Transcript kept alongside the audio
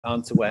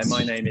aren't aware,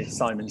 my name is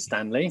Simon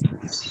Stanley,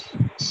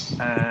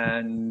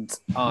 and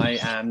I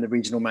am the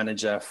regional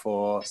manager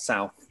for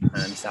South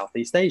and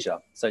Southeast Asia.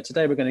 So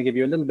today we're going to give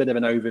you a little bit of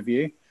an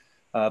overview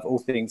of all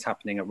things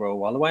happening at Royal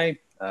Holloway.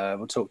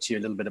 We'll talk to you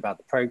a little bit about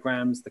the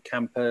programs, the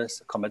campus,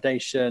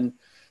 accommodation,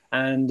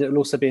 and it will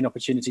also be an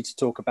opportunity to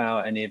talk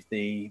about any of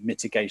the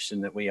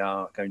mitigation that we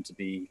are going to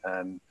be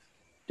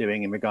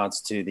doing in regards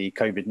to the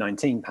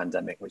COVID-19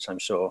 pandemic, which I'm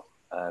sure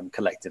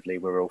collectively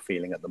we're all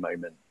feeling at the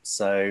moment.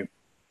 So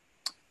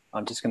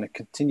I'm just going to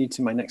continue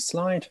to my next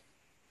slide.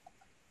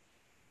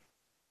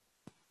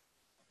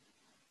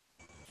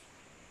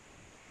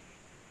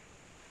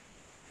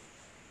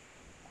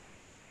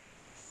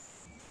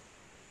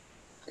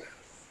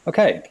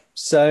 Okay,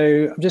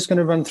 so I'm just going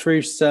to run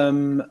through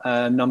some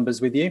numbers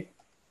with you.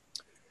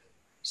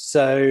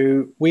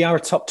 So we are a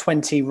top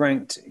 20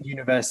 ranked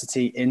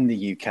university in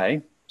the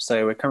UK.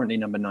 So we're currently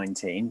number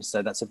 19.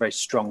 So that's a very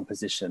strong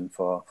position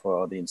for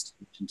the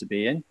institution to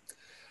be in.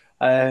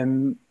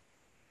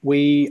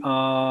 We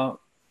currently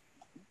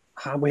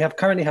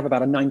have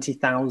about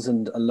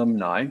 90,000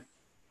 alumni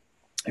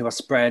who are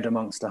spread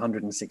amongst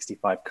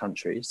 165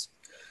 countries.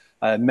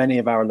 Many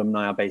of our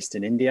alumni are based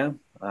in India.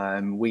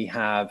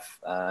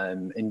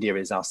 India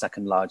is our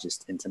second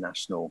largest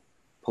international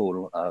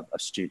pool of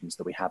students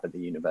that we have at the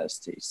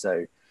university.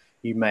 So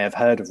you may have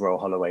heard of Royal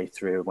Holloway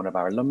through one of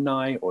our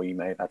alumni, or you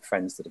may have had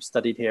friends that have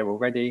studied here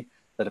already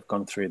that have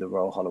gone through the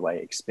Royal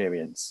Holloway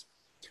experience.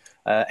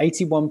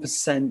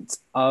 81%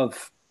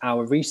 of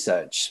our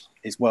research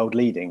is world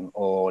leading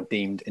or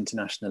deemed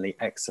internationally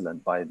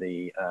excellent by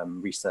the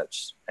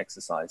research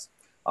exercise,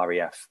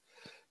 REF.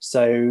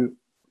 So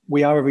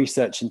we are a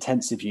research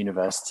intensive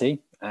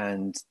university,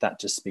 and that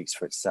just speaks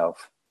for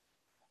itself.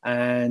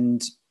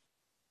 And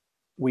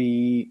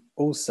we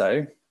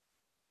also,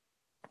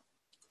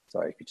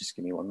 sorry, if you just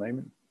give me one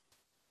moment.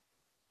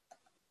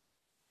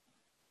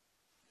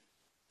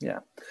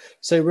 Yeah,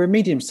 so we're a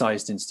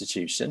medium-sized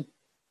institution.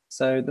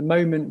 So at the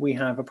moment we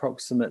have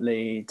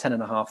approximately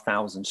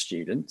 10,500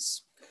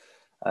 students.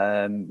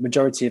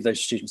 Majority of those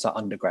students are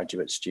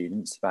undergraduate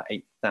students, about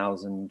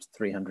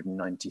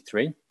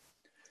 8,393.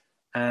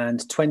 And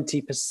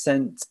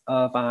 20%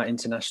 of our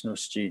international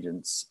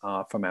students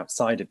are from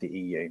outside of the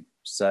EU.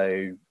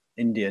 So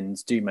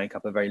Indians do make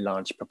up a very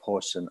large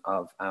proportion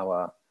of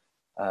our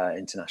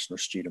international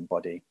student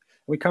body.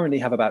 We currently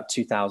have about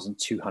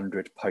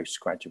 2,200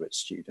 postgraduate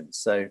students.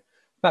 So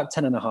about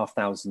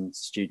 10,500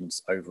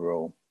 students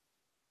overall.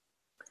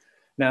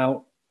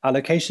 Now, our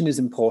location is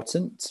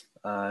important.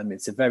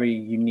 It's a very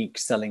unique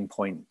selling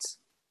point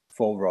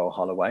for Royal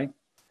Holloway.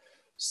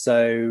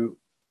 So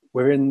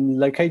we're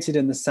located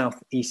in the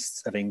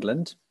southeast of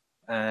England,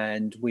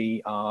 and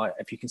we are,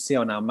 if you can see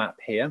on our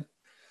map here,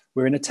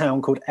 we're in a town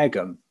called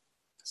Egham.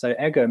 So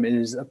Egham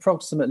is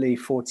approximately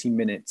 40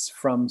 minutes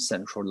from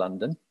central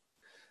London.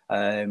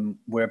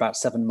 We're about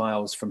 7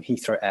 miles from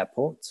Heathrow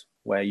Airport,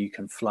 where you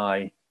can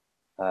fly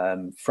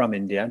from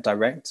India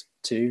direct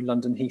to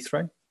London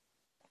Heathrow.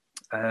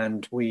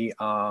 And we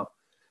are,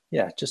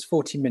 just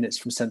 40 minutes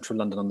from central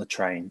London on the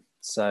train.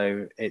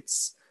 So it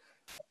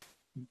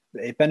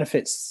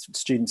benefits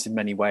students in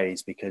many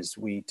ways because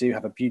we do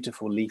have a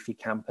beautiful leafy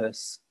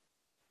campus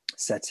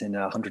set in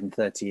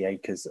 130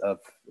 acres of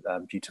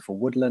beautiful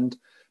woodland,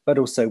 but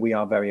also we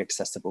are very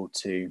accessible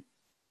to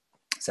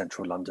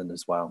central London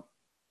as well.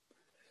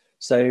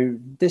 So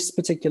this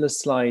particular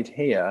slide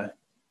here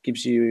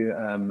gives you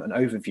an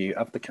overview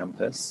of the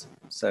campus.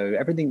 So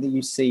everything that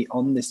you see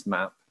on this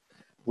map,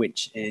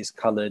 which is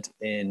coloured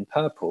in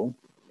purple,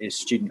 is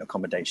student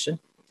accommodation.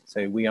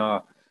 So we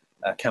are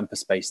a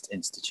campus-based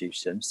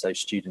institution, so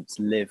students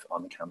live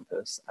on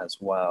campus as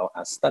well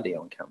as study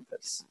on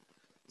campus.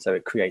 So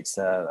it creates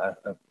a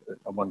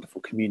wonderful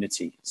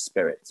community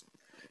spirit.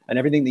 And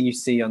everything that you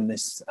see on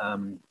this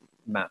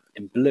map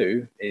in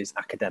blue is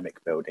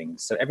academic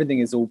buildings. So everything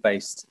is all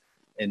based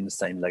in the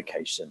same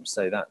location.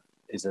 So that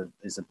is a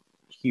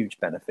huge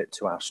benefit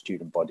to our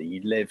student body.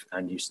 You live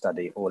and you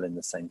study all in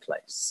the same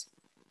place.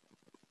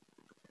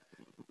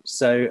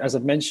 So as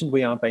I've mentioned,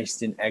 we are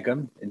based in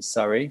Egham in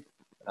Surrey.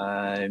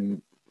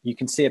 You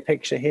can see a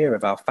picture here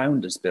of our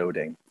founders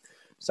building.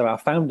 So our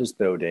founders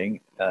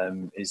building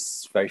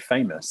is very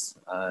famous.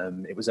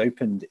 It was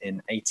opened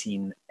in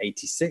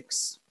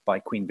 1886 by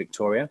Queen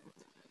Victoria.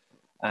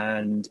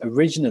 And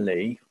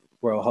originally,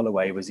 Royal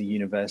Holloway was a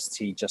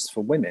university just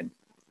for women.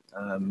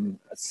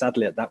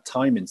 Sadly, at that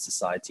time in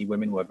society,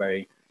 women were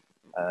very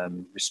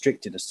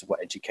restricted as to what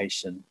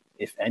education,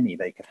 if any,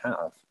 they could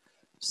have.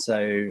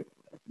 So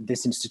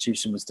this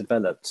institution was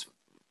developed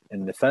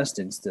in the first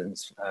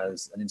instance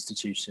as an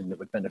institution that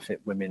would benefit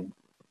women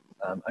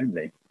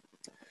only.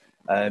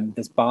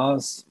 There's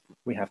bars,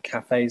 we have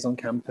cafes on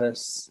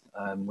campus,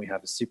 we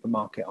have a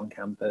supermarket on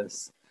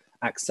campus,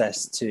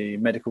 access to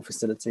medical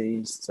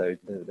facilities, so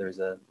there is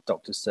a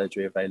doctor's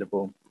surgery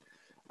available.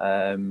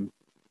 And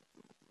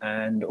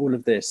all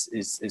of this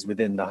is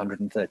within the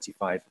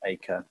 135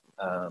 acre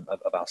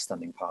of our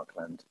stunning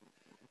parkland.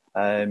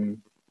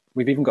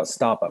 we've even got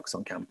Starbucks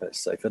on campus.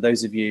 So for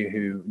those of you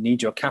who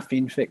need your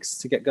caffeine fix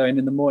to get going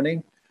in the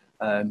morning,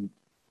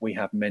 we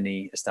have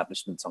many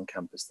establishments on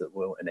campus that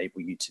will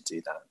enable you to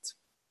do that.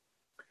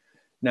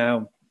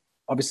 Now,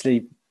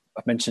 obviously,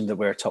 I've mentioned that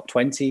we're a top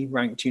 20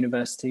 ranked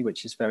university,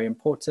 which is very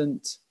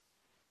important.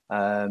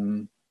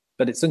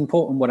 But it's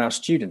important what our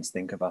students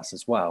think of us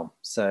as well.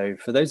 So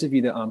for those of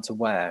you that aren't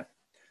aware,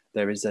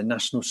 there is a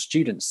national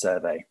student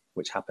survey,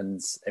 which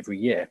happens every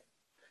year.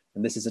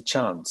 And this is a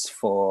chance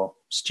for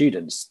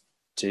students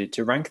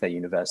to rank their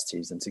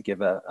universities and to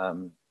give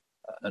an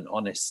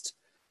honest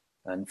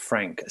and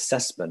frank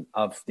assessment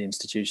of the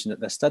institution that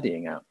they're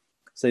studying at.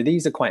 So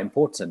these are quite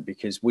important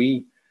because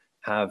we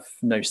have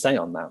no say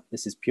on that.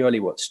 This is purely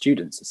what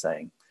students are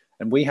saying.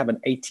 And we have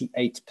an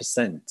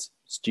 88%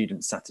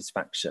 student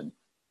satisfaction,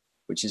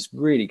 which is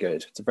really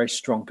good. It's a very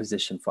strong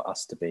position for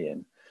us to be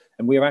in.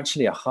 And we are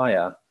actually a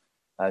higher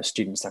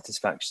student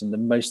satisfaction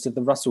than most of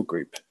the Russell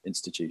Group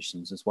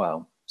institutions as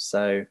well.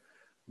 So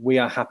we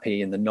are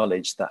happy in the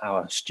knowledge that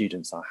our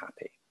students are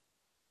happy.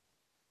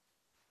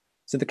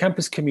 So the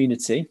campus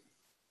community,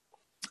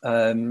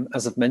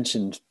 as I've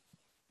mentioned,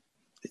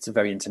 it's a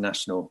very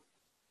international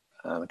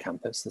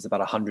campus. There's about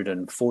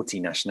 140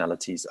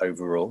 nationalities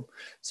overall.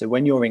 So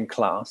when you're in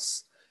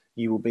class,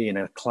 you will be in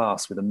a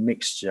class with a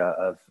mixture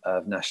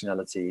of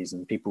nationalities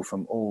and people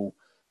from all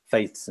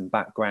faiths and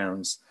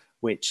backgrounds,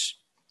 which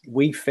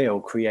we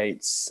feel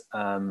creates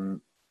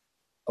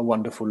a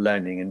wonderful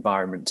learning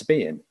environment to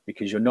be in,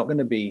 because you're not going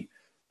to be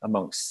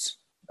amongst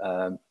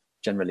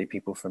generally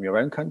people from your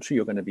own country.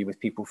 You're going to be with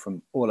people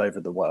from all over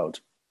the world.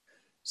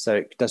 So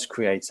it does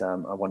create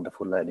a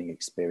wonderful learning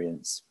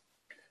experience.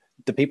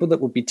 The people that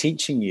will be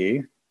teaching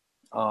you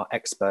are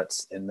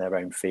experts in their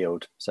own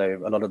field.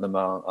 So a lot of them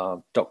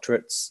are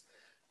doctorates.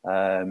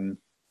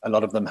 A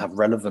lot of them have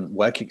relevant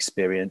work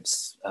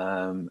experience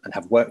and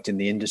have worked in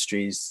the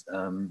industries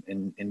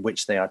in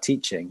which they are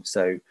teaching.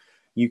 So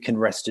you can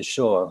rest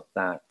assured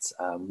that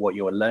what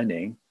you're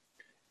learning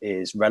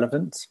is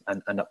relevant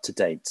and up to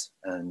date,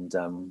 and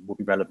will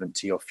be relevant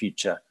to your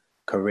future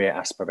career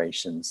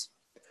aspirations.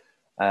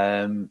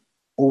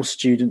 All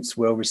students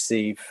will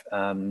receive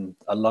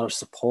a lot of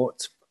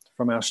support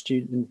from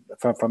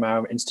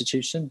our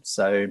institution.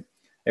 So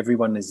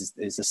everyone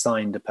is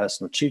assigned a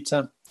personal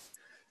tutor,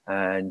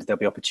 and there'll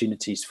be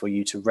opportunities for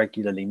you to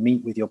regularly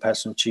meet with your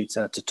personal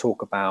tutor to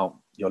talk about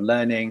your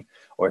learning,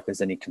 or if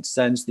there's any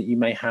concerns that you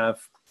may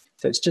have.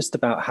 So it's just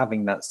about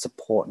having that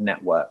support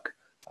network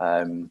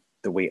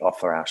that we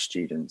offer our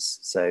students.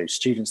 So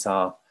students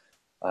are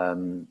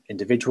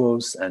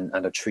individuals and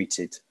are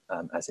treated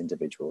as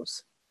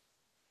individuals.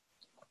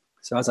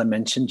 So as I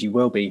mentioned, you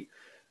will be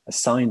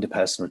assigned a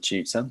personal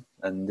tutor,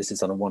 and this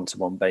is on a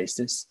one-to-one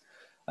basis.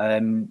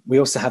 We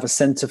also have a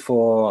Centre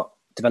for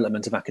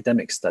Development of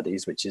Academic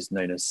Studies, which is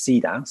known as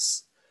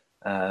CDAS.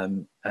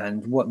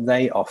 And what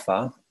they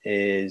offer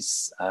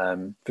is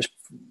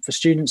for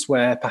students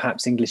where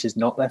perhaps English is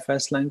not their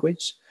first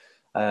language,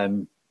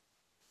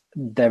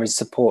 there is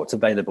support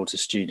available to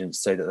students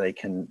so that they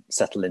can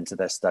settle into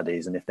their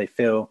studies. And if they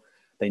feel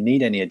they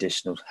need any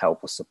additional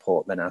help or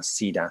support, then our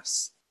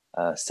CDAS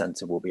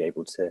Centre will be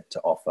able to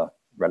offer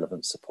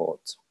relevant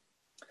support.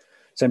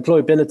 So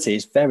employability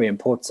is very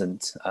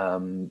important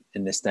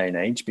in this day and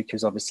age,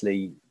 because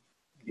obviously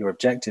your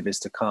objective is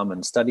to come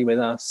and study with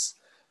us.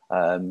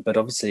 But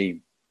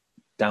obviously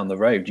down the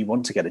road, you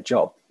want to get a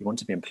job, you want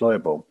to be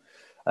employable.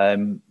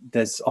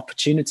 There's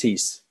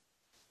opportunities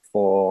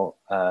for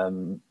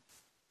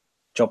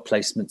job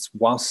placements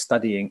whilst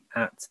studying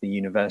at the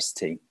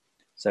university.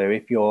 So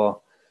if you're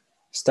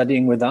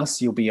studying with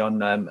us, you'll be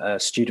on a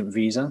student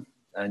visa,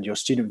 and your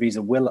student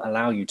visa will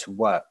allow you to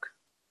work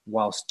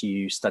whilst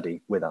you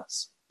study with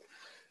us.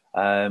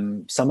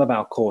 Some of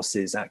our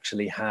courses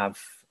actually have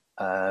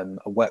a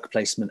work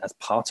placement as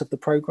part of the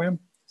program.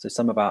 So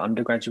some of our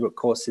undergraduate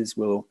courses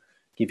will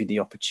give you the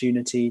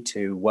opportunity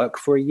to work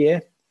for a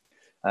year.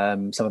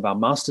 Some of our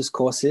master's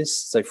courses,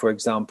 so for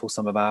example,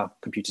 some of our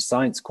computer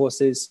science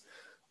courses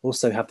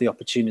also have the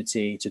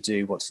opportunity to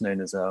do what's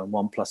known as a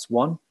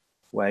 1+1,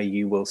 where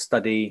you will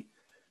study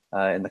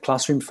in the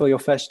classroom for your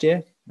first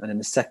year, and in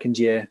the second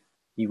year,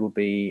 you will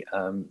be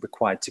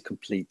required to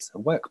complete a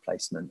work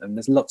placement. And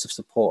there's lots of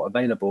support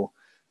available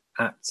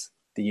at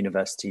the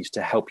universities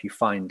to help you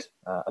find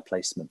a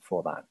placement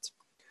for that.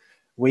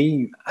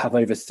 We have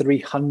over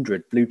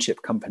 300 blue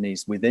chip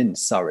companies within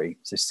Surrey.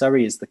 So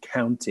Surrey is the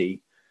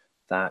county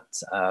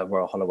that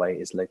Royal Holloway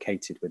is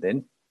located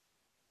within.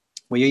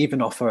 We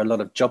even offer a lot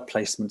of job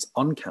placements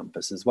on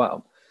campus as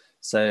well.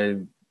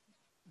 So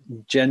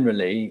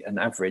generally, an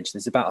average,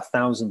 there's about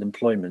 1,000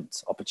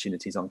 employment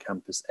opportunities on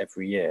campus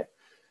every year.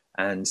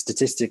 And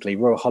statistically,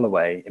 Royal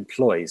Holloway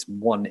employs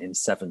 1 in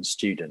 7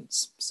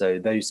 students. So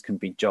those can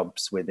be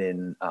jobs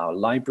within our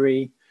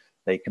library.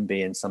 They can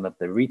be in some of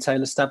the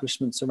retail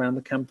establishments around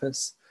the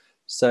campus.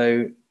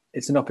 So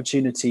it's an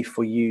opportunity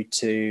for you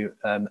to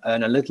earn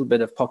a little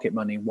bit of pocket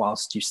money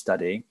whilst you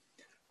study.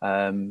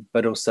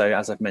 But also,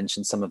 as I've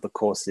mentioned, some of the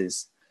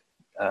courses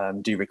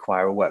do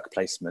require a work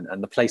placement,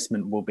 and the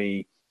placement will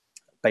be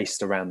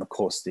based around the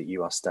course that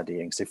you are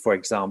studying. So for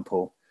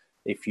example,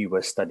 if you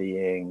were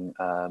studying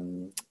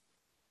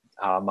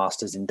our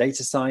master's in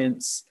data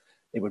science,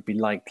 it would be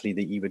likely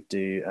that you would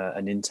do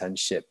an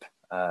internship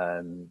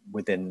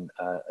within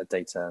a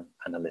data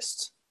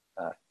analyst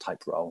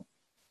type role.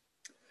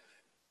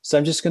 So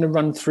I'm just going to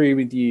run through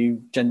with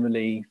you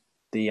generally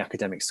the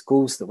academic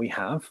schools that we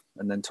have,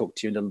 and then talk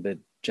to you a little bit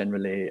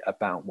generally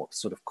about what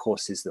sort of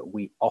courses that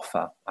we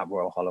offer at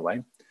Royal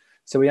Holloway.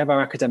 So we have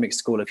our Academic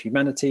School of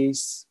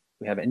Humanities,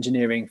 we have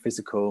Engineering,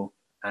 Physical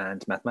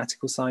and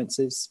Mathematical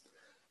Sciences,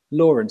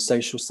 Law and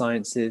Social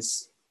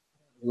Sciences,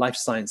 Life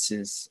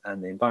Sciences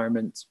and the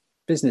Environment,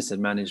 Business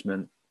and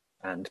Management,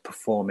 and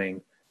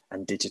Performing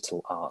and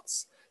Digital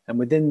Arts. And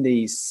within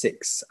these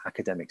 6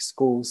 academic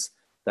schools,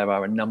 there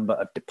are a number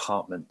of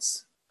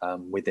departments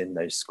within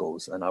those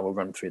schools, and I will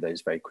run through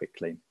those very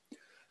quickly.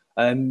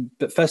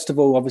 But first of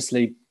all,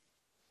 obviously,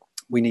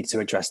 we need to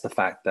address the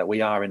fact that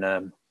we are in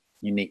a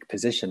unique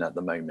position at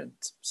the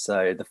moment.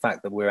 So the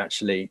fact that we're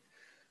actually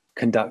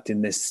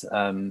conducting this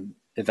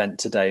event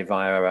today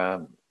via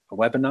a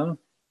webinar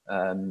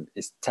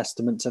is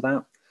testament to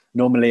that.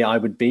 Normally, I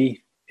would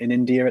be in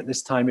India at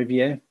this time of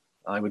year.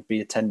 I would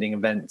be attending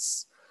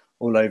events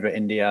all over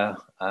India,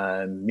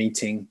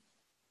 meeting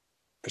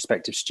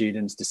prospective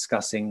students,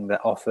 discussing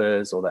their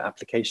offers or their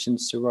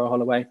applications to Royal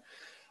Holloway.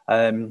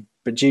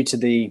 But due to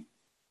the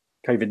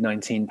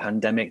COVID-19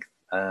 pandemic,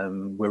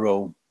 we're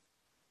all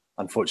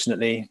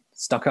unfortunately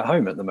stuck at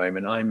home at the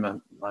moment.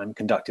 I'm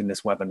conducting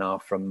this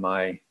webinar from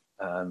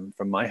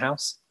my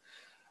house,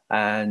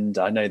 and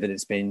I know that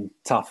it's been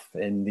tough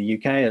in the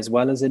UK as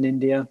well as in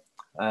India.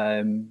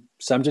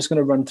 So I'm just going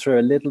to run through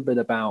a little bit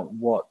about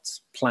what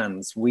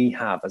plans we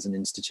have as an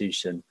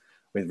institution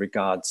with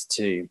regards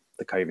to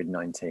the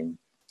COVID-19.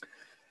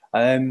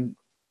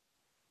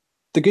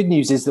 The good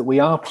news is that we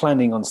are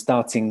planning on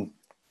starting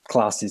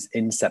classes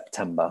in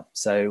September.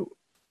 So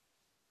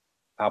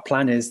our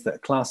plan is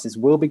that classes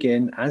will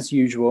begin as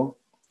usual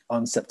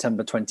on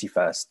September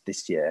 21st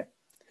this year.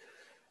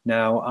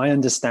 Now, I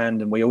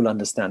understand, and we all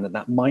understand, that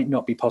that might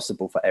not be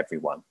possible for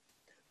everyone.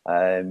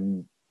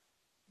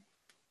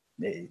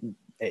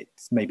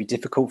 It's maybe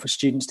difficult for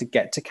students to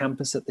get to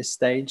campus at this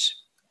stage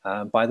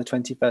by the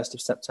 21st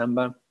of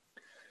September.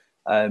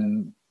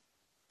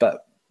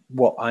 But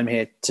what I'm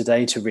here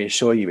today to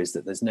reassure you is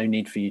that there's no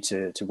need for you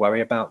to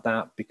worry about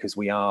that, because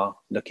we are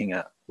looking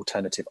at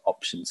alternative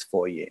options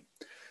for you.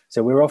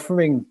 So we're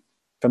offering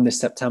from this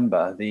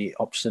September the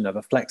option of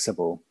a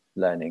flexible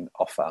learning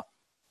offer.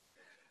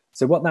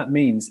 So what that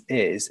means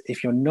is,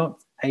 if you're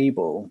not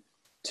able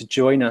to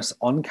join us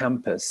on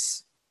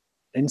campus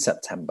in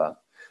September,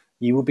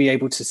 you will be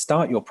able to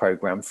start your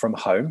program from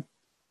home.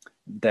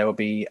 There will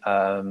be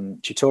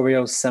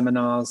tutorials,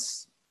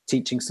 seminars,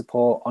 teaching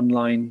support,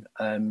 online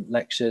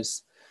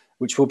lectures,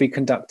 which will be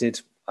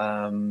conducted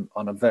on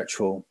a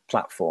virtual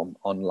platform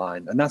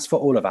online. And that's for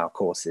all of our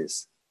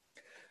courses.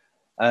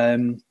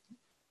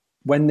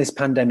 When this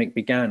pandemic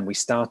began, we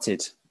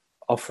started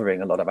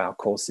offering a lot of our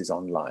courses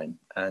online,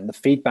 and the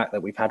feedback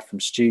that we've had from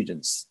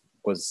students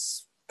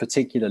was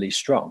particularly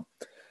strong.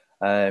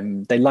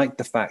 They liked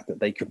the fact that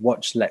they could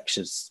watch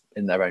lectures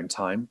in their own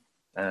time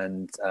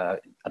and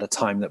at a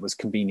time that was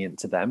convenient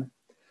to them.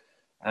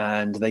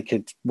 And they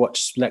could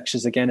watch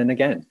lectures again and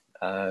again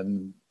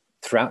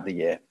throughout the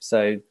year.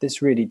 So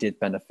this really did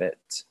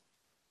benefit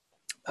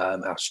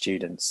our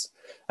students.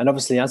 And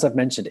obviously, as I've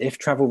mentioned, if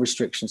travel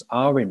restrictions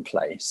are in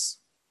place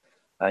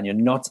and you're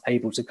not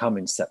able to come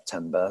in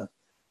September,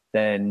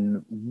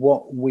 then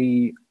what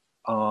we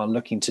are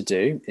looking to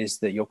do is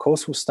that your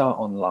course will start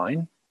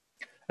online.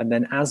 And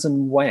then as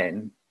and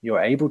when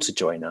you're able to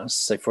join us,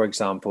 so for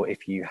example,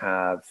 if you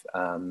have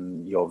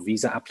your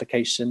visa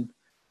application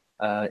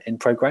in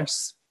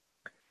progress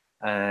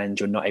and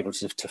you're not able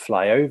to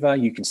fly over,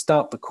 you can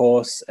start the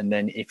course. And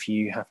then if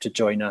you have to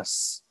join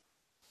us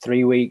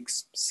 3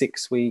 weeks,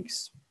 6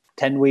 weeks,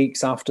 10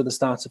 weeks after the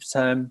start of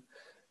term,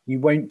 you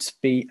won't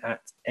be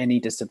at any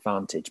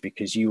disadvantage,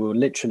 because you will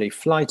literally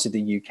fly to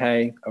the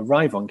UK,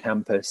 arrive on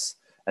campus,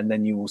 and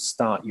then you will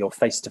start your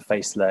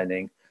face-to-face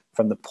learning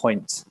from the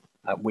point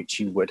at which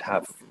you would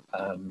have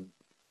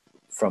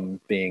from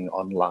being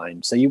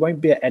online. So you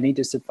won't be at any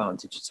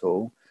disadvantage at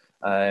all.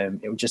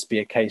 It will just be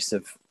a case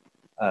of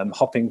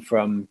hopping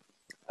from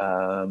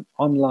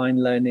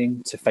online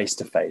learning to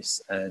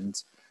face-to-face,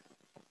 and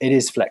it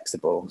is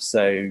flexible.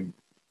 So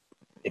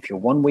if you're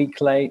 1 week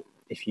late,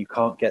 if you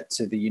can't get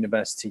to the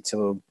university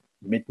till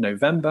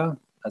mid-November,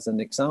 as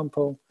an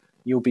example,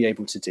 you'll be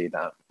able to do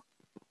that.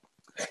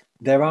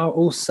 There are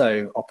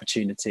also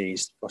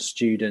opportunities for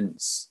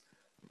students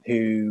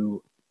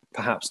who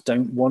perhaps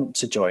don't want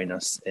to join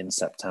us in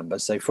September.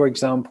 So for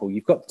example,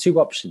 you've got 2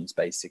 options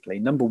basically.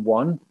 Number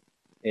 1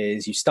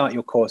 is you start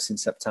your course in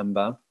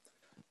September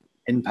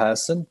in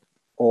person,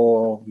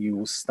 or you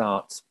will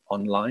start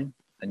online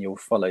and you'll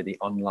follow the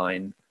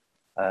online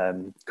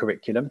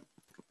curriculum,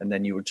 and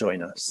then you will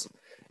join us.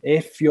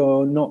 If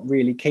you're not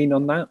really keen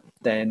on that,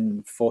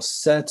 then for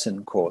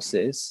certain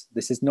courses,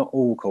 this is not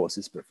all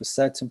courses, but for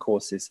certain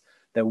courses,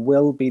 there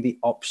will be the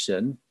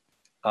option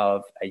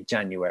of a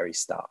January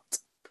start.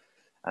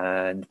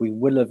 And we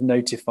will have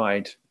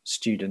notified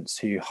students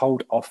who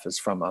hold offers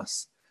from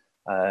us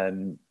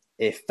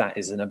if that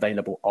is an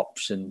available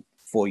option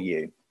for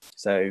you.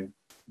 So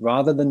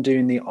rather than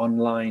doing the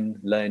online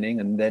learning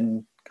and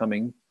then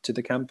coming to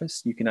the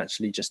campus, you can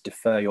actually just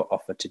defer your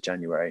offer to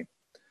January.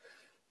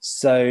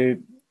 So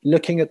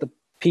looking at the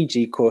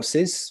PG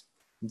courses,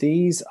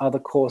 these are the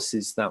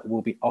courses that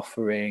will be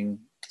offering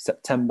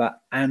September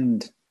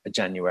and a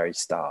January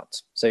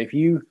start. So if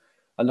you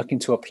are looking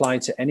to apply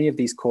to any of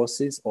these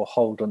courses or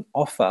hold an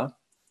offer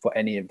for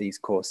any of these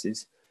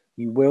courses,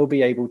 you will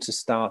be able to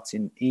start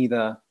in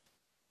either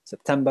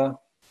September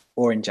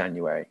or in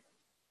January.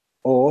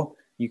 Or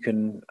you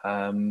can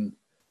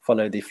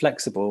follow the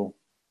flexible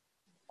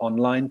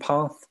online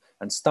path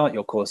and start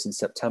your course in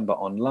September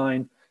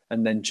online,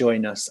 and then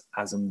join us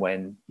as and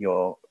when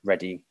you're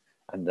ready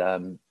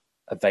and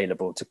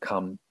available to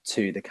come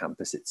to the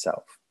campus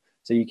itself.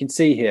 So you can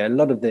see here a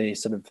lot of the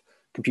sort of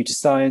computer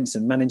science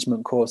and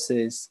management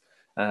courses,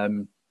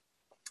 and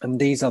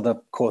these are the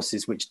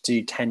courses which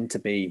do tend to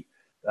be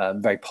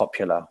very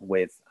popular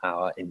with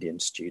our Indian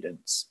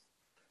students.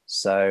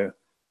 So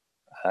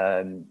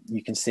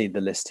you can see the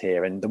list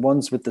here, and the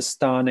ones with the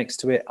star next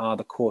to it are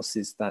the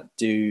courses that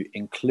do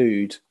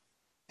include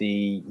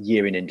the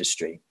year in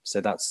industry. So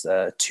that's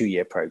a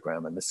 2-year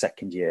program, and the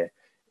second year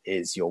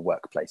is your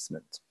work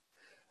placement.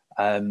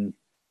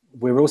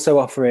 We're also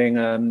offering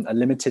a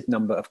limited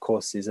number of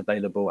courses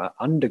available at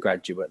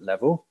undergraduate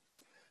level,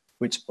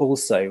 which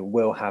also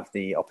will have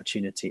the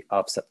opportunity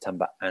of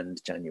September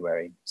and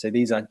January. So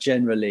these are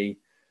generally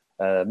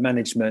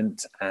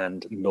management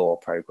and law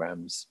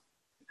programs.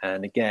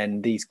 And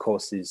again, these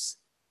courses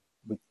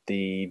with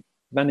the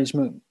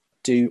management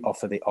do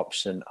offer the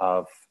option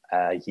of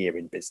a year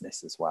in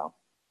business as well.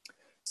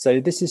 So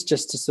this is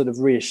just to sort of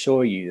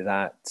reassure you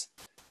that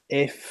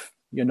if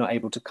you're not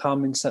able to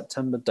come in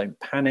September, don't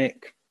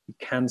panic. You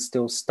can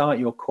still start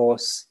your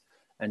course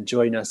and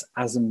join us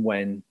as and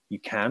when you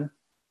can.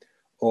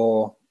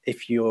 Or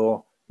if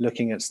you're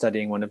looking at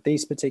studying one of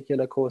these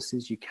particular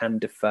courses, you can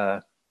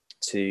defer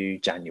to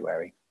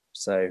January.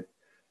 So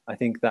I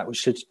think that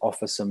should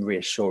offer some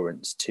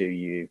reassurance to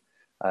you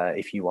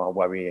if you are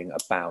worrying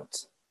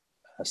about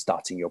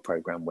starting your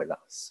program with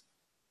us.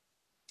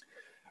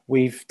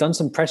 We've done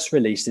some press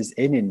releases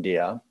in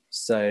India,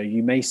 so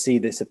you may see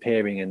this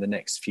appearing in the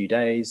next few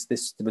days.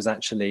 This was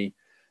actually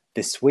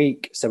this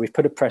week. So we've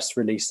put a press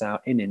release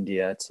out in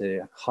India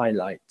to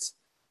highlight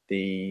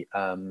the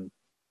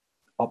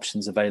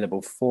options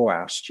available for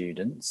our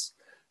students.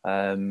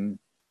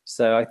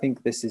 So I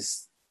think this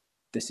is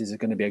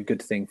going to be a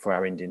good thing for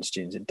our Indian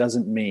students. It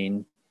doesn't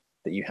mean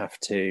that you have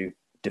to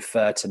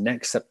defer to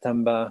next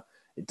September.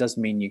 It does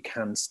mean you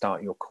can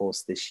start your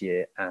course this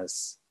year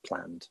as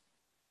planned.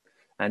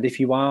 And if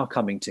you are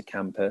coming to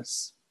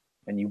campus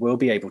and you will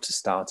be able to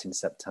start in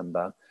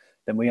September,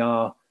 then we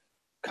are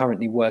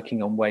currently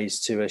working on ways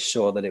to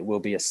assure that it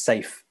will be a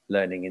safe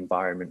learning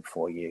environment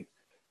for you.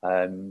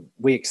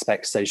 We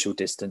expect social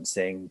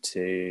distancing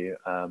to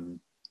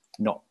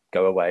not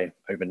go away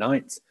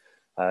overnight.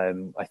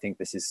 I think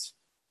this is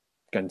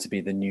going to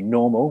be the new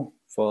normal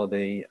for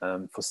the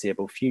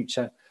foreseeable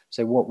future.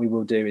 So what we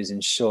will do is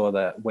ensure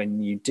that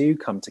when you do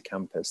come to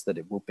campus, that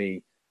it will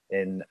be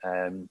in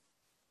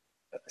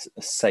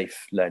a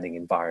safe learning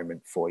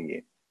environment for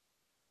you.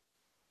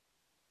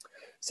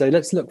 So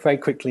let's look very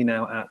quickly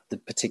now at the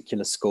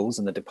particular schools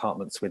and the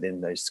departments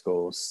within those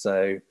schools.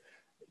 So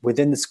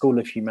within the School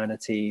of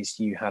Humanities,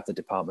 you have the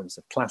departments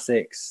of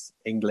Classics,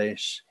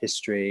 English,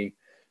 History,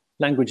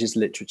 Languages,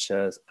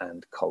 Literatures,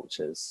 and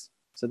Cultures.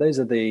 So those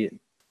are the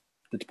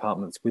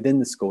departments within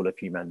the School of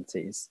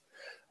Humanities.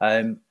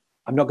 I'm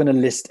not going to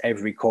list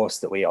every course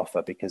that we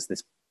offer because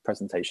this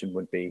presentation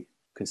would be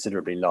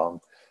considerably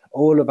long.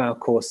 All of our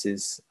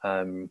courses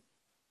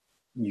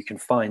you can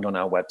find on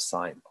our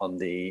website on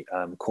the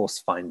course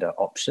finder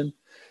option.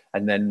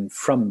 And then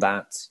from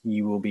that,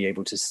 you will be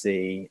able to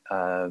see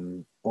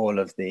all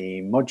of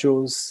the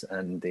modules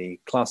and the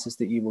classes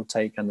that you will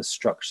take and the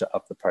structure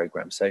of the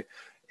program. So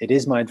it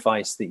is my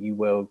advice that you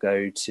will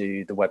go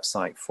to the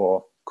website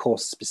for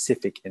course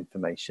specific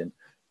information.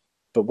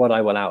 But what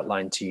I will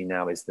outline to you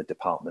now is the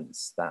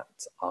departments that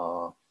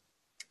are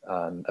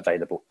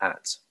available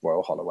at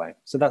Royal Holloway.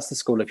 So that's the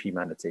School of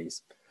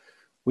Humanities.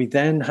 We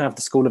then have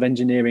the School of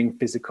Engineering,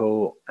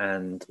 Physical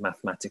and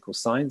Mathematical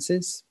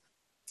Sciences.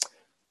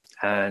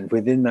 And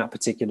within that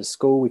particular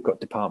school, we've got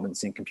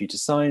departments in computer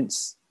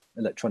science,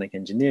 electronic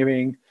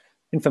engineering,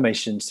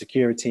 information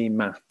security,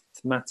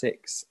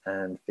 mathematics,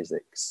 and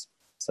physics.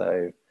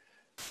 So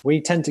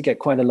we tend to get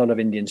quite a lot of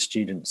Indian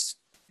students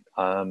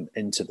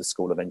into the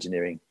School of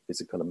Engineering,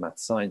 Physical and Math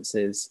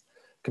Sciences.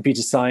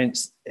 Computer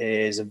science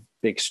is a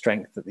big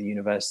strength at the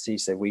university.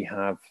 So we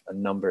have a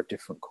number of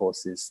different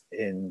courses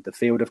in the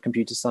field of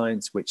computer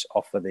science, which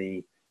offer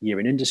the year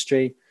in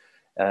industry.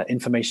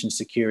 Information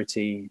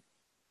security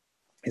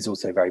is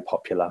also very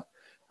popular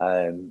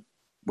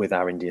with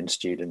our Indian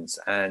students.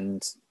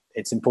 And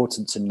it's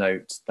important to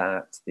note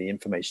that the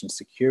information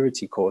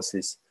security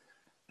courses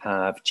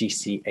have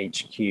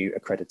GCHQ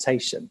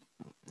accreditation.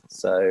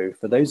 So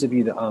for those of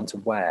you that aren't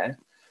aware,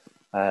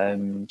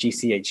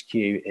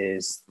 GCHQ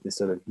is the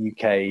sort of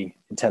UK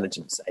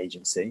intelligence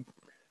agency,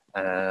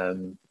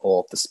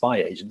 or the spy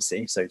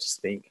agency, so to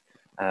speak,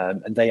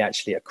 and they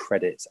actually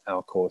accredit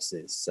our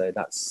courses. So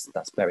that's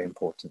very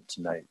important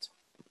to note.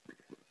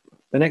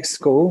 The next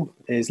school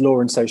is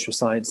Law and Social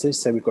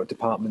Sciences. So we've got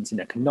departments in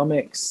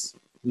economics,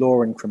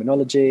 law and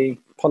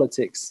criminology,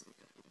 politics,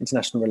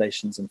 international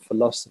relations and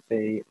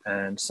philosophy,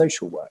 and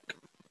social work.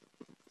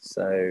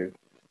 So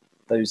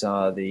those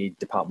are the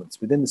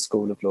departments within the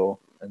School of Law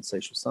and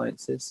Social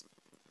Sciences.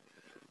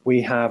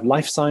 We have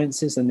life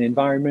sciences and the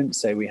environment.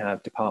 So we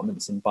have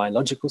departments in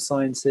biological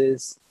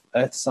sciences,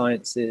 earth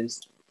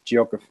sciences,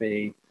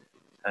 geography,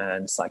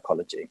 and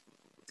psychology.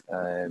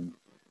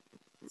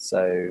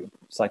 So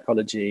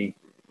psychology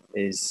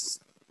is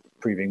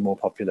proving more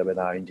popular with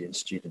our Indian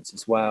students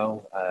as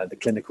well. The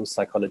clinical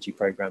psychology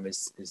program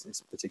is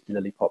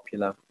particularly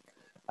popular.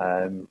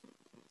 And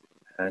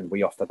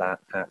we offer that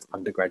at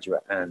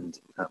undergraduate and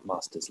at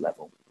master's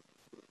level.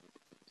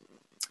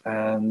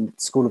 And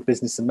School of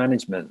Business and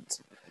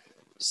Management.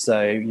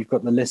 So you've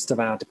got the list of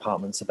our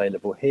departments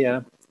available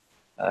here.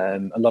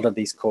 A lot of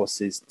these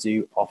courses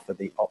do offer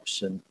the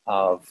option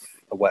of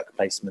a work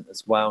placement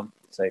as well.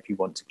 So if you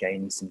want to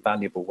gain some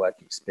valuable work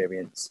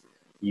experience,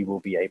 you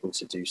will be able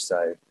to do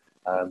so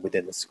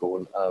within the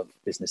School of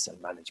Business and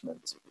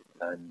Management.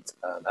 And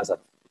as I've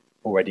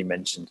already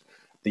mentioned,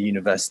 the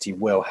university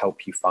will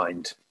help you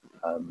find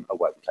a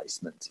work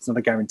placement. It's not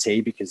a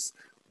guarantee because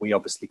we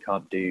obviously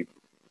can't do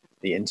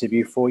the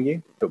interview for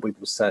you, but we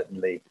will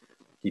certainly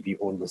give you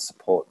all the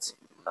support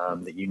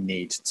that you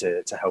need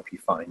to help you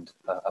find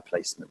a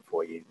placement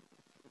for you.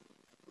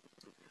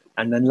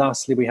 And then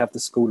lastly, we have the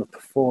School of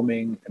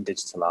Performing and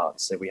Digital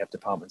Arts. So we have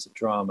departments of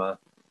drama,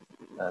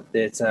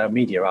 theatre,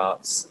 media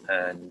arts,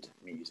 and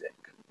music.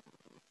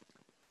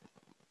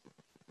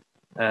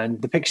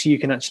 And the picture you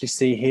can actually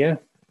see here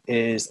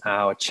is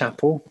our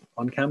chapel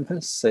on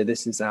campus. So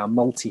this is our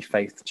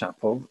multi-faith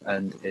chapel,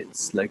 and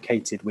it's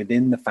located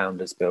within the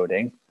Founders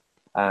Building.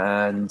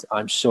 And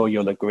I'm sure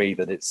you'll agree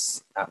that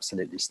it's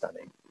absolutely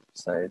stunning.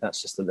 So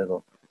that's just a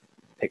little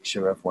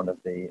picture of one of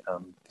the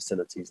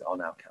facilities on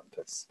our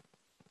campus.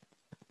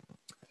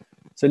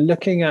 So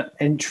looking at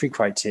entry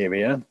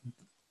criteria,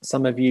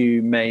 some of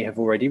you may have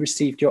already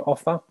received your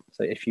offer.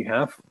 So if you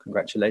have,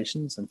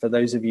 congratulations. And for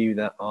those of you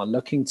that are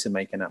looking to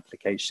make an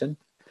application,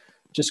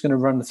 just going to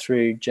run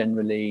through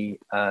generally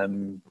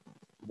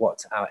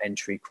what our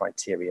entry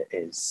criteria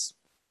is.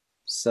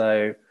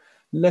 So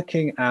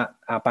looking at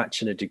our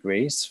bachelor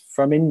degrees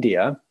from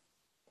India,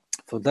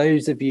 for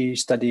those of you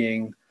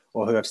studying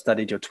or who have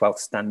studied your 12th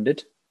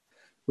standard,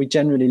 we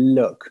generally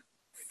look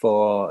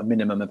for a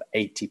minimum of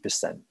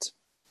 80%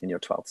 in your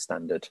 12th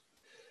standard.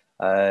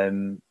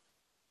 For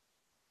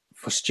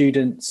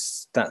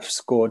students that have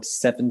scored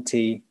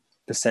 70%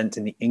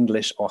 in the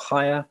English or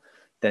higher,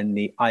 then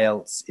the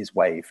IELTS is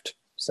waived.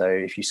 So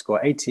if you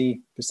score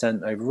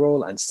 80%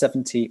 overall and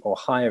 70 or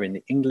higher in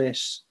the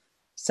English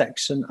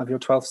section of your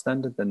 12th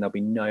standard, then there'll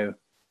be no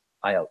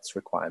IELTS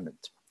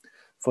requirement.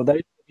 For those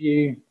of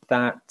you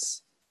that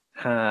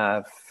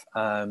have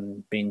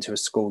been to a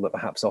school that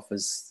perhaps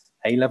offers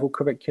A-level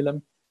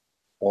curriculum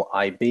or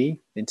IB,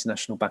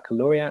 International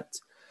Baccalaureate,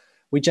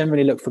 we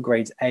generally look for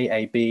grades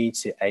AAB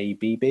to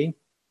ABB.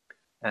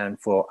 And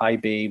for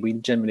IB, we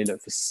generally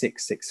look for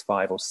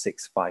 665 or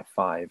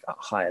 655 at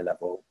higher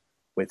level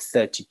with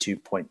 32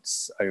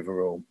 points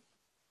overall.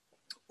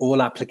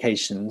 All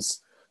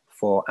applications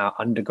for our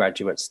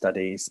undergraduate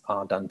studies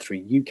are done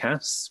through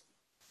UCAS,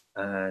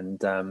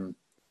 and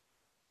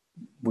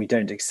we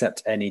don't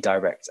accept any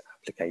direct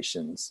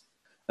applications.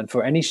 And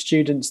for any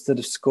students that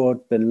have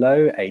scored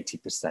below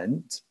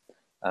 80%,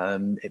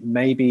 it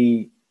may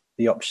be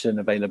the option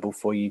available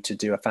for you to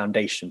do a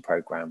foundation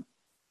program.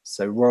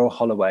 So Royal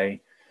Holloway,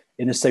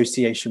 in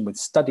association with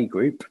Study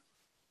Group,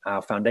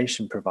 our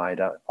foundation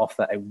provider,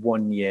 offer a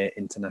 1-year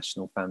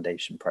international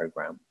foundation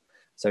program.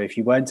 So if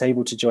you weren't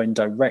able to join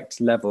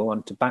direct level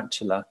onto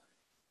bachelor,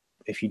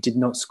 if you did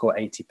not score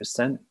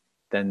 80%,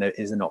 then there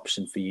is an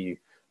option for you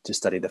to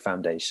study the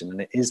foundation,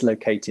 and it is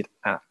located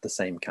at the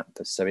same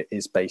campus. So it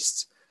is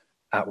based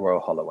at Royal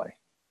Holloway.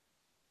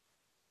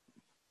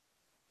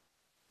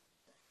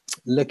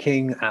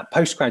 Looking at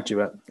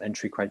postgraduate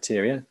entry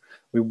criteria,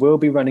 we will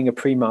be running a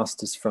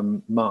pre-masters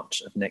from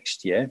March of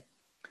next year.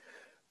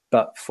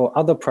 But for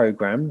other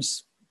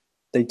programs,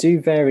 they do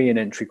vary in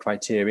entry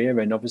criteria.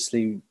 And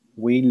obviously,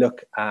 we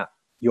look at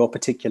your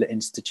particular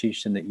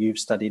institution that you've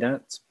studied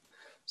at.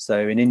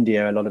 So in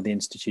India, a lot of the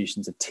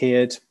institutions are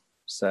tiered.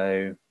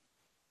 So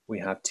we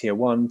have tier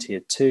 1, tier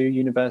 2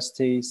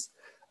 universities.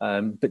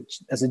 But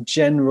as a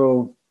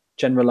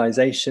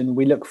generalization,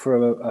 we look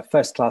for a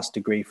first-class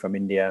degree from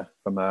India,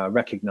 from a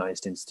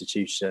recognized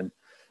institution.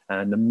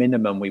 And the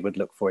minimum we would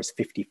look for is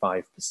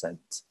 55%.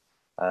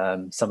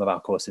 Some of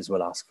our courses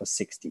will ask for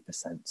 60%.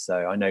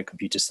 So I know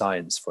computer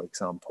science, for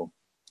example,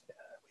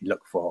 we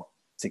look for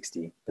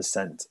 60%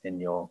 in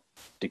your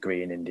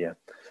degree in India.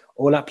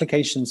 All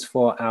applications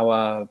for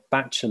our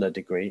bachelor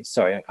degree,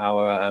 sorry,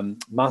 our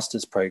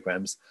master's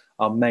programs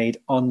are made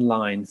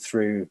online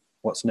through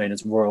what's known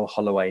as Royal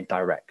Holloway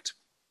Direct,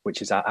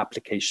 which is our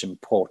application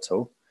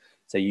portal.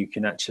 So you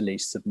can actually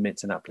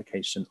submit an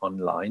application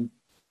online.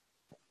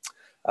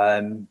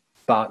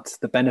 But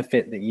the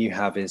benefit that you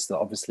have is that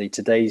obviously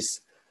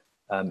today's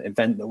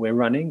event that we're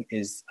running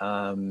is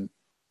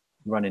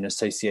run in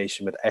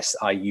association with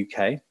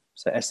SIUK.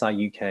 So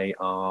SIUK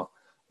are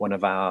one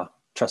of our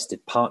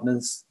trusted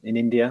partners in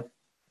India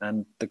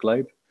and the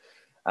globe.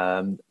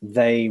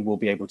 They will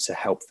be able to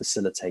help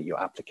facilitate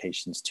your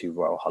applications to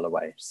Royal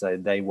Holloway. So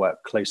they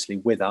work closely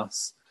with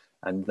us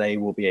and they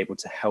will be able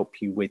to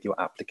help you with your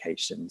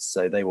applications.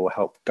 So they will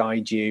help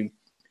guide you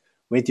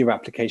with your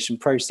application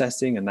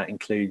processing, and that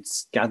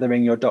includes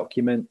gathering your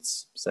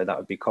documents. So that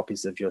would be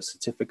copies of your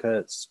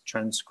certificates,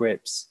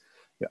 transcripts,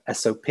 your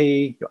SOP,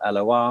 your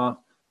LOR,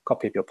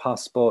 copy of your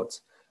passport.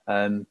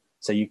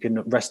 So you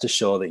can rest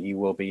assured that you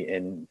will be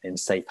in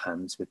safe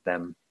hands with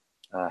them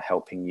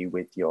helping you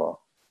with your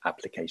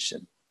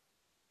application.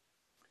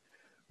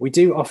 We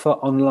do offer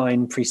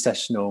online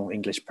pre-sessional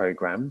English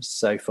programs.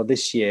 So for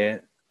this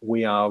year,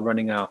 we are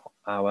running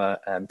our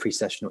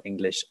pre-sessional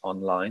English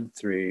online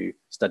through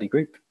Study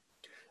Group.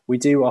 We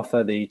do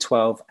offer the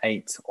 12,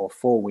 8 or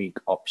 4-week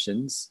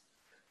options.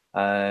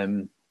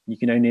 You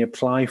can only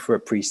apply for a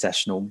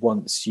pre-sessional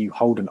once you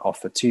hold an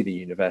offer to the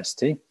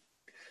university.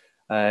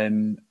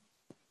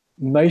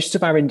 Most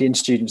of our Indian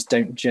students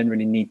don't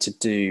generally need to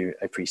do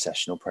a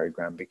pre-sessional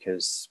program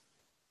because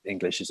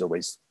English is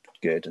always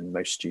good and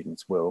most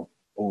students will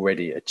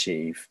already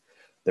achieve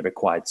the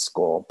required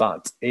score.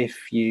 But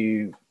if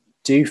you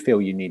do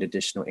feel you need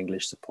additional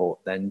English support,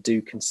 then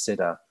do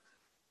consider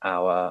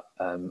our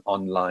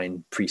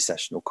online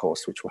pre-sessional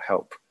course, which will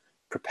help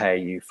prepare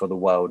you for the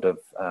world of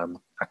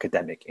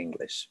academic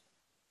English.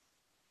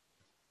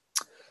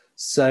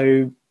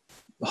 So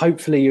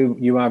hopefully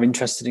you are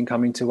interested in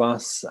coming to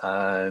us.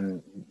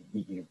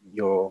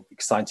 You're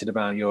excited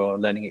about your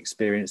learning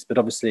experience, but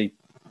obviously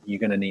you're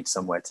going to need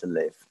somewhere to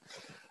live.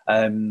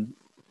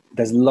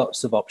 There's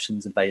lots of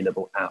options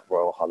available at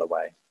Royal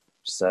Holloway.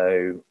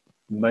 So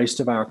most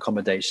of our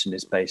accommodation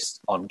is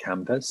based on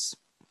campus.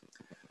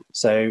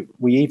 So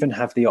we even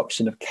have the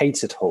option of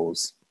catered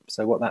halls.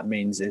 So what that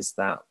means is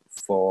that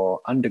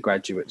for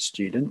undergraduate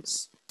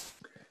students,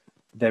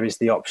 there is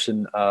the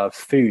option of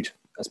food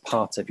as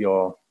part of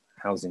your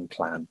housing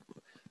plan.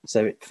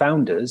 So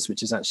Founders,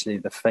 which is actually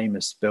the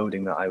famous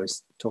building that I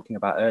was talking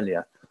about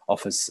earlier,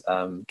 offers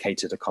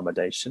catered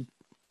accommodation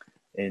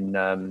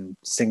in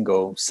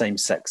single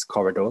same-sex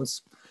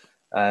corridors.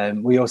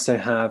 We also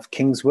have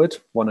Kingswood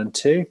 1 and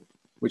 2,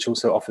 which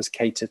also offers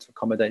catered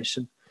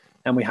accommodation.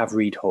 And we have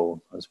Reed Hall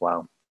as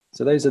well.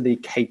 So those are the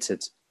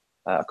catered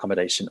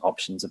accommodation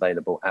options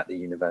available at the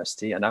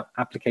university, and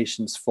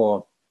applications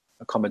for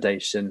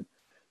accommodation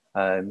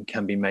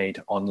can be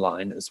made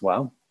online as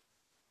well.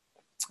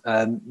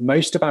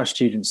 Most of our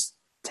students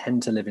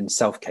tend to live in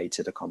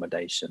self-catered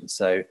accommodation.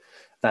 So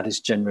that is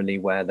generally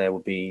where there will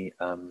be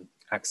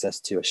access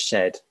to a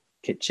shared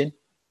kitchen,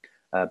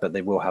 but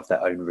they will have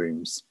their own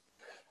rooms.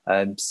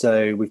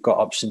 So we've got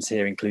options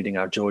here, including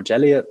our George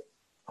Eliot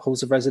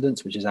Halls of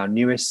Residence, which is our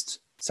newest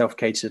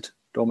self-catered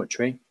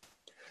dormitory.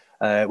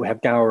 We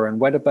have Gower and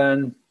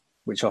Wedderburn,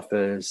 which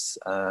offers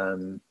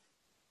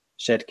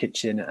shared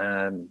kitchen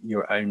and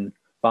your own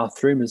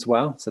bathroom as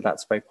well. So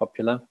that's very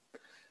popular.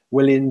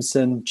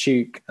 Williamson,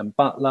 Tuke and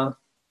Butler,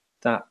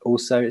 that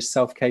also is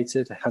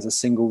self-catered. It has a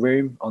single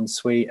room,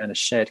 ensuite and a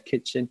shared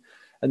kitchen.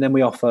 And then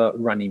we offer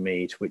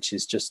Runnymede, which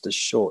is just a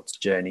short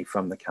journey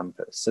from the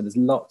campus. So there's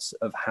lots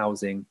of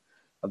housing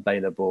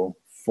available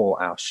for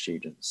our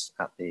students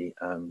at the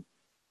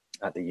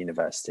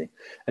university.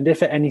 And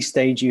if at any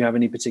stage you have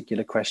any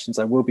particular questions,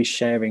 I will be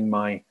sharing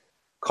my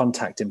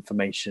contact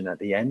information at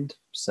the end.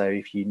 So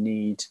if you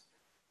need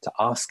to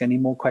ask any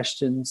more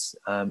questions,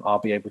 I'll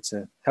be able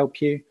to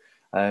help you.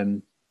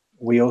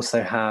 We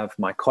also have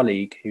my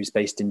colleague who's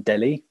based in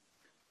Delhi,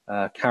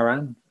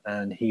 Karan,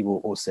 and he will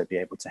also be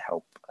able to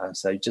help.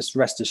 So just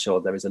rest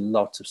assured there is a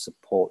lot of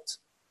support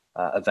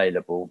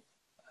available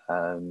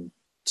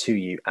to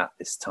you at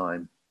this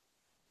time.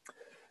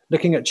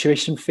 Looking at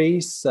tuition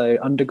fees, so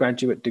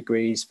undergraduate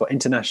degrees for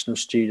international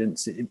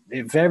students,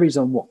 it varies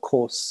on what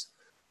course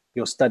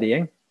you're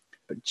studying,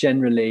 but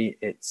generally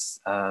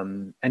it's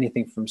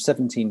anything from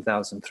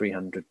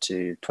 17,300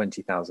 to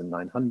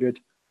 20,900.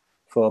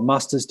 For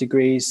master's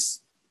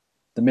degrees,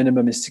 the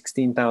minimum is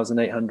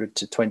 16,800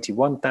 to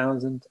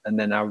 21,000, and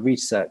then our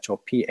research or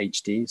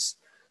PhDs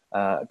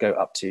go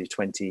up to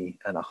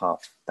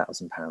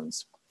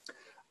 £20,500.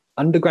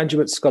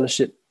 Undergraduate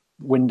scholarship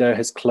window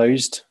has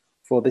closed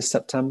for this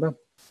September,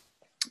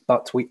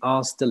 but we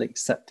are still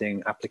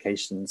accepting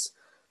applications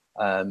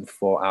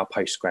for our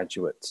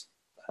postgraduate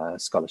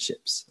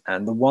scholarships.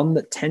 And the one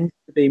that tends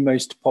to be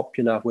most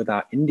popular with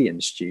our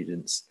Indian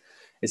students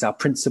is our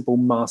Principal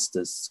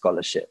Master's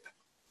Scholarship.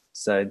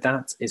 So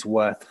that is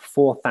worth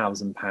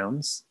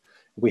 £4,000.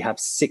 We have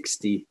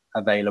 60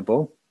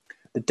 available.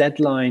 The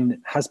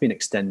deadline has been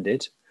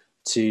extended,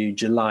 to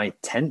July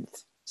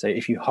 10th. So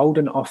if you hold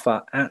an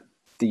offer at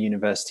the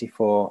university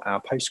for our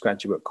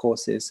postgraduate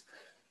courses,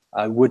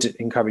 I would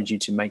encourage you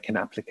to make an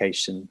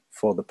application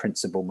for the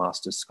Principal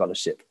Master's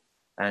Scholarship.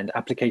 And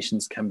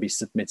applications can be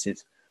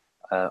submitted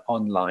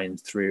online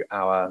through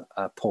our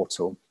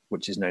portal,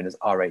 which is known as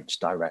RH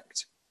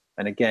Direct.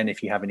 And again,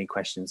 if you have any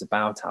questions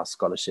about our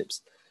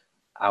scholarships,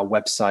 our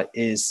website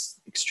is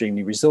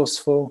extremely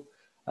resourceful.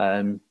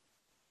 And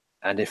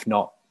if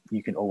not,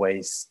 you can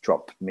always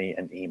drop me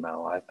an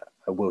email.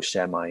 I will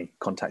share my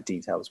contact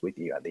details with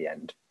you at the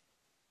end.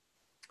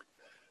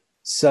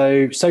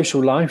 So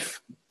social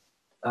life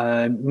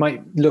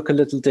might look a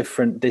little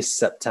different this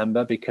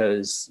September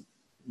because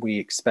we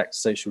expect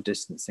social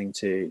distancing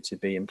to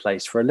be in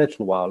place for a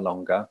little while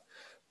longer.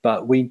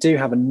 But we do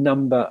have a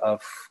number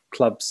of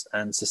clubs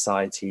and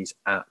societies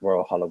at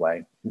Royal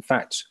Holloway. In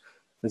fact,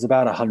 there's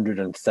about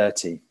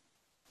 130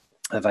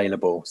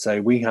 available.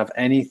 So we have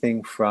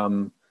anything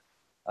from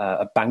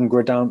a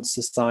Bhangra dance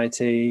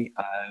society,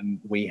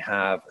 we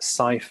have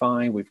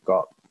sci-fi, we've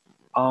got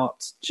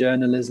art,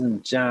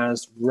 journalism,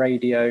 jazz,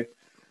 radio.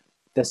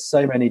 There's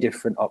so many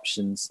different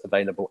options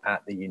available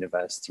at the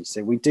university.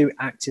 So we do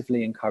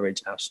actively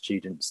encourage our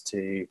students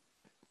to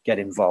get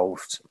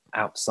involved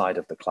outside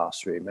of the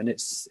classroom, and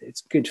it's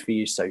good for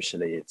you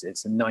socially.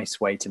 It's a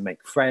nice way to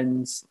make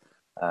friends,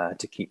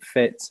 to keep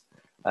fit,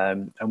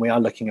 and we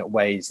are looking at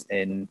ways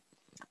in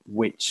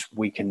which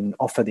we can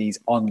offer these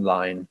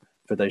online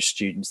for those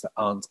students that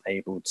aren't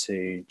able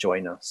to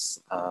join us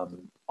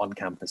on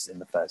campus in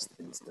the first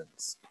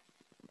instance.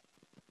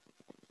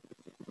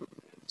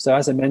 So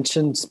as I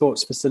mentioned,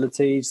 sports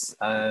facilities,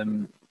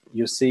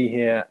 you'll see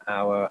here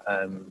our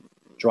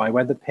dry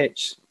weather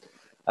pitch.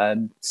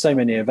 So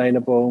many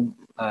available.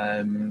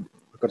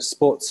 We've got a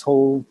sports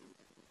hall,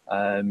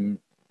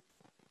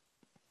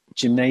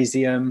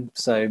 gymnasium.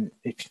 So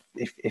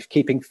if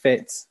keeping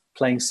fit,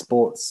 playing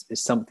sports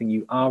is something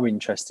you are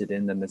interested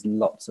in, then there's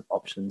lots of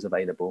options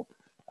available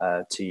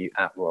to you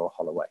at Royal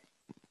Holloway.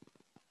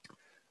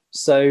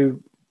 So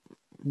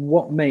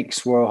what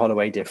makes Royal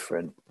Holloway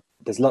different?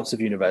 There's lots of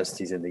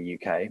universities in the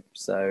UK.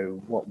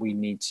 So what we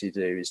need to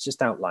do is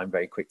just outline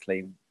very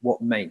quickly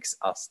what makes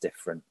us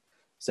different.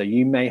 So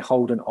you may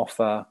hold an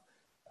offer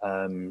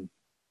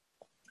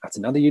at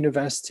another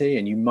university,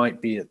 and you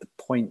might be at the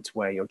point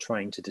where you're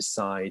trying to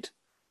decide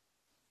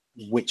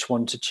which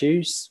one to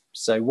choose.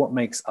 So what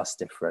makes us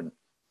different?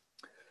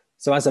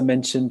 So as I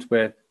mentioned,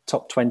 we're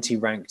top 20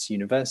 ranked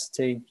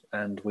university,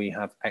 and we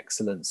have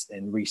excellence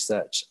in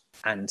research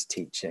and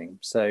teaching.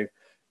 So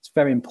it's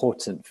very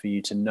important for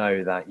you to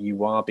know that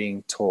you are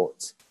being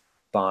taught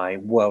by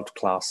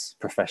world-class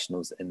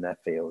professionals in their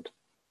field.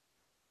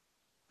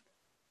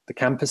 The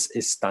campus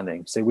is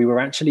stunning. So we were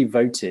actually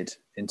voted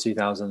in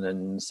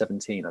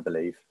 2017, I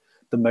believe,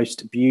 the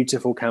most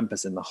beautiful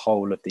campus in the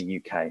whole of the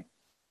UK.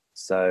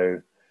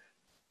 So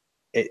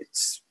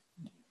it's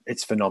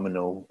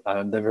phenomenal.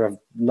 There are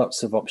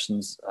lots of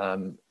options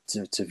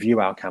to view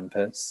our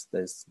campus.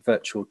 There's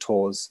virtual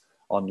tours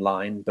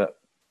online, but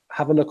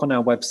have a look on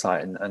our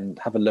website and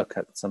have a look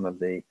at some of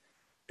the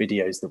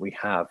videos that we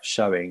have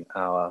showing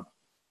our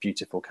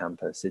beautiful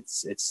campus.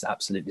 It's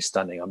absolutely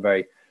stunning. I'm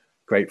very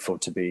grateful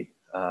to be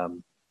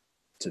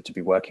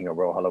working at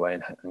Royal Holloway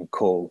and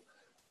call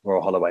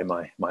Royal Holloway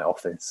my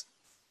office.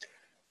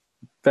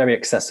 Very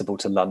accessible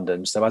to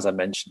London. So as I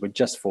mentioned, we're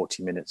just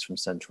 40 minutes from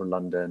central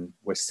London.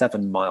 We're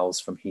 7 miles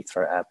from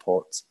Heathrow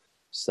Airport.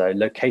 So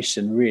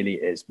location really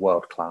is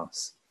world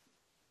class.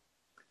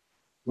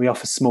 We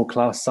offer small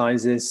class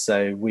sizes,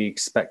 so we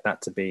expect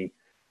that to be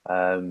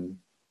the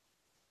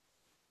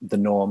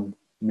norm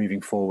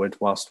moving forward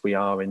whilst we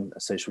are in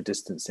social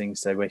distancing.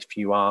 So if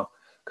you are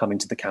coming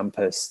to the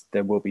campus,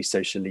 there will be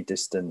socially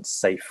distanced,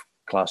 safe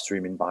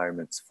classroom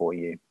environments for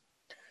you,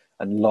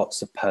 and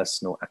lots of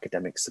personal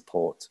academic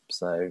support.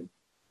 So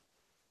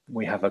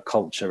we have a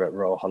culture at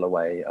Royal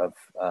Holloway of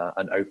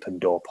an open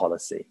door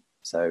policy.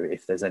 So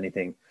if there's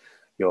anything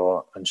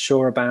you're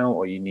unsure about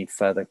or you need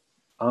further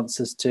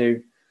answers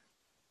to,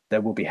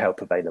 there will be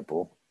help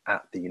available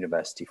at the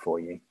university for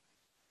you.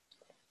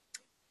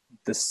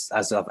 This,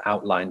 as I've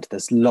outlined,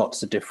 there's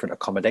lots of different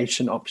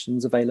accommodation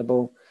options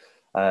available,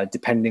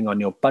 depending on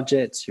your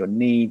budget, your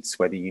needs,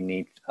 whether you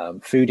need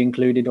food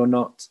included or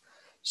not.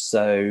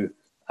 So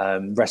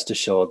rest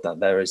assured that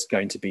there is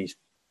going to be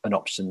an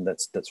option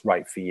that's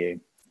right for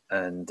you.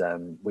 And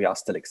we are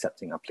still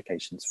accepting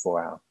applications for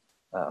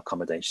our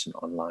accommodation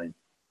online.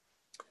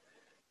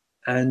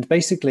 And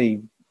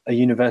basically, a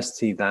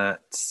university that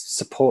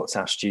supports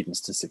our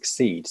students to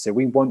succeed. So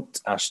we want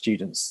our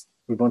students,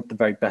 we want the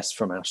very best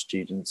from our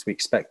students. We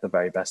expect the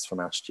very best from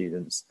our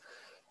students.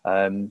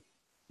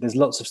 There's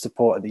lots of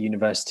support at the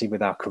university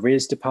with our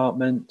careers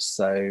department.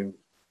 So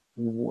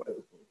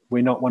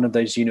we're not one of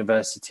those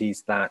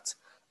universities that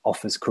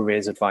offers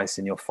careers advice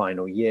in your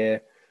final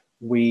year.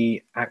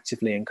 We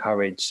actively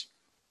encourage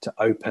to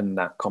open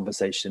that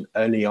conversation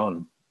early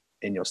on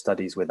in your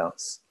studies with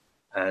us.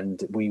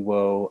 And we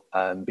will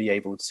be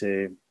able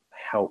to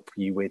help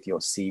you with your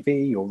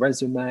CV, your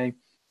resume,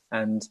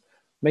 and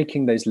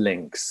making those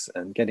links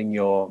and getting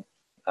your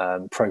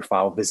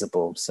profile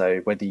visible.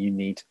 So whether you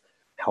need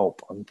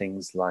help on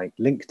things like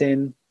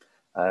LinkedIn,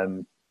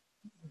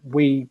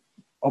 we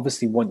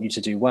obviously want you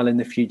to do well in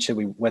the future,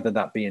 whether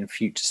that be in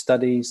future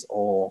studies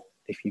or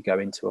if you go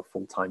into a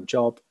full-time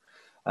job.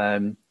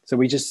 So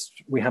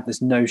we have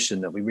this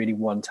notion that we really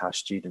want our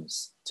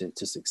students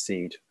to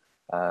succeed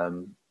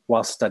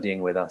while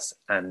studying with us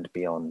and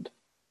beyond.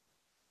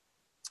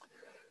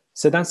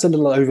 So that's a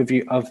little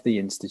overview of the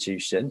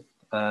institution.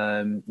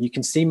 You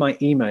can see my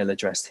email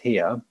address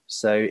here.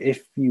 So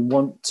if you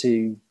want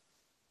to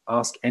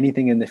ask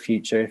anything in the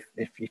future,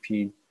 if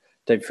you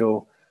don't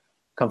feel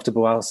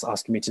comfortable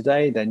asking me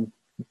today, then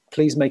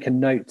please make a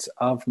note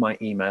of my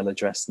email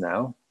address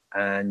now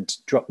and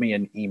drop me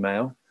an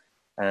email,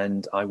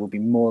 and I will be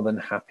more than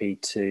happy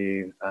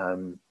to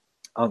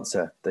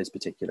answer those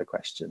particular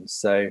questions.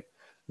 So I'm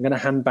going to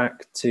hand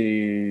back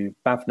to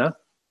Bhavna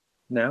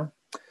now,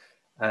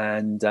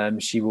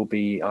 and she will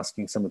be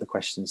asking some of the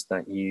questions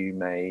that you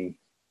may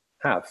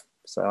have.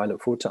 So I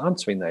look forward to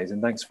answering those,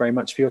 and thanks very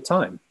much for your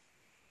time.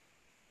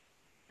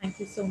 Thank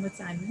you so much,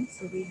 Simon.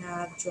 So we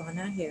have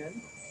Joanna here.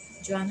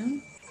 Joanna?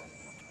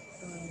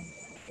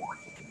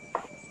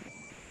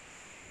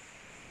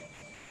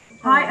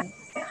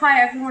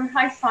 Hi everyone.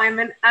 Hi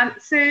Simon.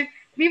 So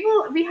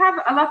we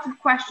have a lot of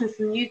questions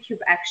on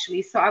YouTube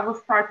actually. So I will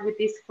start with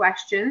these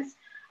questions.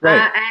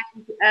 Right.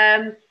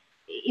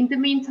 In the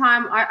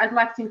meantime, I'd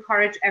like to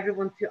encourage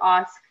everyone to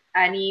ask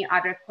any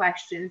other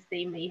questions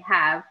they may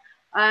have.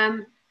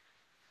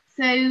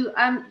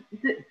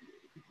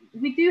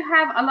 We do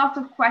have a lot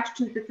of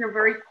questions that are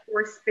very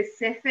course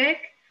specific.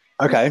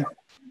 Okay. So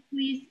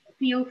please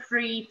feel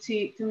free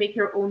to make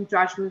your own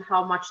judgment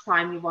how much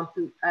time you want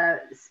to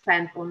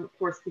spend on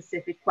course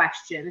specific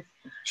questions.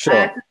 Sure.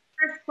 The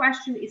first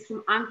question is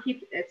from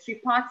Ankit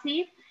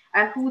Tripathi,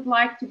 who would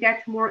like to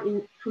get more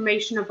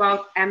information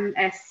about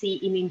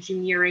MSc in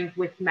engineering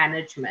with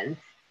management.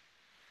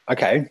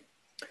 Okay.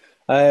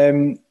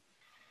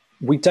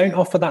 We don't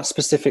offer that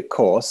specific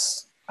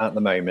course at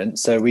the moment.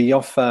 So we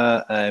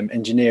offer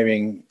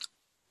engineering,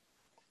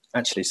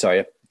 actually,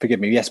 sorry, forgive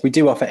me. Yes, we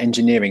do offer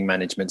engineering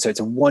management. So it's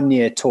a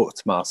 1-year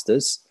taught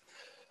masters.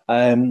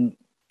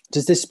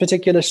 Does this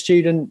particular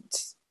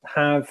student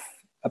have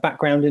a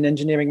background in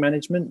engineering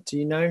management? Do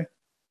you know?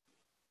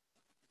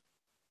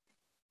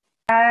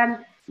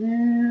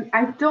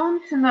 I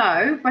don't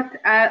know, but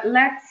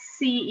let's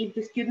see if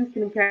the student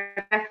can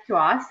get back to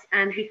us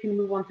and we can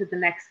move on to the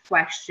next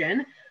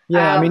question.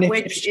 Yeah, I mean,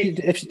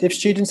 if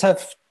students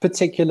have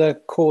particular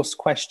course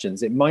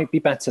questions, it might be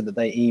better that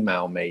they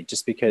email me,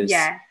 just because.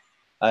 Yeah,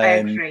 I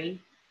agree.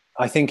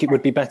 I think it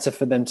would be better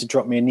for them to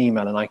drop me an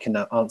email and I can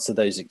answer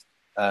those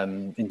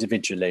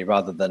individually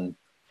rather than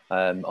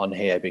on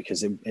here,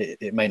 because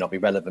it may not be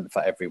relevant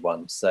for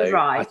everyone. So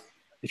right.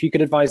 If you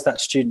could advise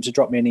that student to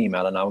drop me an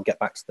email and I will get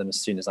back to them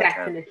as soon as I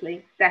can.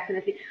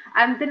 Definitely.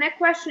 The next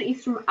question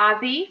is from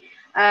Adi,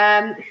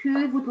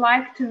 who would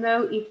like to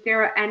know if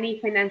there are any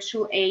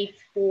financial aids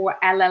for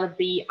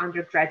LLB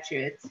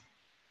undergraduates.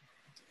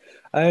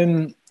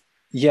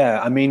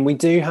 Yeah, I mean, we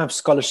do have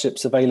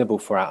scholarships available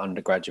for our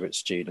undergraduate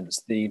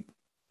students.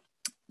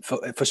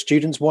 For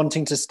students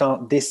wanting to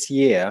start this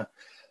year,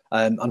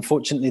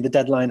 unfortunately, the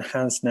deadline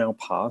has now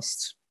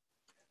passed.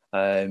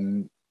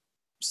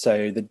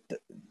 So the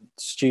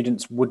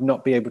students would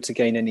not be able to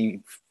gain any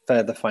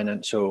further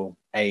financial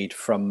aid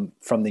from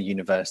the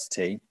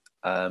university.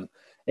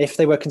 If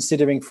they were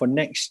considering for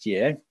next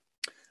year,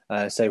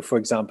 so for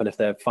example, if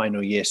they're a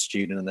final year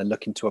student and they're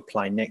looking to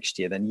apply next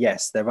year, then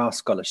yes, there are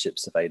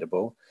scholarships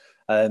available.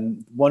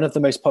 One of the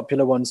most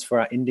popular ones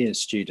for our Indian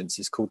students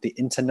is called the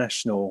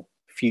International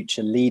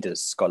Future Leaders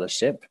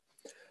Scholarship.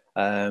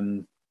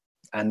 And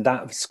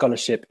that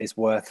scholarship is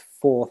worth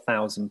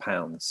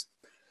 £4,000,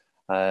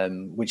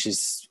 which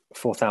is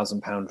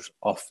 £4,000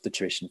 off the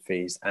tuition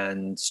fees.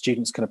 And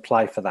students can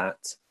apply for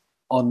that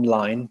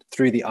online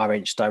through the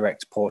RH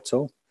Direct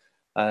portal.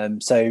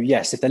 So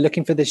yes, if they're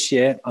looking for this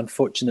year,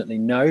 unfortunately,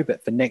 no,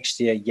 but for next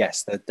year,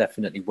 yes, there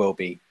definitely will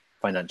be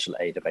financial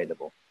aid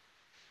available.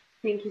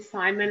 Thank you,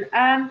 Simon.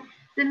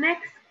 The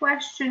next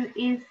question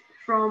is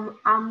from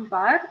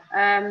Ambar.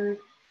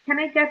 Can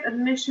I get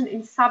admission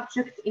in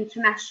subject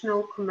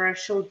international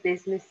commercial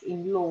business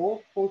in law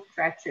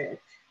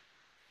postgraduate?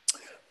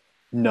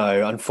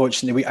 No,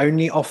 unfortunately, we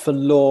only offer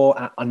law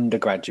at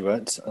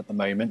undergraduate at the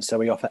moment. So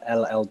we offer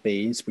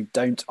LLBs. We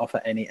don't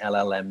offer any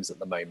LLMs at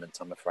the moment,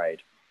 I'm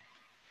afraid.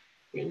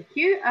 Thank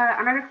you.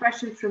 Another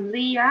question from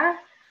Leah.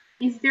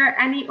 Is there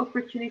any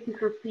opportunity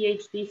for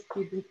PhD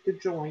students to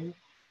join?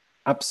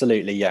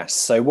 Absolutely, yes.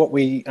 So what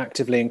we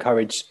actively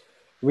encourage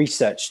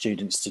research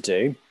students to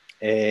do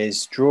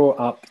is draw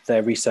up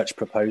their research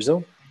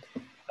proposal.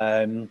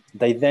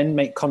 They then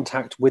make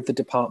contact with the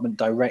department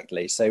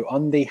directly. So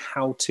on the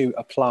how to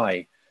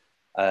apply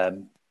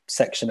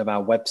section of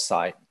our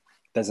website,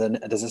 there's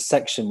a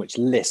section which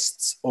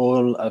lists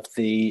all of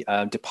the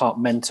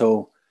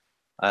departmental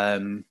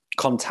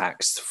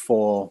contacts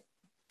for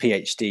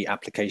PhD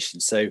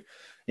applications. So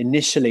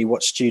initially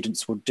what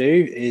students will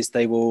do is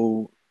they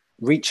will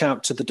reach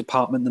out to the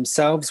department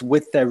themselves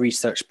with their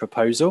research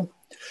proposal.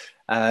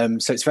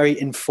 So it's very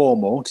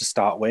informal to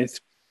start with.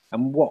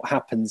 And what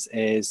happens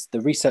is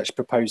the research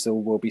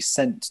proposal will be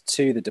sent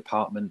to the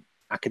department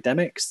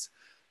academics.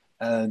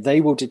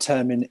 They will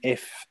determine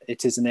if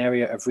it is an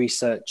area of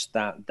research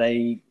that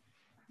they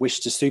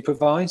wish to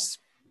supervise.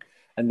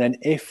 And then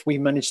if we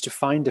manage to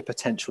find a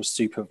potential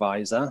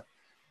supervisor,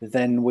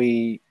 then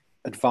we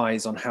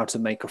advise on how to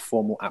make a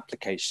formal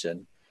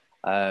application.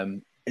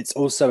 It's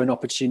also an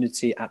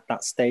opportunity at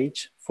that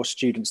stage for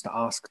students to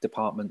ask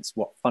departments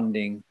what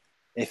funding,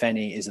 if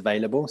any, is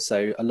available.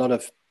 So a lot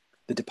of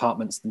the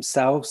departments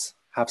themselves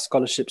have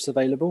scholarships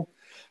available.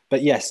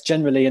 But yes,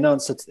 generally in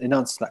answer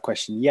to that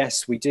question,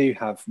 yes, we do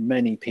have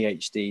many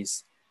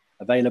PhDs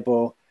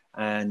available,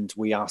 and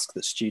we ask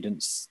that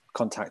students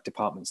contact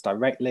departments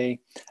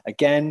directly.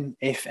 Again,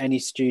 if any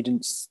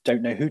students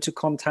don't know who to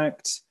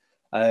contact,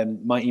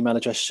 my email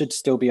address should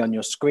still be on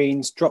your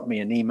screens. Drop me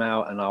an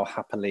email and I'll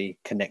happily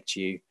connect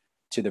you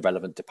to the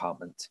relevant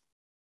department.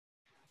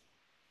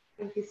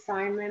 Thank you,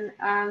 Simon.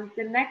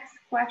 The next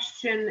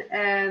question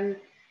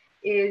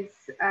is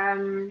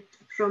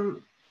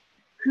from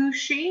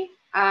Kushi,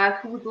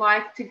 who would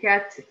like to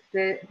get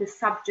the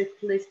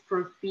subject list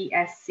for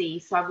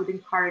BSc. So I would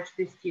encourage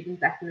the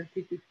student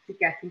definitely to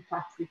get in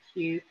touch with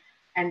you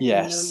and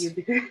email you,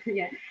 because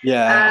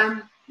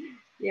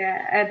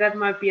that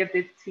might be a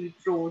bit too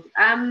broad.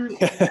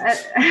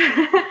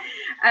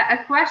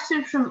 A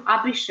question from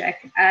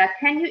Abhishek.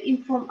 Can you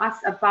inform us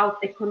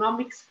about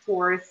economics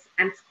course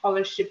and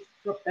scholarships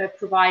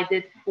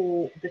provided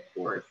for the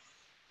course?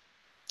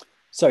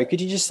 Sorry,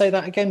 could you just say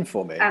that again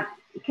for me?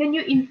 Can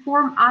you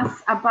inform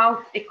us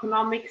about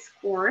economics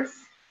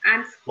course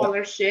and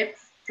scholarships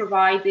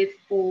provided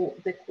for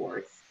the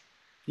course?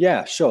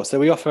 Yeah, sure. So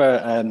we offer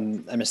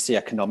MSc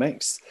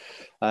Economics,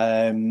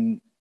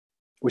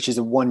 which is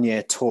a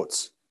one-year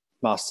taught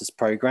master's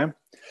program.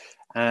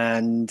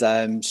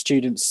 And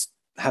students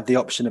have the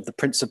option of the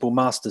Principal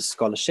Master's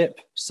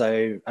Scholarship.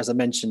 So as I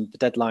mentioned, the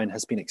deadline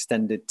has been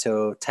extended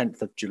till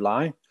 10th of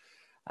July.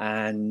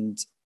 And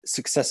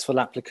successful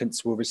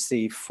applicants will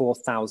receive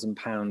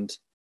 £4,000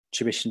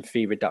 tuition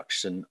fee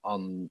reduction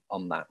on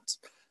that.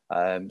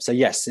 So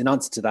yes, in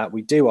answer to that,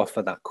 we do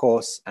offer that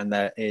course, and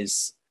there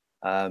is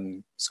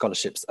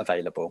scholarships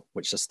available,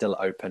 which are still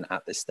open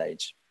at this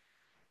stage.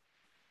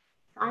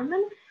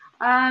 Simon,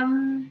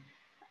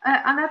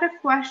 another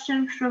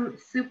question from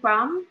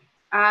Supam.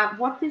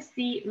 What is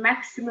the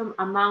maximum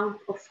amount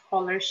of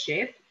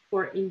scholarship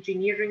for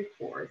engineering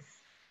course?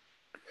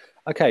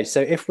 Okay, so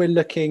if we're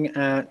looking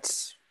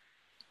at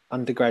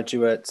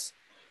undergraduate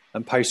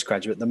and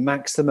postgraduate, the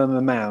maximum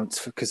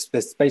amount, because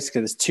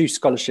there's two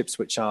scholarships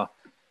which are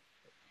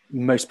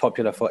most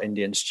popular for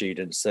Indian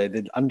students. So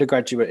the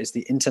undergraduate is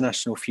the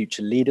International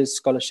Future Leaders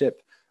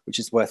Scholarship, which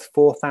is worth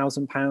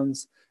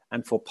 £4,000.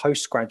 And for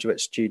postgraduate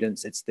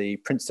students, it's the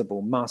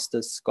Principal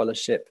Master's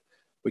Scholarship,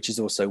 which is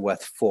also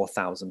worth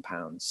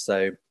 £4,000.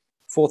 So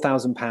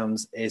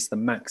 £4,000 is the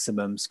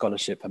maximum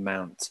scholarship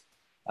amount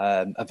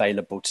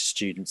available to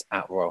students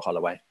at Royal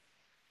Holloway.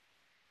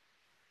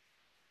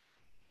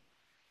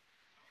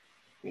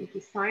 Thank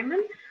you,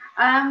 Simon.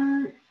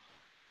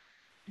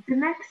 The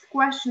next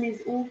question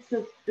is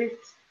also a bit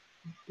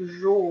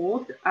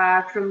broad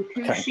from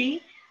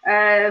Kushi.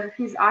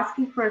 He's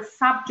asking for a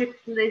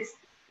subject list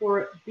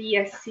for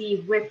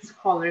BSc with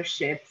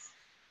scholarships.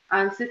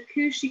 So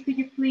Kushi, could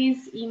you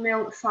please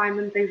email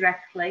Simon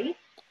directly?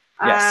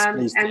 Yes,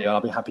 please do.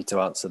 I'll be happy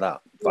to answer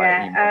that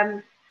via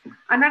email.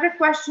 Another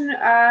question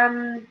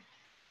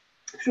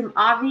from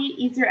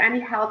Avi. Is there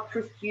any help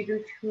for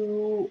students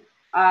who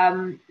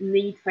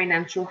need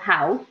financial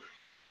help?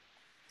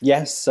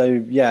 Yes, so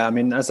yeah, I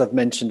mean, as I've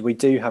mentioned, we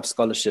do have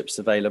scholarships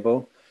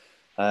available.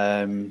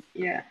 So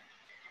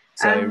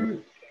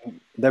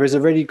there is a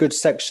really good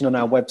section on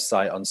our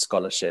website on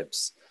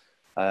scholarships.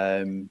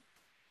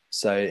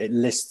 So it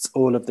lists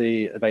all of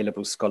the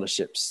available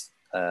scholarships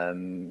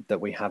that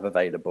we have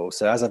available.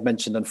 So as I've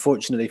mentioned,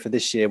 unfortunately for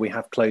this year, we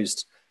have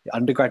closed the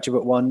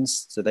undergraduate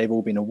ones, so they've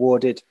all been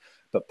awarded,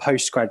 but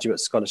postgraduate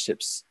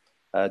scholarships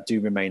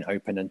do remain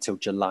open until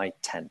July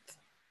 10th.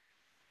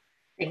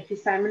 Thank you,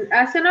 Simon.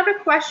 So another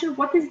question,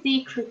 what is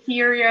the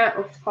criteria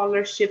of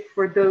scholarship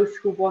for those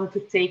who want to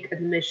take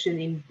admission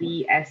in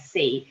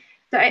BSc?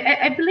 So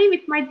I believe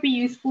it might be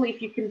useful if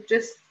you can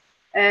just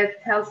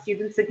tell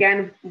students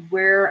again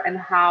where and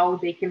how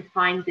they can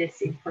find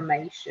this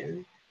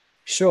information.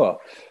 Sure.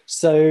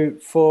 So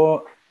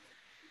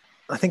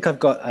I think I've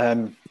got,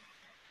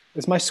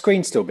 is my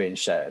screen still being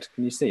shared?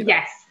 Can you see that?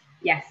 Yes,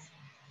 yes.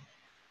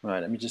 All right,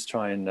 let me just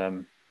try and,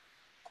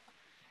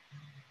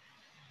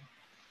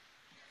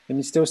 can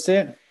you still see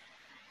it?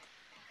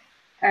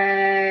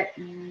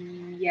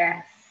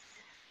 Yes.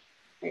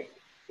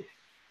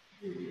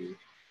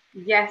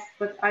 Yes,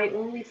 but I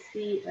only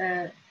see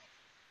a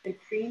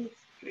green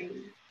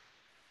screen.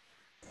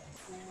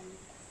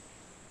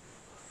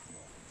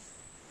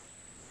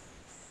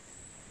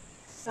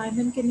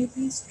 Simon, can you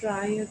please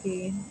try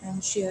again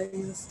and share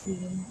your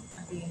screen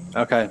again?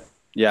 Okay,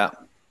 yeah,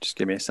 just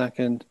give me a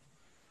second.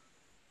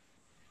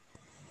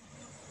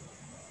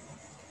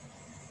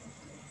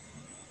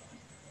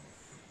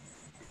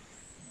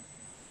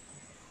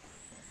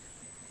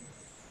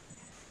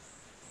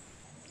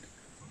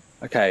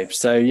 Okay,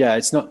 so yeah,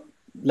 it's not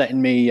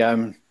letting me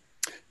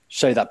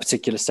show that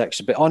particular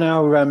section, but on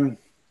our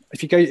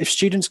if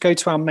students go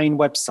to our main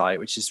website,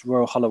 which is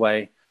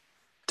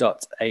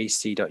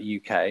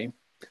royalholloway.ac.uk,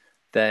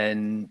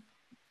 then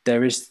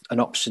there is an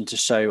option to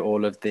show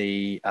all of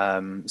the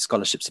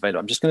scholarships available.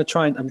 I'm just going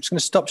to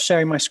stop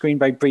sharing my screen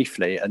very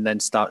briefly and then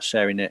start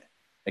sharing it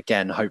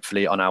again,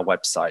 hopefully on our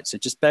website. So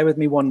just bear with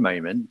me one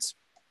moment.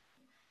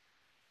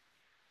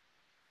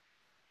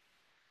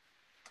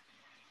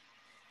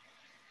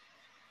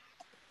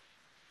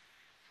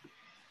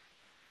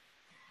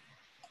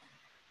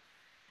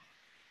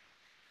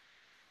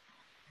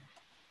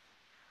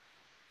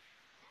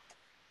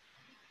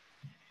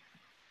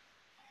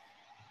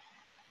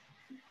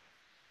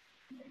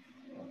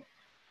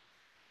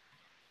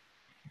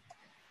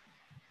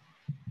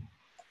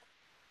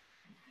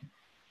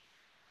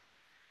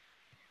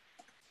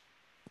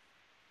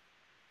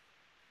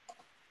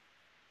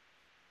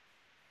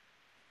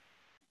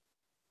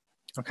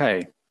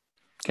 Okay,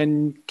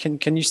 can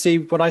you see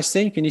what I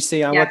see? Can you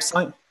see our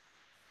website?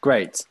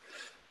 Great.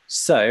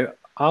 So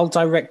I'll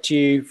direct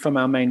you from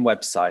our main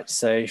website.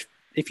 So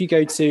if you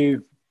go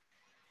to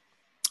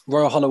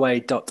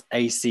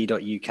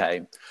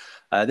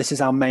royalholloway.ac.uk, this is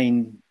our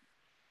main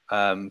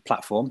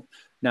platform.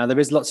 Now, there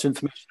is lots of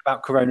information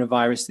about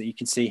coronavirus that you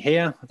can see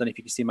here. I don't know if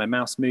you can see my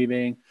mouse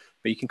moving,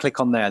 but you can click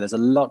on there. There's a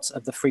lot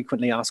of the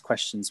frequently asked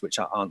questions which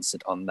are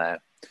answered on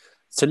there.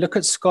 To look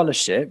at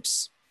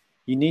scholarships,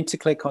 you need to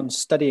click on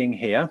studying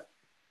here.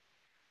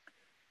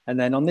 And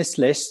then on this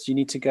list, you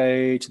need to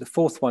go to the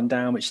fourth one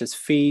down, which says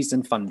fees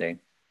and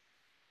funding.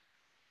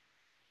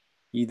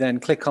 You then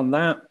click on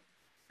that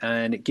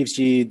and it gives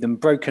you them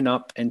broken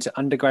up into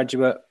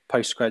undergraduate,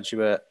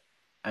 postgraduate,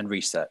 and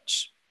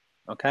research.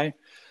 Okay.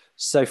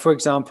 So for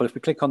example, if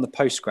we click on the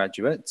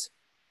postgraduate,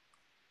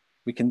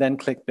 we can then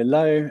click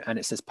below and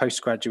it says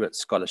postgraduate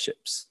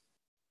scholarships.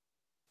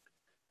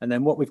 And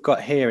then what we've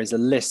got here is a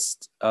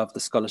list of the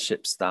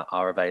scholarships that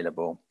are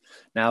available.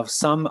 Now,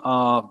 some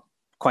are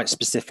quite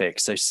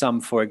specific. So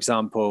some, for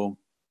example,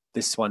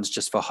 this one's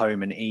just for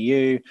home and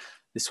EU.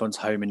 This one's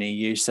home and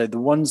EU. So the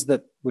ones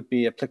that would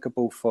be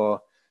applicable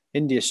for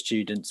India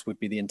students would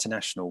be the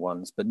international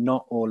ones, but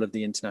not all of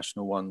the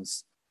international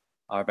ones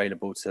are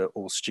available to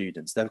all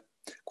students. They're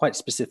quite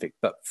specific,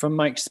 but from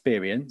my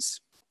experience,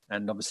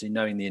 and obviously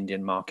knowing the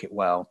Indian market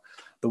well,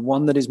 the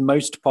one that is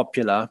most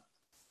popular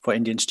for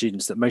Indian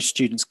students that most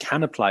students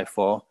can apply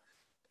for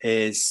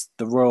is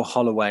the Royal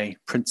Holloway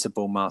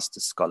Principal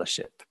Master's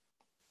Scholarship.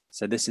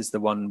 So this is the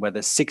one where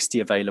there's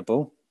 60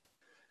 available.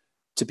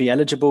 To be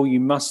eligible, you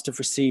must have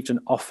received an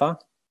offer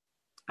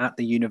at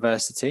the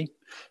university,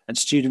 and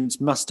students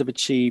must have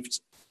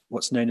achieved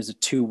what's known as a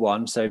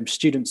 2-1. So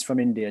students from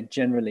India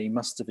generally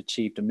must have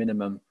achieved a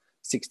minimum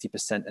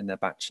 60% in their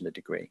bachelor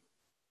degree.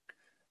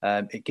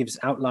 It gives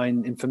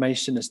outline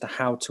information as to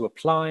how to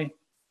apply.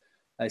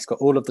 It's got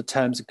all of the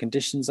terms and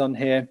conditions on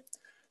here.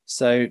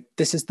 So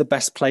this is the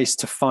best place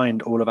to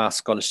find all of our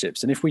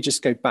scholarships. And if we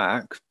just go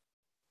back,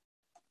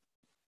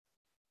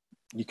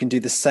 you can do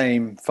the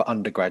same for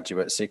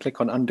undergraduate. So you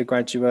click on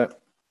undergraduate,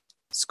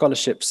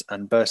 scholarships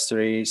and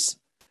bursaries,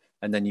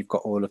 and then you've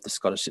got all of the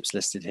scholarships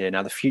listed here.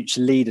 Now the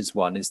Future Leaders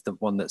one is the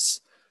one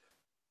that's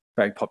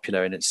very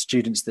popular, and it's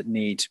students that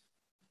need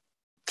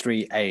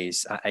 3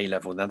 A's at A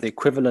level. Now the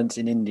equivalent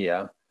in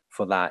India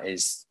for that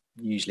is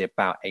usually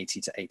about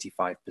 80 to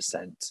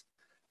 85%.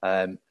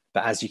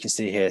 But as you can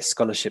see here,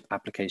 scholarship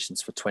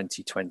applications for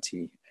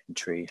 2020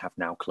 entry have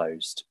now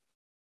closed.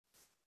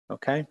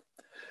 Okay.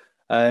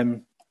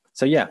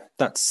 So yeah,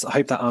 I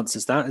hope that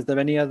answers that. Is there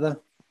any other?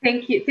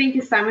 Thank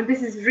you, Simon.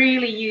 This is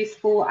really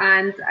useful,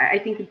 and I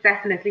think it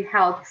definitely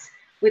helps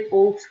with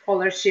all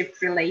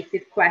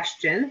scholarship-related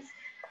questions.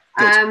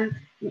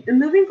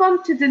 Moving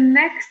on to the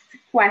next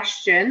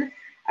question.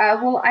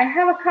 Well, I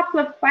have a couple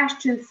of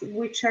questions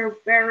which are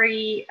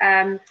very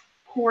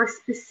course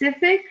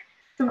specific.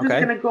 So I'm just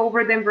going to go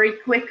over them very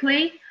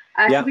quickly.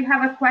 So we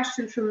have a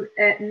question from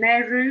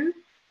Nehru,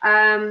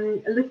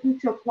 looking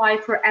to apply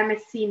for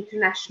MSc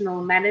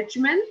International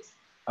Management.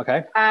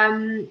 Okay.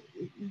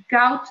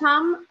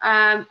 Gautam,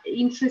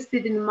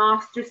 interested in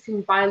Masters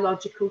in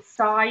Biological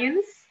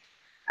Science.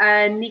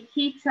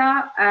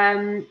 Nikita,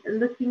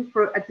 looking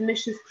for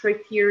admissions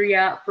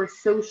criteria for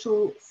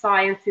social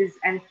sciences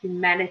and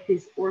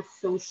humanities or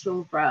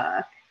social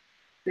work.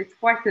 So it's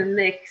quite a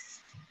mix.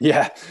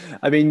 Yeah,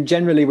 I mean,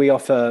 generally we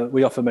offer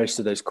most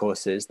of those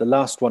courses. The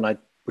last one I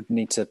would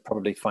need to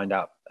probably find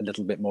out a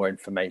little bit more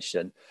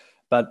information.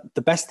 But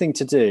the best thing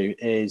to do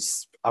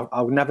is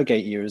I'll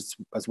navigate you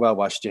as well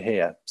whilst you're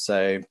here.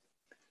 So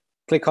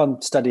click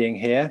on studying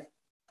here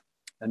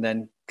and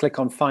then click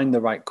on find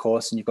the right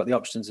course, and you've got the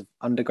options of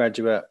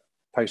undergraduate,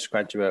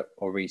 postgraduate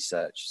or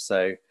research.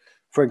 So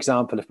for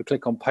example, if we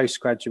click on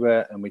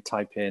postgraduate and we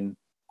type in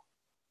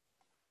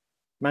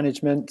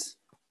management,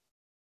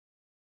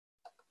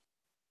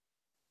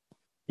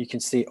 you can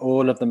see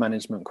all of the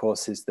management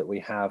courses that we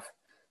have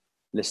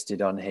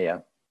listed on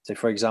here. So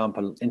for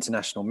example,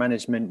 international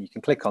management, you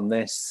can click on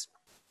this.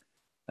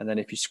 And then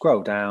if you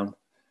scroll down,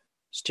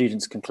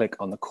 students can click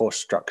on the course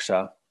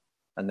structure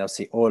and they'll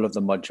see all of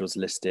the modules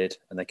listed,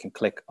 and they can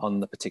click on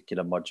the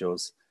particular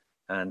modules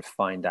and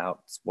find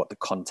out what the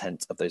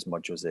content of those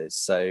modules is.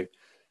 So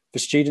for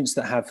students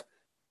that have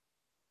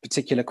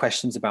particular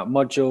questions about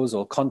modules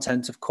or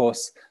content, of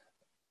course,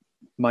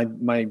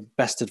 my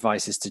best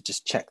advice is to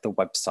just check the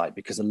website,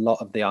 because a lot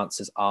of the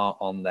answers are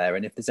on there.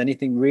 And if there's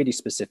anything really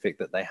specific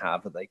that they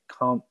have that they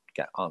can't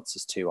get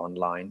answers to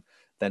online,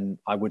 then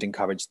I would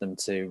encourage them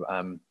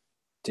to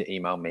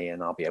email me,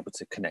 and I'll be able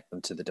to connect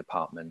them to the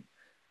department.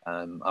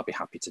 I'll be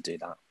happy to do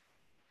that.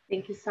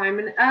 Thank you,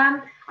 Simon.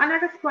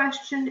 Another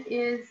question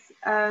is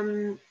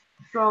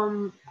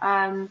from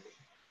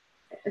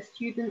a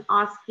student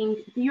asking,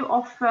 do you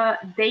offer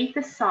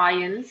data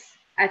science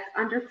at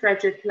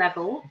undergraduate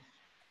level?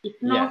 If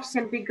not, Yes.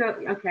 can we go?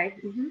 Okay.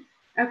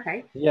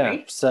 Okay. Yeah.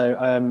 Great.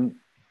 So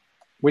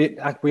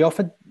we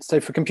offer, so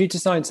for computer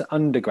science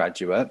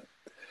undergraduate,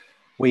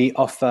 we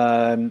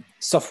offer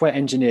software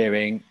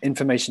engineering,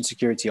 information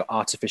security, or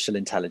artificial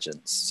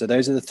intelligence. So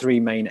those are the three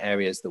main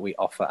areas that we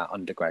offer at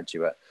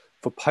undergraduate.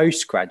 For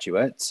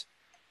postgraduate,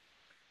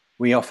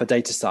 we offer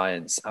data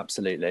science,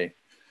 absolutely.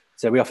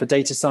 So we offer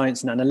data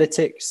science and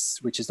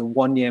analytics, which is a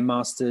 1-year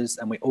master's,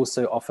 and we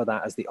also offer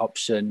that as the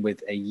option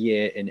with a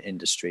year in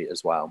industry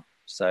as well.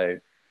 So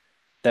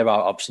there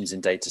are options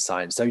in data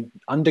science. So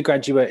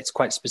undergraduate, it's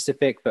quite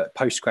specific, but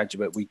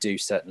postgraduate, we do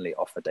certainly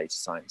offer data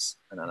science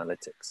and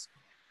analytics.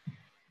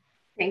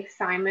 Thanks,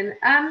 Simon.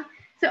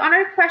 So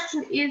another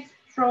question is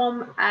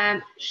from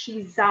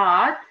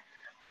Shizad,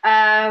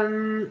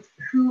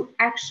 who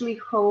actually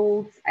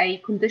holds a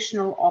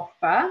conditional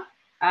offer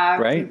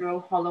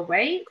from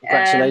Holloway.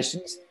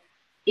 Congratulations.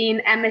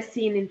 In MSc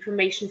in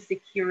Information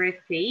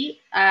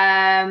Security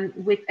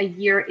with a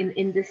year in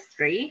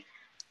industry.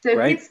 So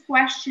his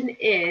question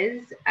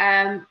is,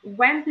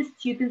 when do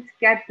students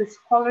get the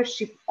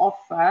scholarship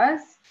offers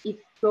if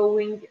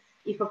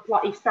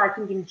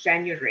starting in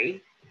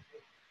January?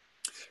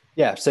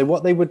 Yeah, so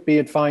what they would be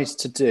advised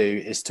to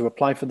do is to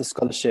apply for the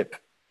scholarship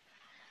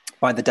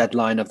by the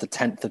deadline of the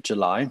 10th of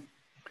July.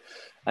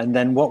 And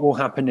then what will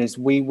happen is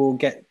we will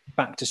get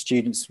back to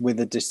students with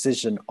a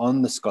decision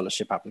on the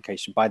scholarship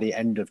application by the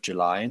end of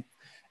July.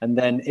 And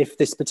then if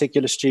this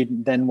particular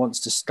student then wants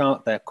to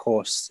start their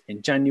course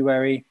in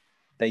January,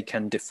 they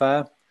can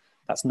defer.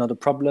 That's not a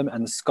problem,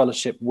 and the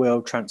scholarship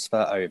will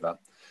transfer over.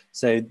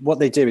 So what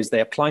they do is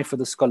they apply for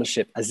the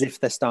scholarship as if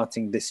they're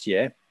starting this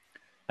year.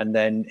 And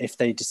then if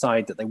they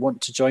decide that they want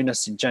to join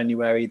us in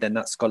January, then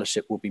that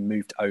scholarship will be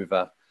moved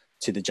over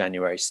to the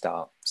January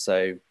start.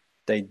 So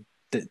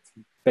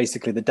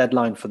basically the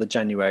deadline for the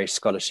January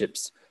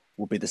scholarships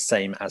will be the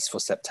same as for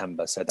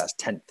September. So that's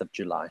 10th of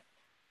July.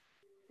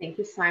 Thank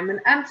you, Simon.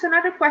 So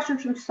another question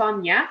from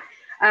Sonia.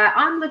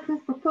 I'm looking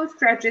for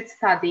postgraduate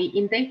study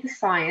in data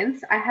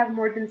science. I have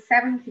more than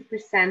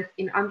 70%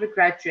 in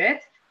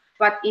undergraduate,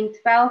 but in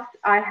 12th,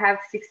 I have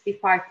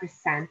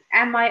 65%.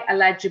 Am I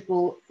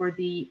eligible for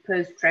the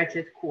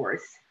postgraduate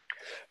course?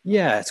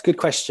 Yeah, it's a good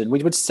question.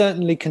 We would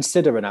certainly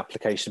consider an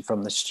application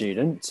from the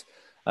student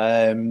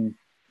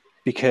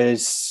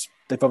because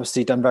they've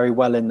obviously done very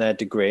well in their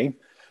degree.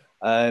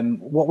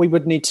 What we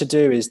would need to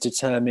do is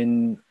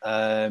determine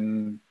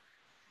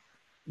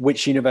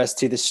which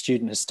university the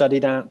student has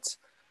studied at,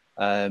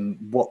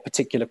 what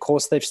particular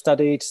course they've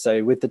studied.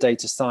 So with the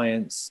data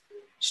science,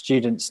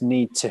 students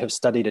need to have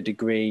studied a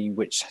degree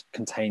which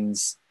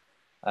contains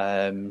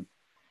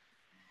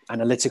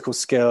analytical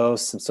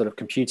skills, some sort of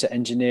computer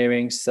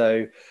engineering.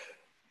 So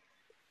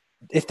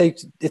if they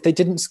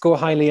didn't score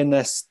highly in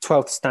their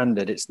 12th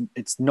standard,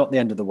 it's not the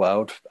end of the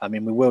world. I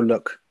mean, we will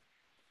look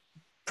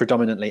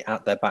predominantly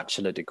at their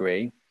bachelor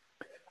degree,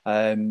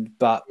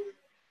 but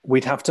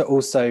we'd have to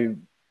also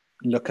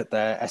look at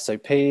their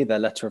SOP, their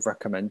letter of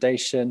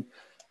recommendation.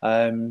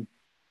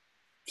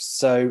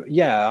 So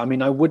yeah, I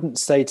mean, I wouldn't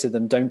say to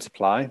them, don't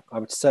apply. I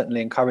would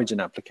certainly encourage an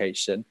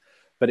application,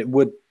 but it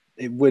would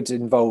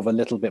involve a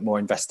little bit more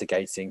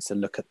investigating to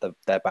look at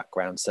their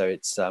background. So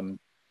it's,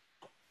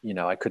 you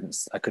know, I couldn't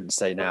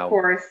say now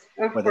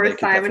whether they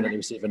could definitely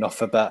receive an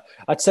offer, but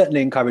I'd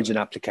certainly encourage an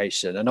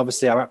application. And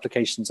obviously our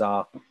applications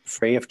are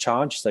free of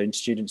charge, so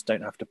students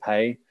don't have to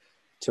pay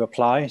to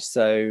apply.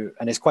 So,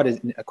 and it's quite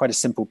a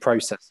simple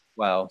process as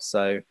well.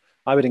 So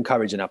I would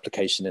encourage an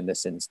application in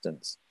this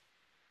instance.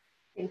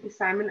 Thank you,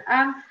 Simon.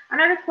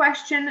 Another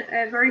question,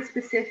 very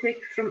specific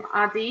from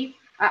Adi.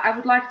 I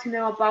would like to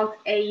know about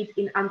aid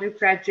in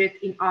undergraduate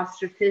in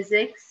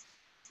astrophysics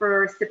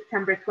for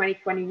September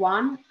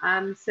 2021.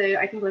 So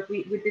I think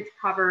we did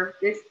cover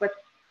this, but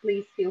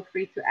please feel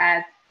free to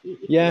add.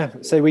 Yeah,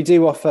 so we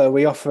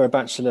offer a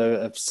Bachelor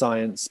of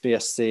Science,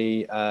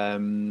 BSc,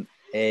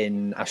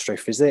 in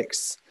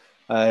astrophysics.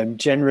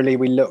 Generally,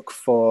 we look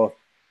for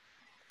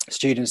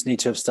students need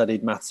to have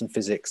studied maths and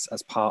physics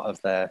as part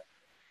of their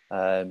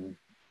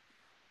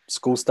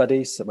school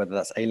studies, so whether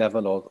that's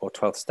A-level or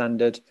 12th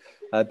standard.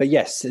 But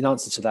yes, in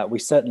answer to that, we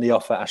certainly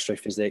offer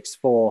astrophysics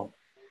for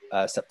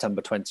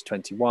September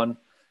 2021.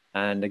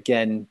 And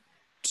again,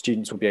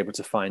 students will be able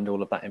to find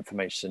all of that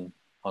information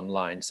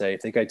online. So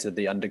if they go to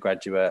the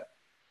undergraduate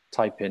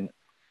type in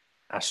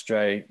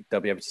Astro, they'll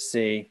be able to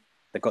see.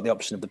 They've got the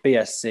option of the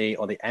BSc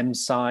or the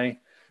MSci.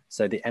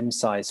 So the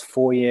MSci is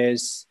 4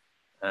 years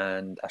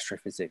and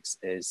astrophysics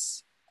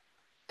is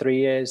 3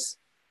 years.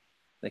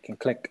 They can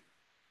click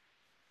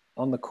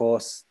on the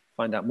course,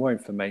 find out more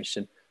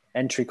information,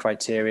 entry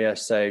criteria.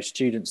 So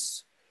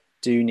students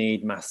do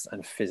need maths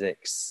and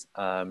physics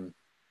in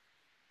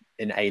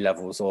A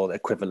levels or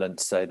equivalent.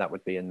 So that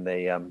would be in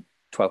the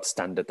 12th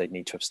standard, they'd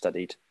need to have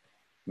studied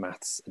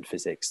maths and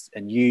physics.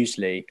 And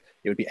usually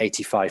it would be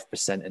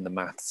 85% in the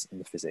maths and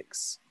the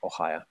physics or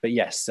higher. But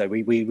yes, so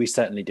we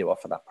certainly do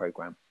offer that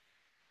program.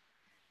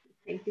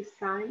 Thank you,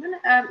 Simon.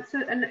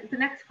 And the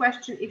next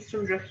question is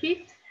from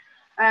Rohit,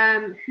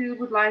 who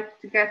would like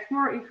to get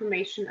more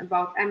information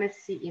about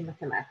MSc in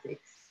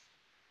mathematics.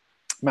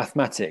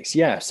 Mathematics,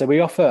 yeah. So we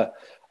offer,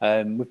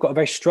 we've got a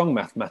very strong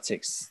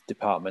mathematics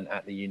department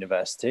at the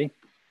university.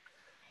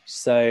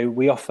 So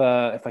we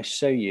offer, if I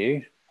show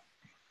you,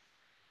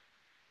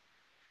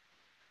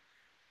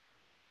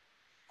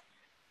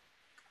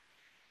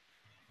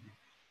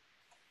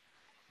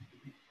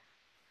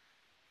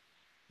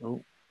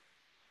 oh.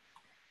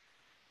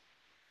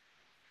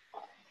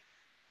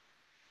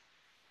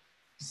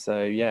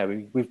 So yeah,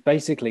 we've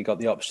basically got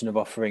the option of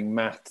offering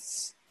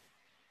maths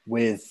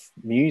with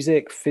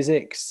music,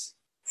 physics,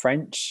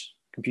 French,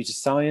 computer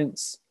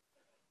science,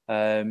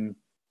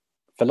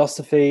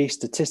 philosophy,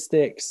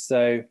 statistics.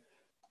 So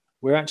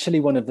we're actually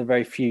one of the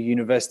very few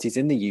universities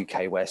in the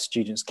UK where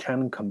students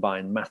can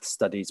combine math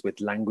studies with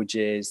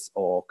languages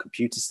or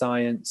computer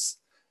science.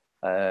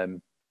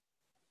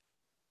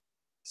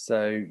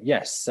 So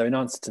yes, so in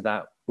answer to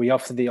that, we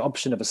offer the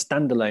option of a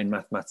standalone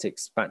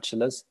mathematics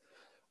bachelor's.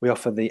 We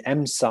offer the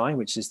MSci,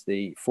 which is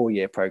the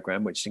 4-year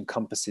program, which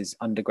encompasses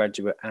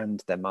undergraduate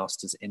and their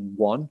masters in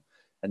one.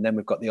 And then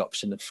we've got the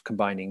option of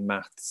combining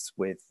maths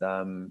with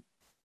all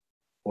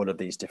of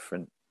these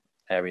different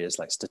areas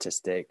like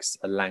statistics,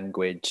 a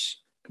language,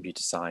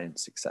 computer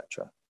science,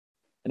 etc.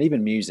 And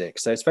even music.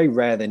 So it's very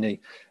rare in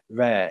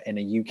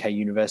a UK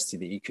university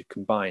that you could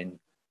combine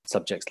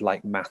subjects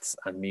like maths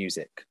and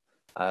music.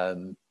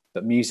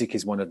 But music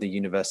is one of the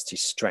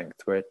university's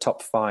strengths. We're a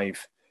top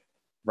 5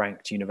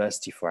 ranked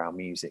university for our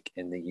music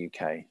in the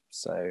UK.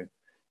 So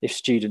if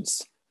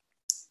students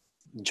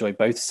enjoy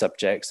both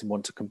subjects and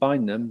want to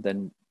combine them,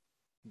 then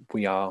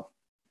we are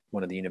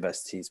one of the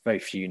universities, very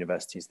few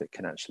universities that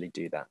can actually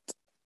do that.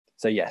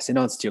 So yes, in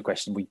answer to your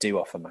question, we do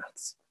offer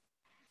maths.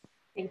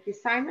 Thank you,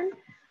 Simon.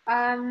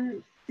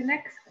 The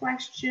next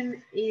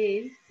question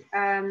is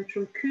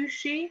from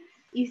Kushi.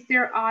 Is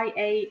there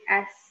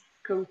IAS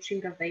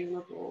coaching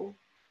available?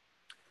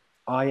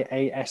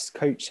 IAS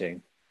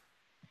coaching?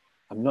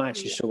 I'm not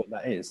actually sure what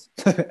that is.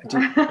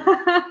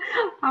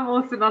 I'm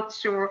also not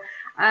sure.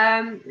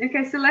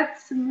 Okay, so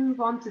let's move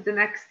on to the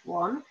next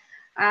one.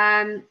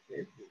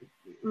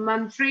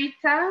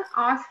 Mandrita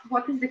asked,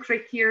 what is the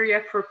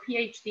criteria for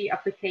PhD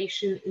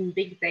application in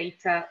big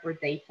data or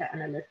data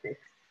analytics?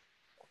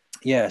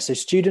 Yeah, so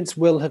students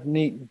will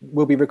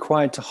be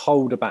required to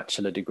hold a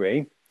bachelor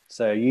degree.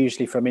 So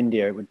usually from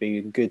India, it would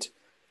be good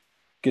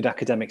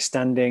academic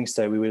standing.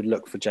 So we would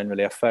look for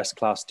generally a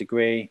first-class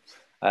degree.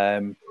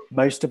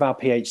 Most of our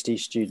PhD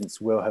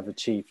students will have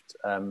achieved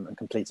and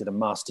completed a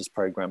master's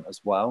program as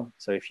well.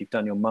 So if you've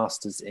done your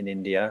master's in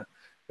India,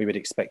 we would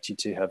expect you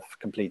to have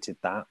completed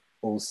that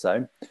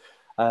also.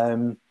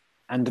 And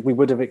we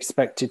would have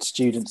expected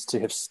students to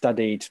have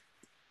studied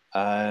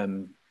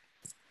the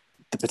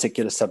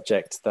particular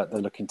subject that they're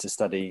looking to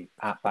study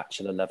at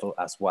bachelor level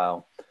as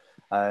well.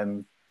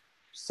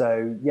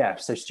 So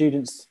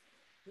students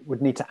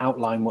would need to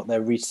outline what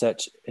their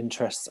research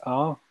interests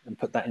are and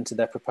put that into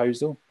their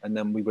proposal. And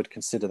then we would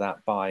consider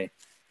that by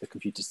the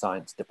computer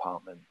science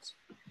department.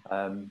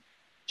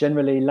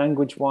 Generally,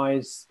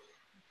 language-wise,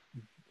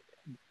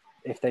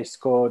 if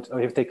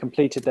they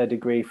completed their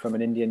degree from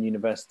an Indian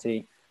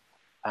university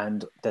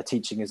and their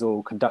teaching is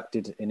all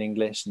conducted in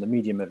English and the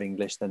medium of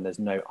English, then there's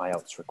no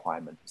IELTS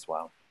requirement as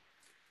well.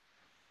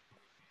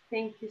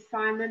 Thank you,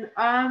 Simon.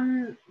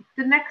 The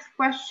next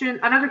question,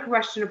 another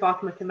question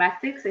about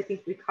mathematics. I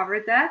think we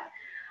covered that.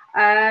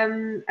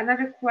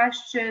 Another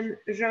question,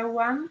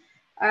 Rowan,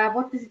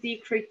 what is the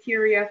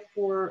criteria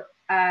for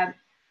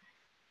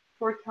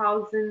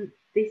 4,000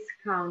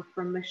 discount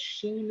for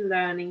machine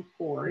learning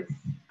course?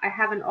 I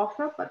have an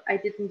offer, but I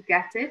didn't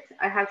get it.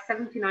 I have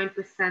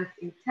 79%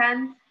 in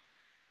 10,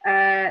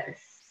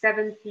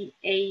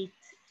 78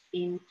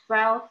 in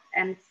 12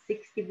 and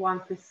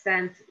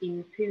 61%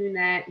 in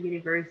Pune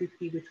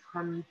University, which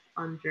comes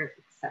under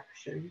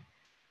exception.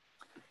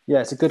 Yeah,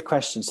 it's a good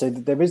question. So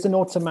there is an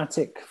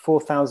automatic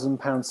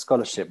 £4,000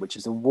 scholarship, which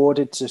is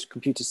awarded to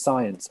computer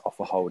science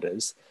offer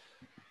holders.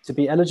 To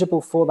be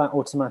eligible for that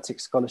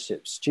automatic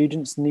scholarship,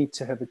 students need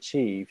to have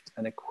achieved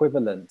an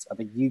equivalent of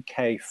a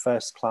UK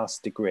first-class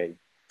degree.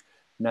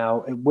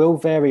 Now, it will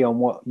vary on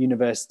what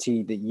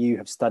university that you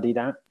have studied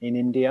at in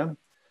India,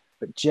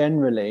 but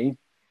generally,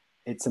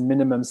 it's a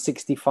minimum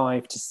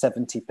 65 to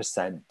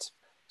 70%.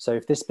 So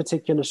if this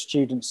particular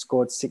student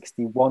scored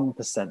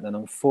 61%, then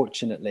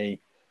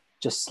unfortunately,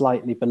 just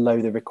slightly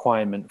below the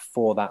requirement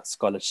for that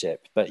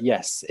scholarship. But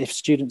yes, if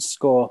students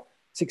score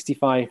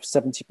 65,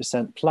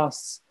 70%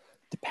 plus,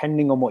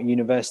 depending on what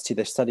university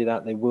they studied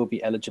at, they will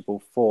be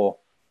eligible for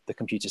the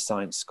computer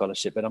science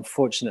scholarship. But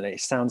unfortunately,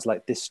 it sounds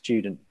like this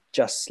student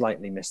just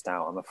slightly missed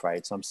out, I'm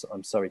afraid. So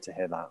I'm sorry to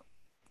hear that.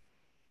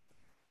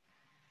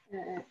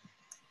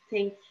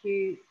 Thank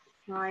you,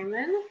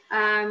 Simon.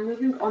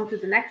 Moving on to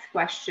the next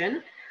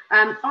question.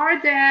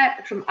 Are there,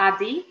 from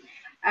Adi,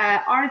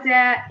 are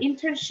there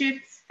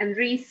internships and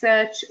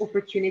research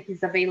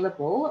opportunities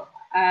available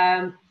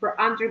for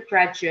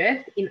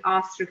undergraduate in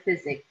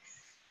astrophysics?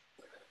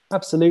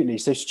 Absolutely.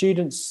 So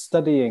students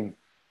studying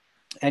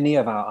any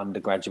of our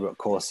undergraduate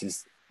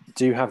courses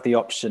do have the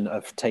option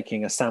of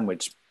taking a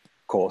sandwich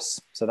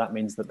course. So that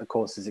means that the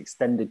course is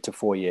extended to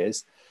 4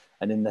 years,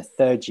 and in the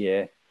third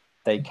year,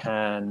 they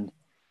can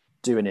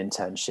do an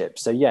internship.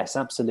 So yes,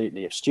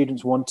 absolutely. If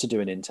students want to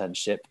do an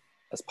internship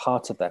as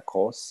part of their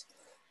course,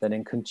 then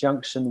in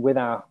conjunction with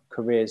our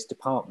careers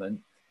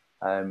department,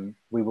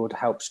 we would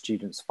help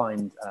students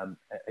find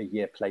a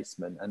year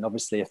placement. And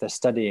obviously, if they're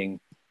studying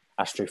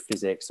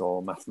astrophysics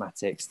or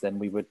mathematics, then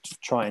we would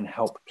try and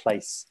help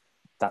place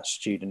that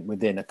student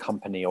within a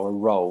company or a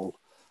role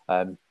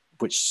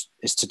which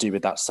is to do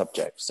with that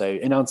subject. So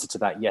in answer to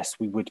that, yes,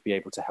 we would be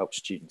able to help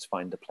students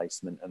find a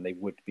placement, and they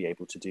would be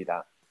able to do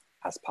that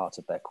as part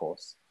of their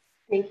course.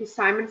 Thank you,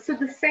 Simon. So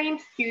the same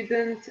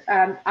student,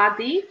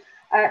 Adi,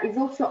 is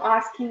also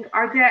asking,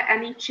 are there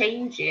any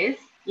changes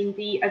in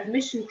the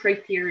admission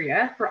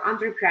criteria for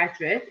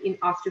undergraduate in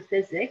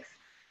astrophysics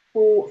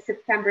for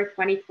September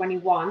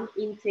 2021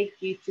 intake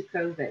due to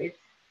COVID?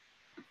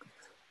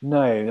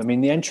 No, I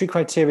mean, the entry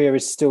criteria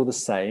is still the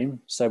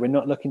same. So we're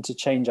not looking to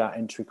change our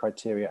entry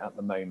criteria at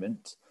the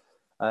moment.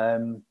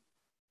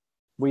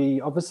 We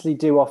obviously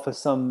do offer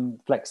some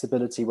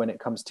flexibility when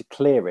it comes to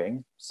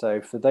clearing. So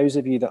for those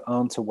of you that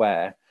aren't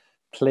aware,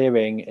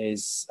 clearing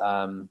is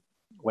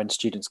when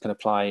students can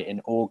apply in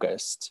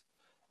August,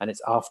 and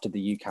it's after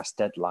the UCAS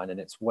deadline, and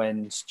it's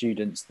when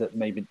students that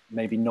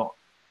maybe not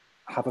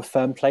have a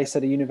firm place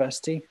at a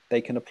university, they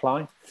can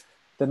apply.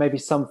 There may be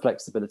some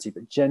flexibility,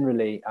 but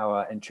generally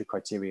our entry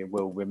criteria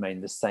will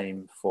remain the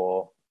same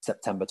for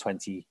September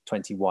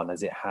 2021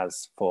 as it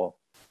has for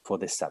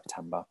this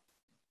September.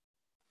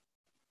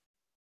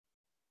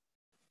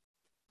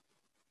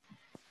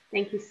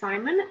 Thank you,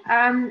 Simon.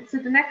 So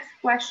the next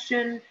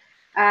question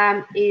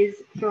is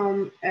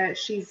from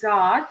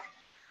Shizad,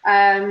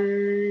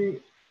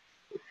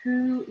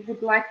 who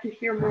would like to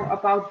hear more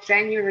about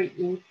January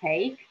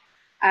intake.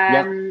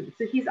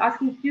 So he's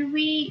asking, do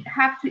we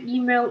have to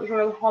email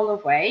Royal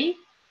Holloway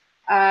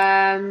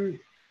to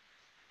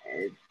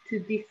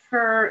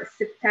defer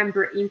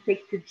September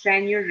intake to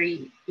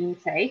January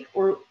intake,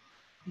 or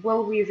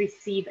will we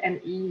receive an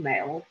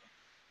email?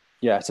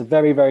 Yeah, it's a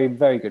very, very,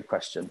 very good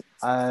question.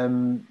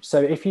 So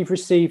if you've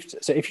received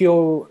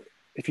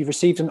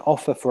an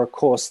offer for a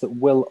course that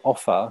will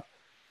offer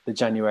the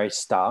January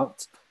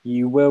start,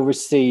 you will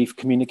receive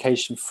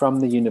communication from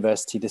the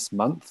university this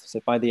month,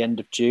 so by the end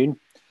of June,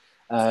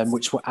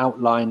 which will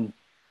outline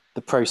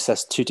the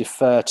process to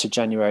defer to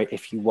January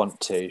if you want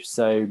to.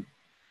 So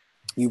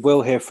you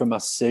will hear from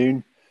us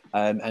soon,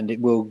 and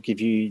it will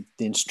give you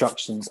the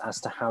instructions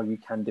as to how you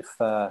can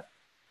defer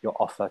your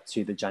offer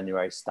to the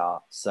January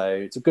start. So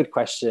it's a good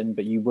question,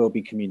 but you will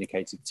be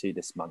communicated to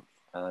this month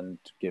and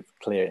give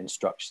clear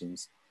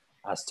instructions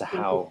as to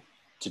how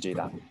to do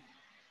that.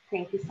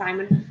 Thank you,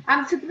 Simon.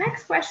 So the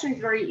next question is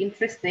very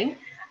interesting.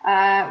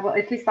 Well,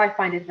 at least I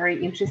find it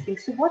very interesting.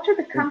 So what are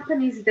the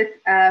companies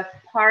that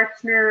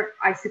partner,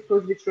 I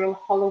suppose, with Royal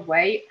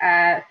Holloway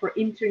for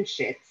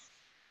internships?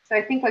 So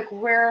I think, like,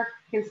 where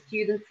can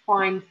students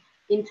find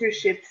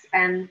internships,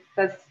 and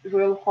does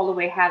Royal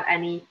Holloway have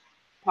any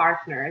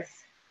partners?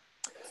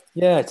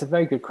 Yeah, it's a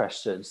very good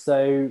question.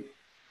 So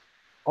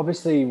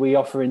obviously we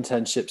offer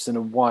internships in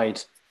a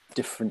wide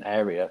different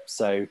area.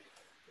 So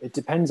it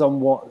depends on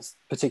what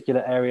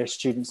particular area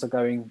students are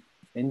going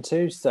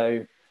into.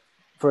 So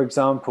for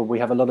example, we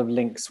have a lot of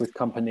links with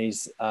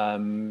companies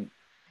in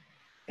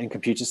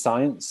computer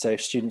science. So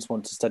if students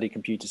want to study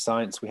computer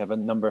science, we have a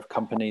number of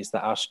companies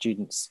that our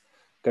students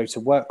go to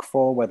work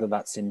for, whether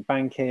that's in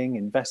banking,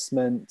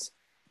 investment,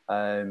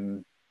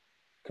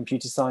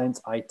 computer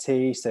science,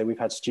 IT. So we've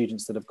had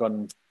students that have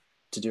gone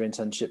to do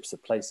internships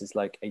at places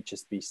like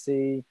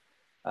HSBC,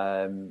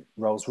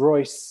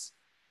 Rolls-Royce.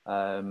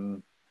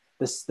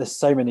 There's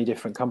so many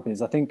different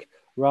companies. I think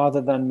rather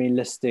than me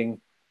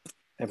listing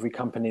every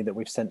company that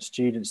we've sent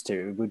students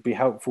to, it would be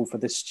helpful for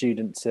this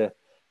student to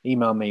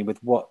email me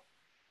with what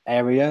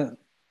area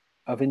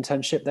of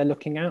internship they're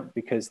looking at,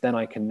 because then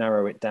I can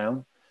narrow it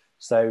down.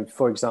 So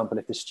for example,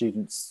 if the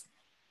student's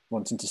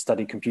wanting to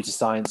study computer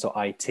science or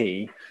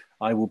IT,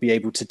 I will be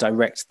able to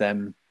direct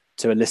them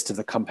to a list of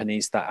the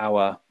companies that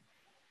our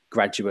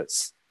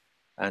graduates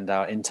and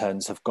our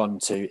interns have gone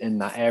to in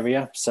that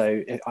area.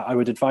 So I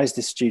would advise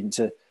this student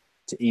to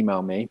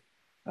email me,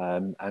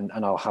 and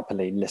I'll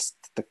happily list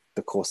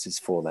the courses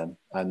for them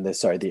and the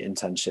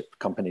internship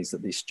companies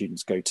that these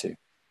students go to.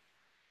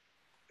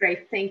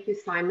 Great, thank you,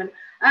 Simon.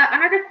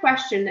 Another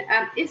question,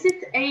 is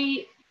it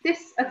a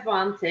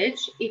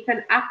disadvantage if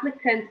an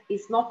applicant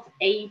is not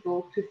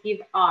able to give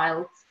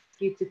IELTS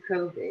due to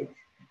COVID?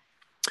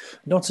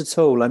 Not at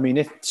all. I mean,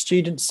 if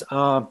students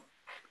are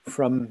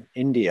from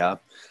India,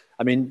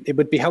 I mean, it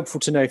would be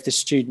helpful to know if the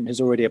student has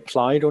already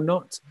applied or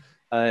not.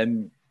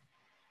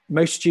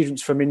 Most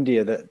students from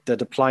India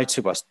that apply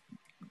to us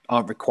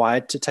aren't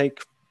required to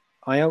take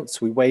IELTS.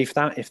 We waive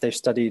that if they've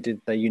studied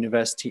at their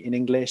university in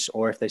English,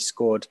 or if they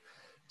scored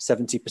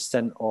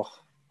 70% or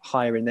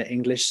higher in their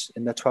English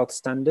in their 12th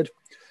standard.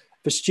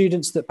 For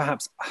students that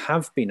perhaps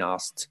have been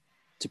asked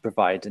to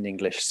provide an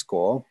English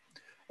score,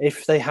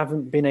 if they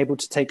haven't been able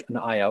to take an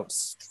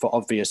IELTS for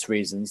obvious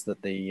reasons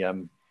that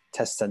the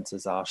test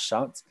centres are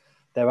shut,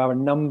 there are a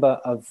number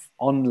of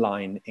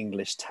online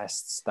English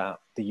tests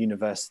that the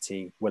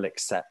university will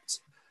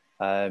accept.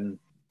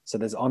 So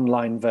there's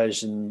online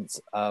versions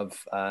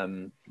of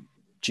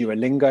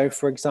Duolingo,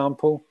 for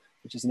example,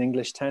 which is an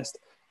English test.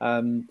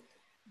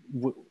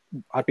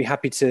 I'd be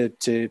happy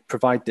to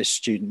provide this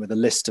student with a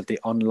list of the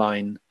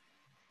online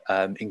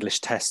English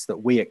tests that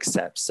we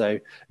accept. So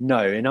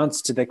no, in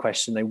answer to their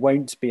question, they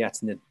won't be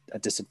at a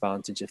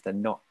disadvantage if they're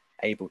not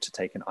able to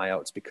take an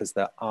IELTS, because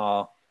there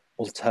are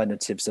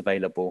alternatives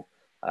available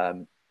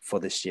for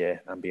this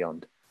year and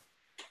beyond.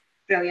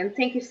 Brilliant,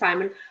 thank you,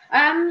 Simon.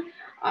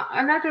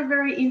 Another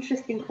very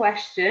interesting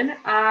question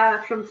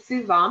from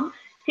Suvam.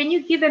 Can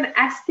you give an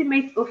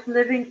estimate of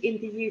living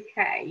in the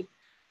UK?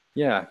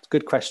 Yeah,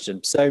 good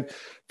question. So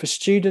for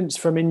students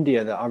from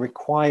India that are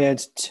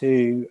required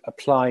to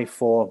apply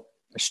for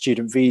a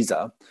student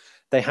visa,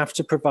 they have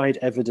to provide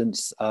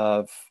evidence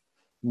of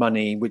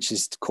money, which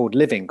is called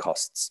living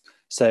costs.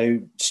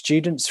 So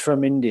students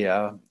from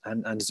India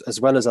and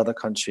as well as other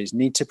countries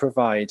need to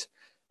provide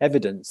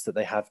evidence that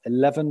they have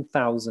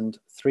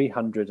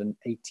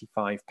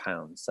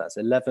 £11,385. That's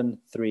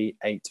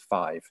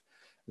 11,385.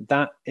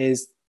 That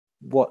is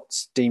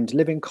what's deemed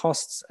living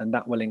costs, and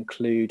that will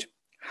include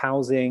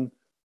housing,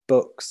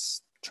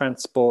 books,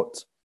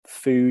 transport,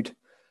 food,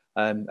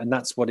 and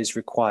that's what is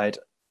required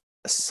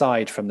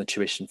aside from the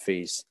tuition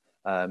fees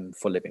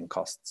for living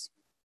costs.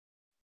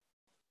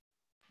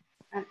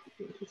 Thank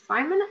you,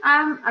 Simon.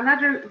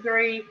 Another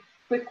very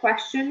quick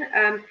question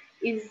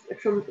is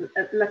from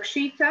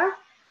Lakshita.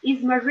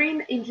 Is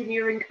marine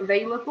engineering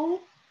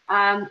available?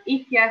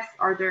 If yes,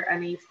 are there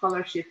any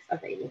scholarships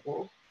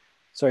available?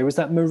 Sorry, was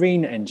that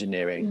marine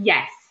engineering?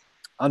 Yes.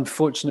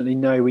 Unfortunately,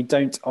 no, we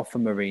don't offer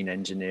marine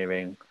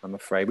engineering, I'm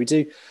afraid.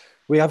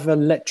 We have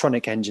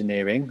electronic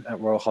engineering at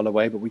Royal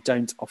Holloway, but we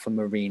don't offer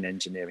marine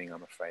engineering,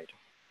 I'm afraid.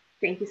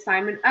 Thank you,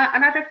 Simon.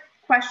 Another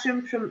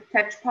question from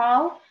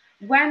Tejpal.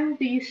 When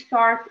do you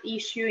start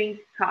issuing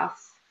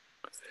CAS?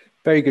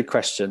 Very good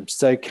question.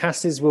 So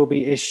CASs will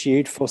be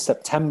issued for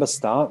September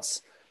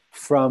starts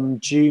from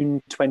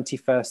June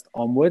 21st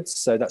onwards.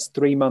 So that's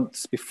 3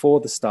 months before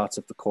the start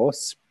of the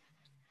course.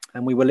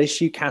 And we will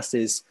issue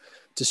CASs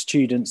to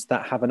students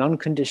that have an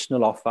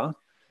unconditional offer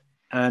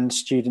and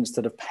students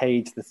that have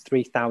paid the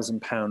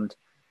 £3,000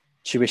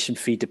 tuition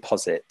fee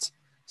deposit.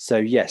 So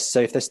yes, so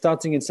if they're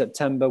starting in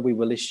September, we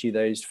will issue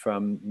those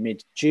from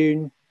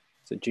mid-June,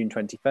 so June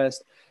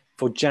 21st.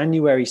 For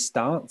January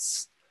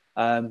starts,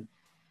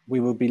 we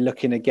will be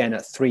looking again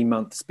at 3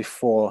 months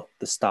before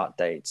the start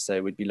date.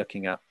 So we'd be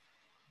looking at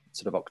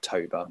sort of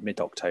October,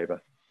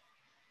 mid-October.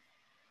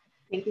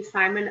 Thank you,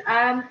 Simon.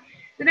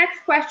 The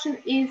next question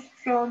is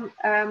from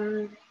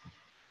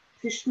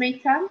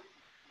Sushmita.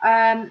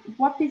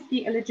 What is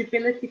the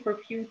eligibility for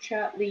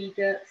Future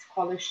Leader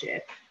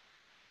Scholarship?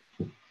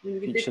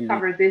 We did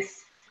cover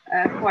this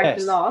quite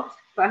a lot.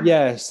 But...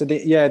 Yeah, so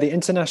the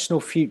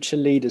International Future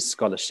Leaders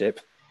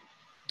Scholarship,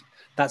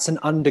 that's an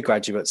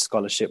undergraduate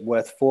scholarship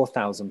worth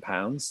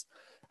 £4,000,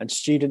 and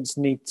students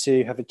need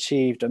to have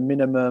achieved a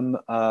minimum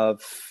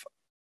of,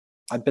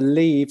 I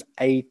believe,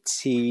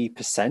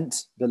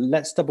 80%. But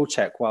let's double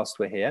check whilst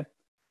we're here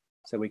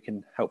so we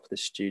can help the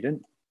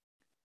student.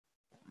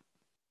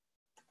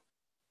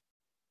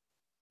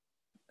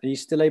 Are you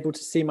still able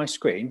to see my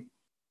screen?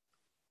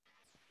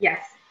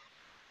 Yes.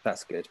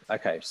 That's good.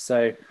 Okay,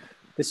 so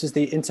this is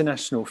the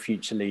International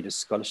Future Leaders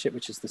Scholarship,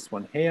 which is this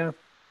one here.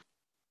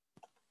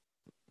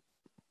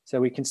 So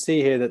we can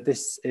see here that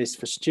this is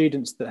for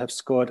students that have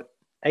scored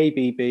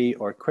ABB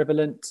or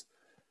equivalent,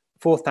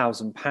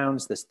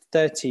 £4,000. There's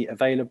 30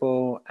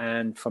 available,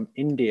 and from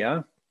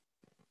India,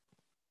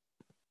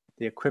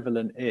 the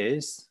equivalent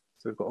is,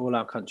 so we've got all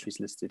our countries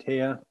listed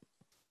here,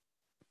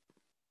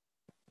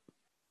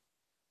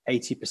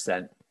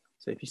 80%.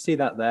 So if you see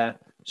that there,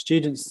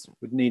 students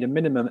would need a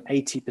minimum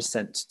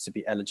 80% to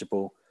be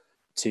eligible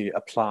to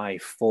apply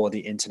for the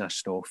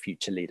International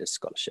Future Leaders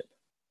Scholarship.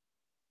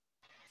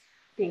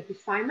 Thank you,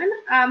 Simon.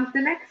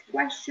 The next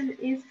question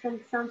is from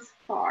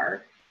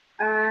Sanskar.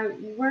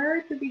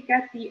 Where do we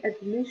get the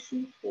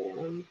admission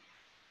form?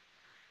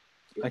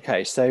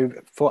 Okay, so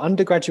for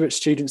undergraduate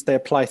students, they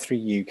apply through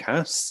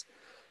UCAS.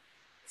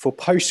 For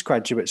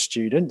postgraduate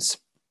students,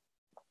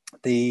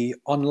 the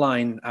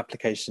online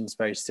application is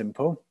very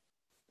simple.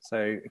 So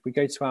if we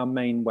go to our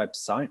main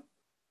website,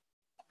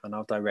 and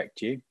I'll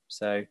direct you.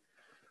 So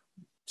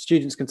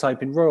students can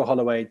type in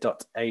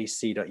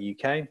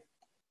royalholloway.ac.uk,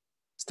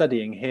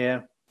 studying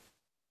here.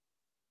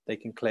 They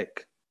can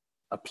click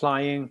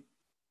applying,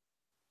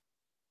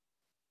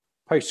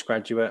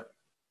 postgraduate,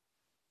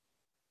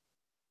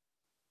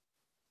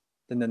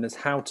 and then there's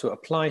how to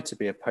apply to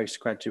be a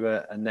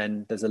postgraduate, and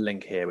then there's a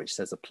link here which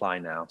says apply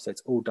now. So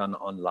it's all done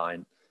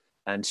online.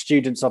 And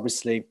students,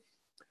 obviously,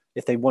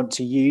 if they want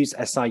to use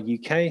SI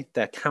UK,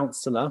 their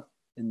counsellor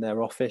in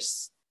their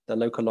office, the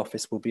local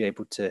office, will be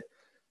able to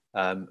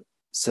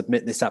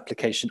submit this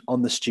application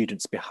on the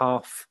student's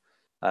behalf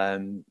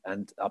and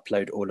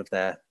upload all of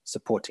their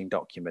supporting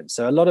documents.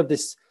 So a lot of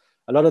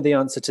the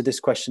answer to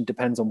this question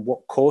depends on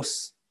what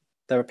course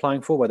they're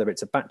applying for, whether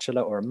it's a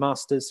bachelor or a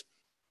master's,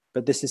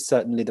 but this is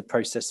certainly the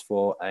process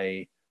for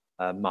a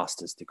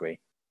master's degree.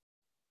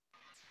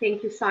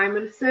 Thank you,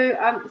 Simon. So,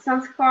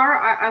 Sanskar,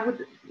 I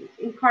would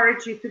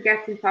encourage you to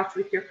get in touch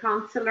with your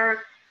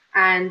counsellor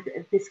and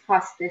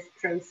discuss this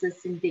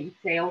process in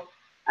detail.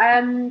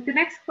 The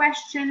next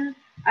question,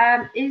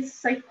 is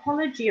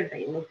psychology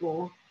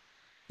available?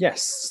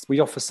 Yes, we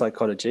offer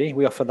psychology.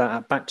 We offer that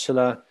at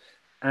bachelor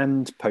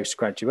and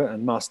postgraduate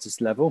and master's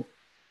level.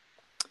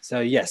 So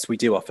yes, we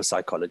do offer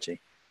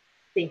psychology.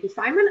 Thank you,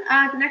 Simon.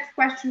 The next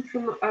question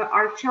from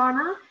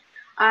Archana.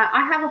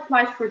 I have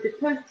applied for the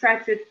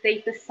postgraduate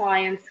data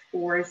science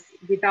course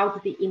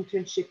without the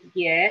internship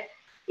year.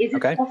 Is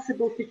it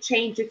possible to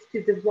change it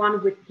to the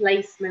one with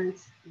placement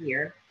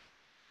year?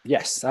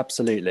 Yes,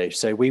 absolutely.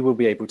 So we will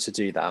be able to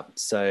do that.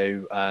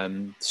 So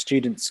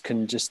students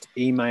can just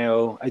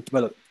email,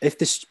 well, if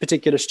this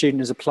particular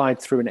student has applied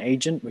through an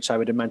agent, which I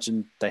would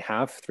imagine they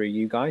have through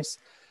you guys,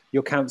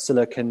 your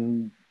counsellor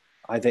can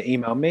either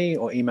email me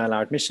or email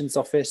our admissions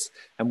office,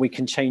 and we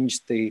can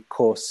change the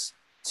course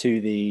to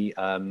the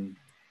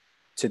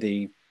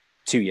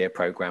 2-year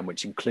program,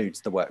 which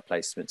includes the work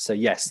placement. So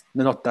yes,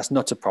 that's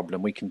not a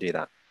problem. We can do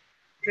that.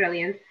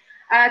 Brilliant.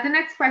 The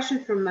next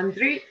question from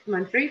Mandrita.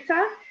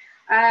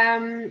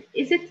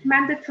 Is it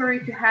mandatory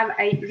to have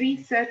a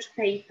research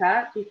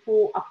paper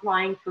before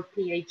applying for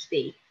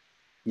PhD?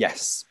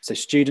 Yes. So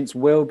students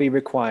will be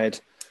required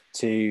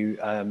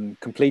to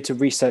complete a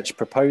research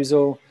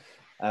proposal,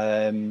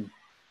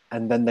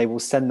 and then they will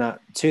send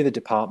that to the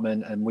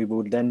department, and we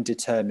will then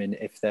determine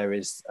if there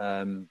is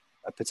a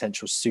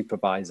potential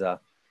supervisor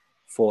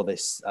for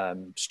this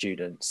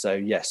student. So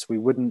yes, we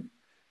wouldn't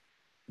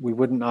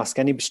ask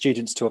any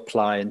students to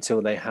apply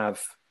until they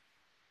have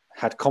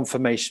had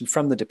confirmation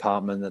from the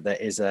department that there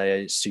is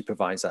a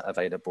supervisor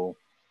available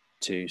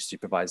to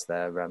supervise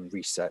their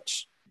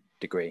research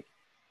degree.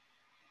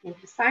 Thank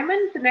you,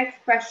 Simon. The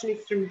next question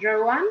is from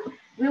Rowan.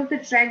 Will the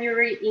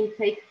January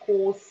intake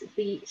course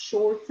be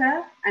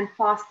shorter and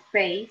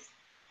fast-paced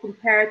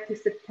compared to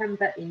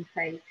September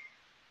intake?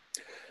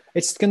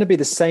 It's going to be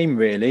the same,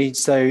 really.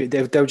 So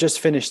they'll just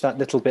finish that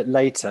little bit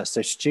later.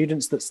 So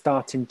students that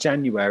start in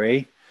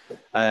January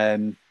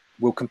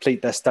will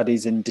complete their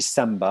studies in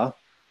December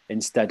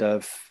instead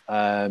of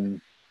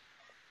kind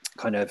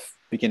of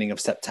beginning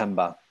of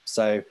September.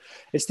 So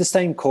it's the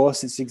same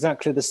course. It's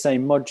exactly the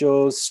same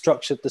modules,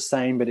 structured the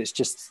same, but it's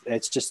just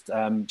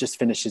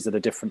finishes at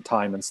a different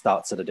time and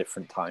starts at a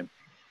different time.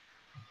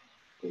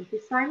 Thank you,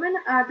 Simon.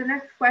 The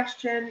next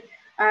question,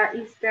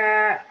 is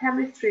the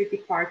chemistry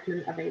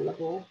department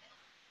available?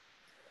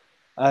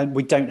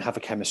 We don't have a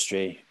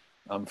chemistry,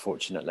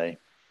 unfortunately.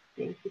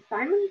 Thank you,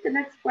 Simon. The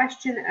next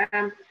question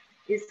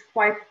is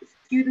quite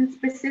student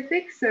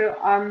specific. So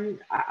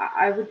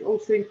I would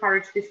also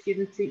encourage the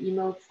student to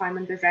email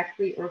Simon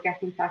directly or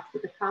get in touch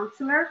with the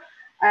counsellor.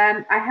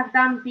 I have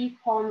done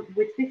BCom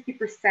with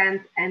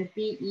 50% and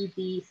BEd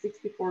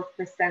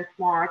 64%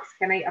 marks.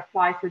 Can I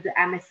apply for the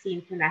MSc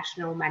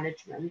International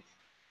Management?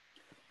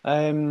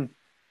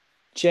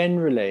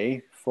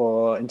 Generally,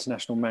 for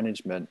international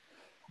management,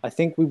 I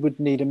think we would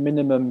need a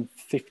minimum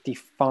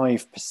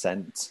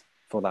 55%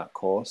 for that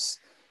course.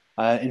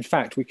 In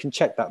fact, we can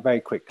check that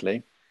very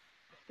quickly.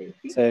 Thank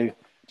you. So,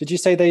 did you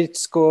say they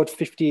scored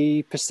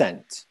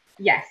 50%?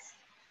 Yes.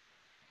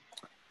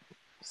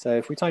 So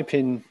if we type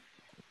in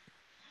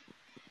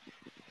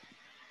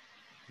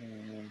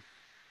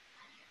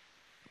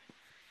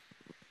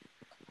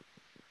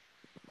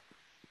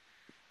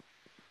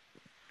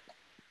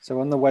so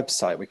on the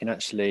website, we can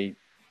actually,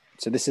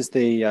 so this is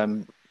the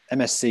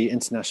MSc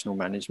International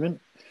Management.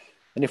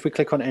 And if we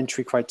click on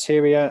entry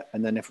criteria,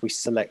 and then if we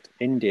select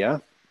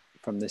India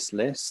from this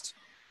list.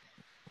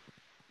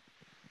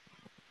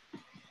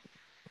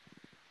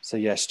 So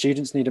yeah,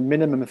 students need a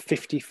minimum of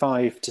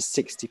 55 to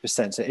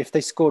 60%. So if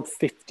they scored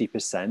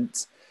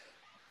 50%,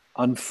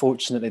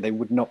 unfortunately, they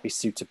would not be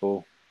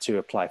suitable to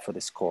apply for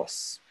this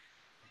course.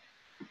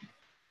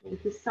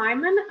 Thank you,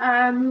 Simon.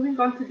 Moving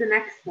on to the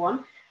next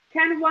one.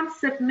 Can one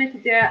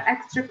submit their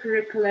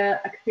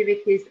extracurricular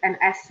activities and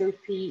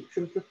SOP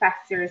from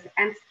professors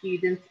and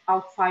students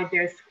outside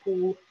their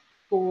school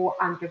for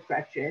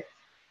undergraduate?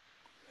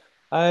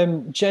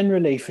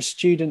 Generally, for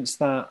students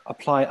that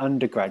apply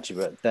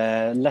undergraduate,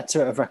 their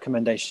letter of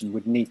recommendation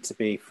would need to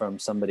be from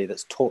somebody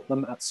that's taught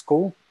them at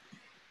school.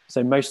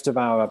 So most of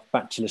our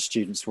bachelor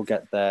students will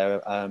get their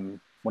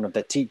one of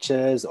their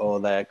teachers or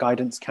their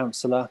guidance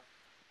counsellor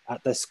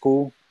at their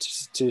school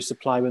to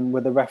supply them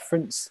with a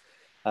reference.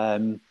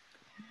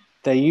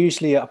 They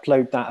usually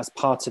upload that as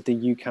part of the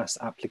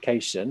UCAS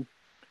application.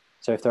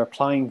 So if they're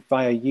applying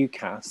via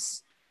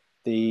UCAS,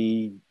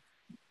 the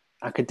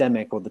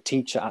academic or the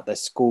teacher at their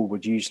school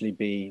would usually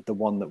be the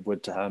one that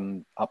would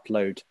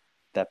upload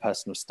their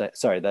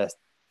their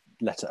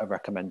letter of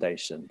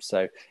recommendation.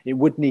 So it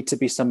would need to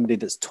be somebody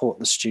that's taught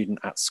the student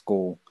at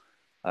school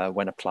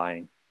when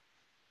applying.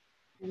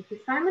 Thank you,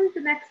 Simon.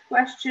 The next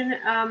question,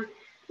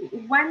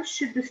 when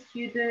should the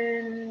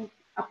student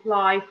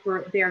apply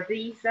for their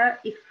visa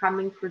if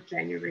coming for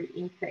January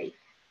intake?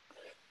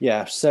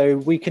 Yeah, so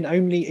we can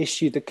only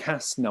issue the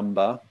CAS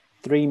number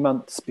 3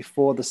 months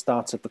before the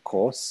start of the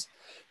course.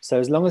 So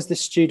as long as the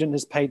student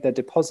has paid their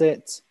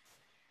deposit,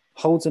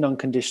 holds an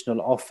unconditional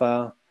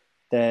offer,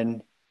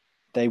 then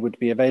they would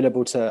be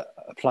available to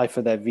apply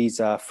for their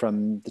visa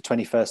from the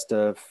 21st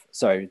of,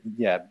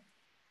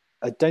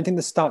 I don't think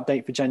the start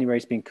date for January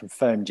has been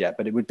confirmed yet,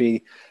 but it would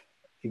be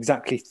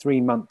exactly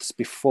 3 months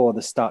before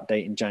the start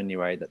date in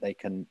January that they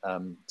can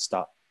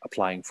start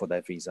applying for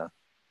their visa.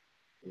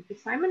 Thank you,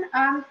 Simon.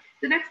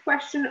 The next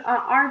question,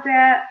 are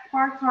there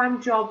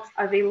part-time jobs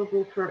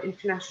available for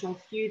international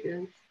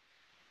students?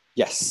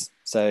 Yes,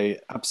 so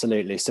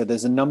absolutely. So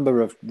there's a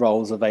number of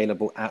roles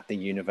available at the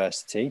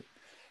university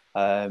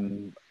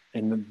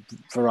in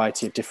a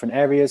variety of different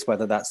areas,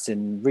 whether that's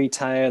in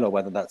retail or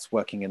whether that's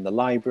working in the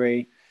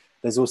library.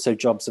 There's also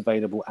jobs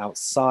available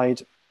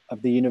outside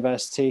of the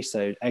university.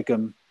 So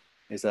Egham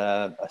is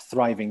a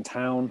thriving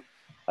town,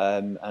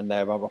 and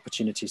there are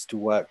opportunities to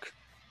work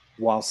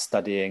while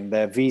studying.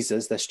 Their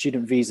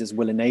student visas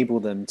will enable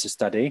them to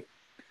study.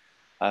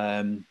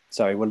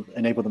 Will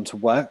enable them to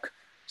work.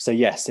 So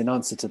yes, in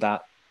answer to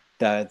that,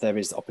 there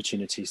is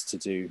opportunities to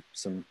do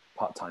some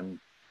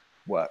part-time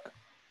work.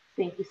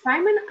 Thank you,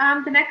 Simon.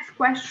 The next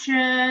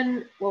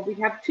question, well, we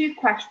have 2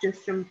 questions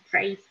from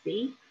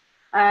Tracy.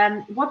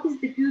 What are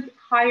the good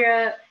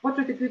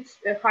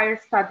higher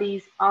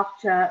studies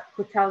after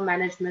hotel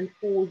management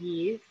 4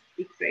 years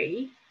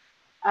degree?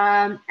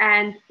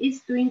 And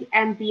is doing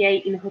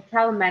MBA in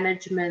hotel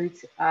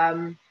management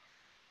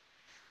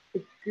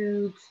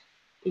good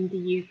in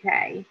the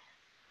UK?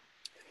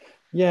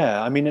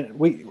 Yeah, I mean,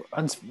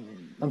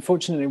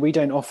 unfortunately, we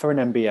don't offer an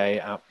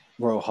MBA at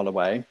Royal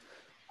Holloway,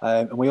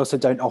 and we also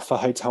don't offer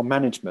hotel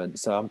management.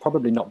 So I'm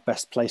probably not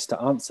best placed to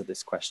answer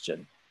this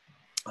question.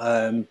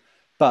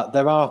 But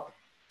there are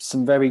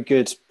some very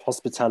good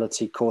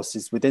hospitality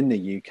courses within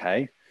the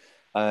UK.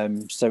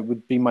 So it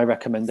would be my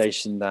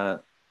recommendation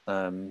that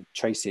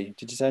Tracy,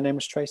 did you say her name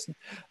was Tracy?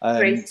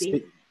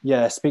 Tracy.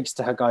 Speaks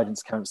to her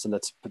guidance counsellor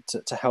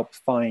to help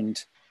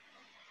find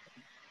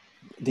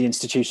the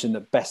institution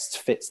that best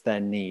fits their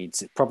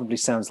needs. It probably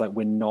sounds like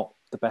we're not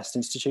the best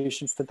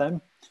institution for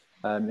them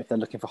if they're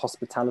looking for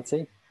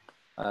hospitality.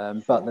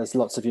 But there's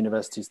lots of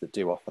universities that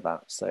do offer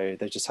that. So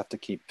they just have to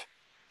keep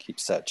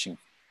searching.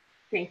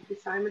 Thank you,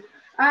 Simon.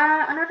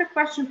 Another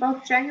question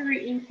about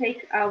January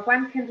intake.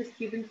 When can the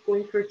students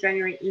going for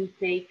January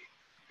intake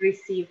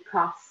receive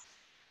CAS?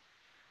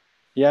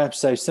 Yeah,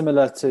 so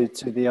similar to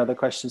the other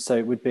questions. So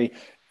it would be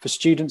for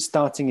students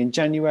starting in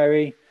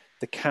January,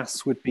 the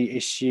CAS would be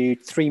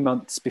issued 3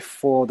 months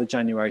before the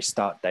January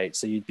start date.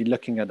 So you'd be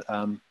looking at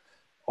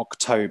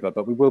October,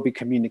 but we will be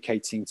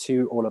communicating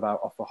to all of our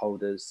offer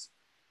holders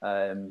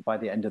by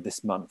the end of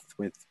this month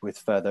with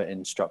further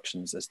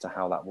instructions as to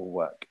how that will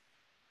work.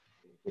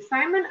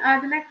 Simon,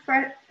 the next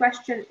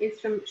question is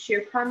from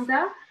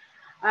Shirpanda.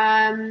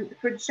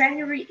 For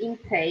January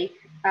intake,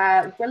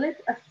 will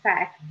it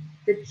affect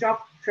the job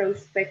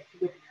prospect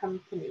with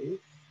companies?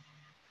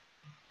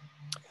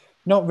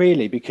 Not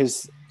really,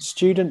 because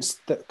students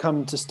that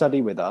come to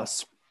study with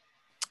us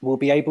will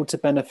be able to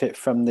benefit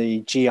from the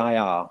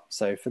GIR.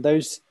 So for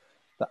those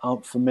that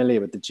aren't familiar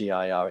with the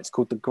GIR, it's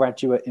called the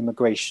Graduate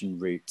Immigration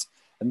Route,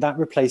 and that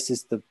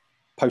replaces the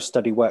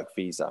post-study work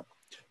visa.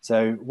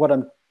 So what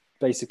I'm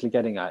basically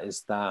getting at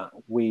is that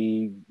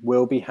we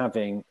will be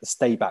having a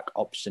stay back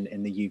option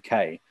in the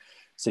UK.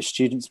 So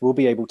students will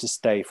be able to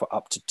stay for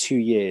up to 2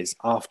 years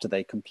after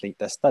they complete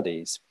their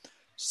studies.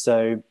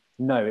 So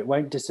no, it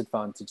won't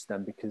disadvantage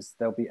them because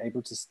they'll be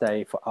able to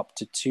stay for up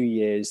to 2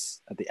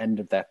 years at the end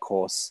of their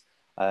course.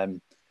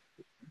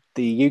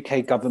 The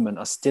UK government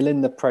are still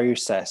in the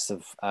process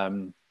of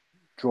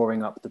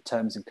drawing up the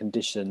terms and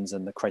conditions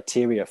and the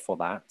criteria for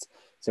that.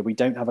 So we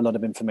don't have a lot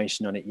of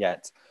information on it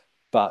yet,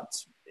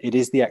 but it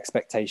is the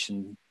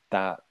expectation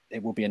that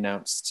it will be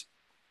announced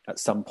at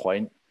some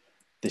point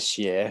this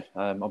year.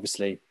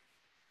 Obviously,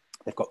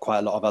 they've got quite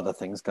a lot of other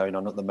things going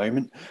on at the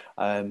moment,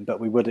 but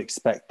we would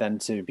expect them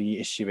to be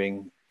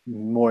issuing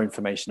more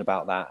information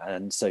about that.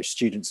 And so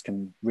students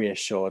can be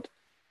reassured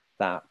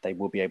that they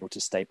will be able to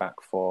stay back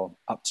for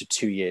up to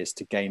 2 years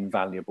to gain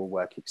valuable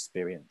work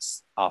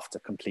experience after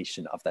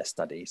completion of their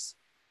studies.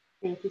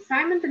 Thank you,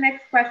 Simon. The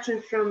next question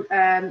is from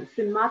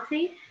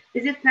Sumati.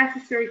 Is it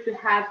necessary to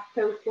have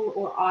TOEFL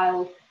or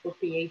IELTS for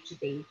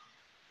PhD?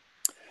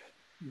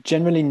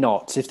 Generally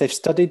not. If they've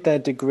studied their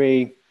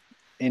degree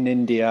in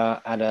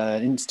India at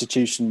an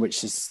institution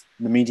which is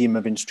the medium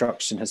of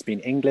instruction has been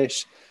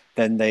English,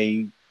 then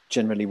they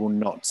generally will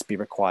not be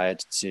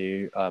required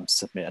to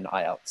submit an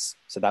IELTS.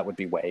 So that would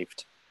be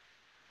waived.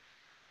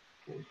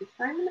 Thank you,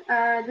 Simon.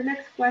 The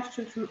next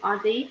question from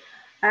Adi.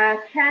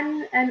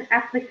 Can an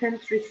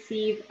applicant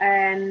receive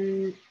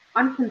an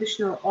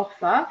unconditional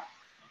offer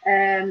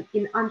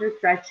in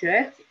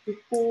undergraduate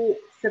before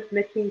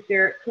submitting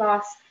their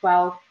Class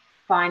 12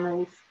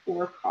 final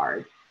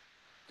scorecard?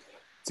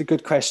 It's a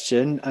good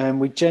question.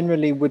 We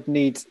generally would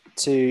need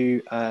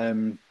to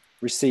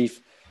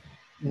receive,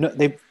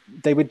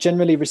 they would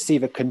generally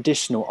receive a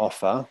conditional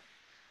offer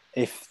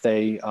if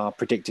they are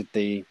predicted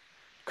the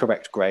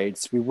correct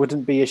grades. We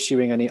wouldn't be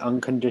issuing any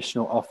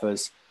unconditional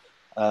offers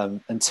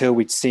until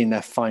we'd seen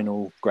their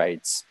final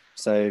grades.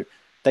 So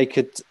they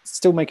could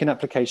still make an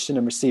application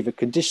and receive a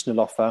conditional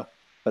offer,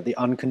 but the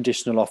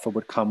unconditional offer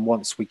would come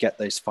once we get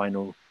those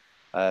final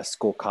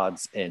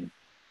scorecards in.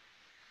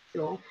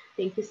 Sure.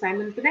 Thank you,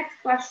 Simon. The next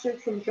question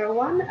from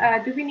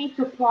Joanne. Do we need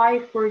to apply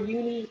for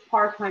uni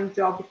part-time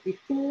jobs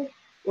before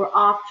or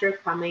after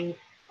coming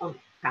on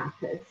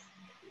campus?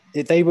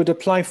 They would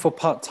apply for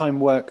part-time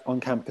work on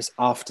campus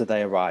after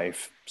they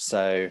arrive.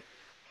 So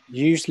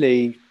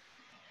usually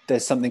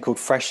there's something called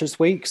Freshers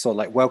Weeks or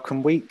like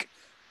Welcome Week,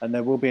 and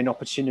there will be an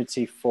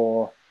opportunity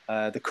for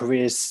the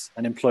Careers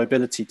and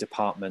Employability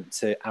Department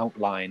to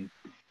outline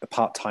the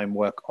part-time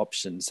work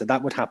options. So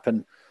that would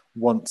happen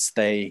once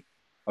they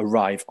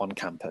arrive on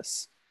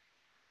campus.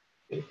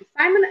 Thank you,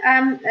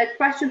 Simon. A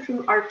question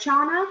from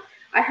Archana.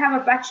 I have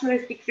a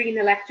bachelor's degree in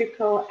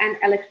electrical and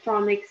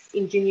electronics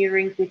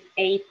engineering with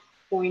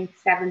 8.17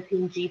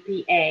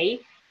 GPA,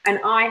 and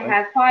I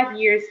have 5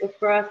 years of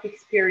work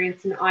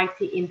experience in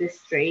IT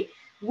industry.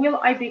 Will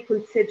I be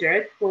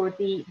considered for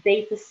the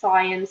data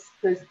science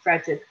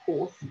postgraduate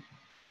course?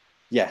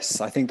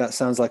 Yes, I think that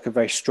sounds like a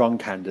very strong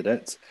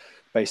candidate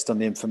based on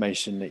the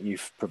information that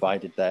you've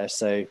provided there.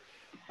 So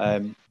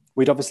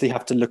we'd obviously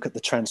have to look at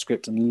the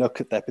transcript and look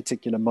at their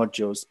particular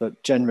modules,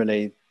 but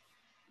generally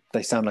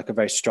they sound like a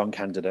very strong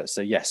candidate.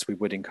 So yes, we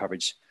would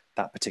encourage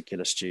that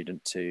particular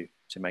student to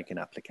make an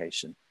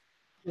application.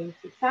 Thank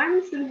you,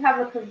 Simon. So we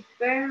have a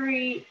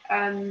very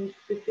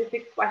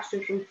specific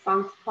question from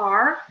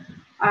Sanskar.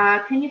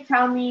 Can you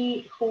tell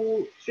me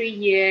who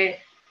 3-year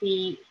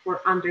fee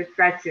for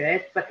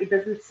undergraduate, but it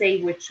doesn't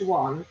say which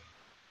one?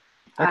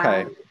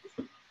 Okay.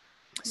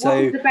 What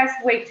is the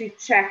best way to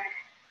check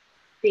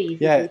fees?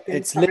 Yeah,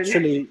 it's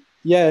literally,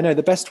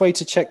 the best way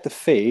to check the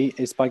fee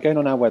is by going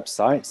on our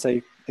website.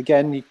 So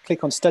again, you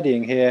click on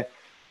studying here,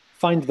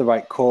 find the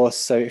right course.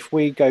 So if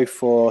we go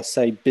for,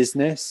 say,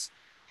 business,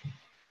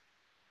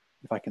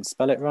 if I can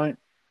spell it right,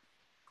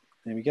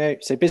 there we go.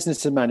 So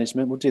business and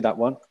management, we'll do that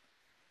one.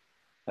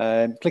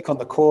 Click on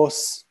the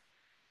course,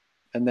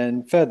 and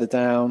then further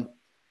down,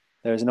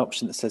 there is an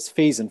option that says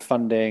fees and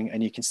funding,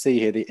 and you can see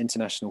here the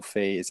international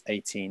fee is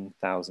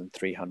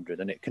 18,300,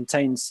 and it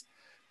contains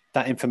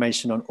that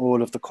information on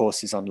all of the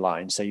courses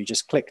online. So you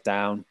just click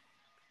down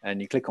and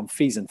you click on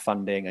fees and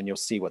funding, and you'll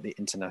see what the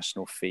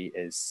international fee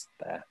is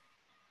there.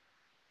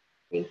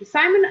 Thank you,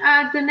 Simon.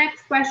 The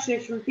next question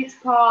is from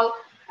Pitchcall.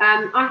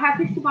 I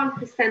have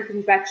 51%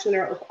 in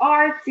Bachelor of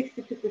Arts,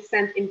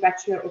 62% in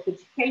Bachelor of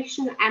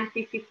Education, and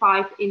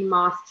 55% in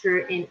Master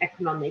in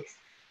Economics.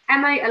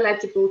 Am I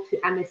eligible to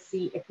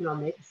MSc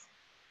Economics?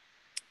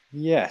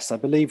 Yes, I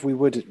believe we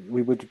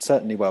would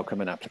certainly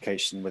welcome an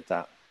application with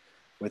that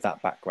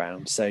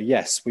background. So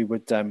yes, we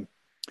would.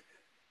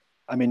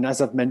 I mean,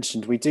 as I've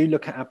mentioned, we do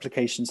look at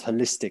applications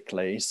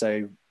holistically.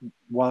 So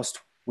whilst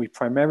we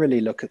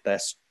primarily look at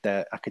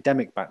their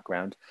academic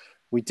background,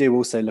 we do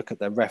also look at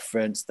their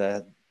reference,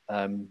 their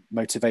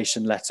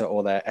motivation letter,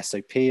 or their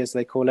SOP, as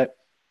they call it.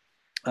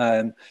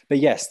 But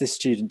yes, this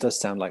student does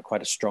sound like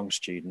quite a strong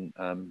student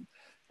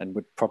and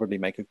would probably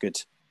make a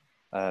good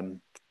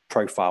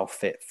profile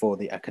fit for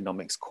the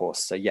economics course.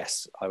 So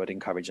yes, I would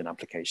encourage an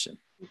application.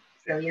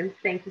 Brilliant.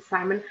 Thank you,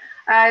 Simon.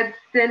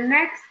 The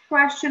next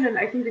question, and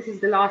I think this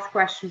is the last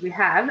question we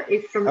have,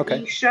 is from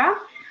Isha.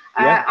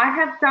 I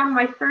have done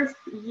my first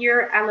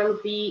year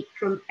LLB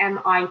from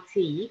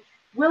MIT.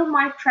 Will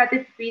my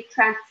credit be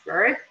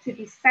transferred to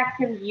the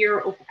second year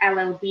of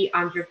LLB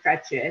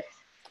undergraduate?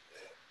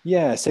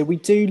 Yeah, so we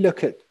do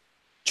look at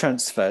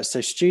transfers. So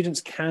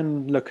students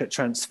can look at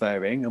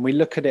transferring, and we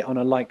look at it on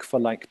a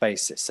like-for-like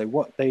basis. So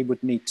what they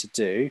would need to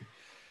do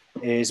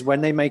is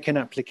when they make an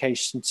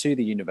application to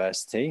the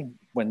university,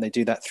 when they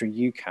do that through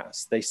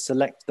UCAS, they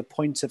select the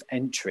point of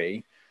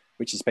entry,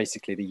 which is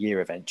basically the year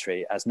of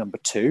entry, as number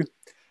 2.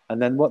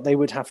 And then what they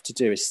would have to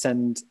do is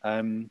send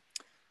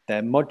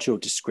their module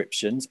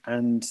descriptions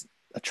and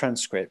a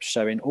transcript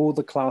showing all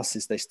the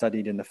classes they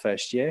studied in the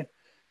first year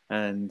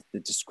and the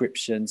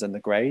descriptions and the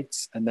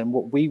grades. And then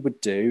what we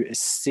would do is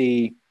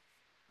see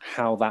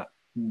how that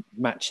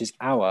matches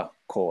our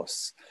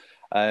course.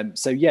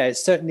 So yeah, it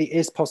certainly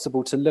is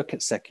possible to look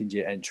at second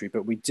year entry,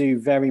 but we do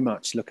very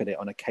much look at it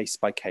on a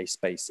case-by-case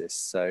basis.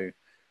 So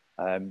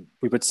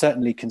we would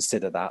certainly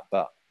consider that,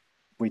 but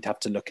we'd have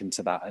to look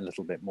into that a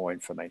little bit more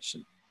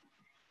information.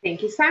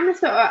 Thank you, Simon.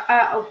 So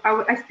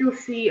I still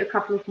see a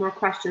couple of more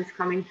questions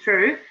coming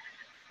through.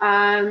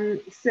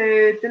 So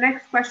the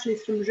next question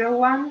is from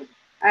Joanne.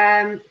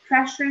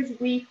 Freshers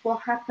Week will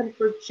happen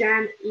for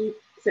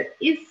so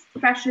is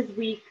Freshers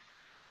Week,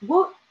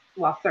 will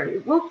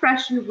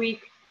Freshers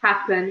Week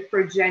happen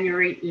for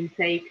January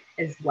intake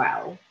as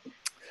well?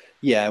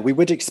 Yeah, we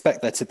would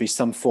expect there to be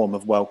some form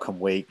of welcome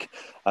week.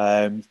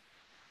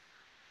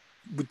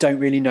 We don't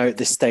really know at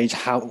this stage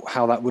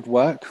how that would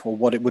work or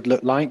what it would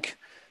look like,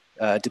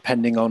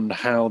 depending on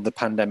how the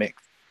pandemic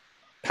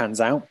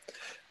pans out.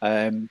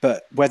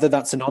 But whether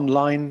that's an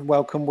online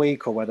welcome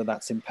week or whether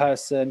that's in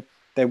person,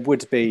 there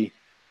would be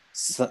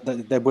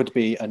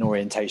an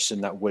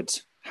orientation that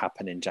would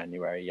happen in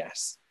January,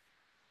 yes.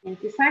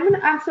 Thank you, Simon.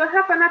 So I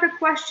have another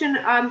question.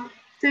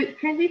 So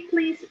can you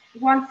please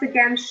once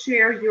again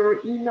share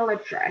your email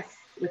address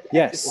with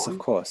Yes, everyone? of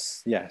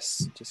course.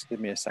 Yes, just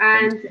give me a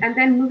second. And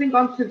then moving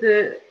on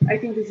to I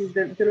think this is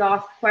the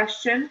last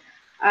question.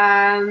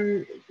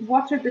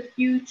 What are the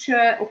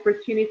future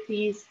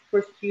opportunities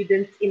for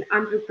students in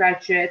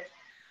undergraduate,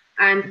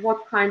 and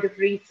what kind of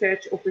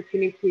research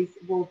opportunities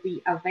will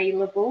be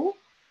available?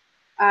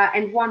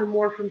 And one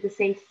more from the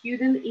same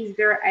student, is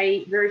there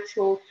a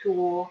virtual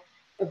tour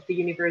of the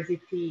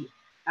university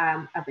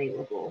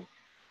available?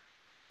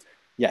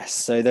 Yes,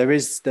 so there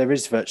is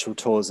virtual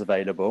tours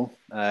available.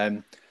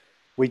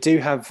 We do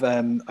have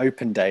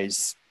open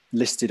days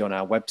listed on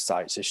our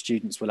website, so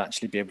students will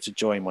actually be able to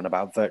join one of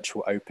our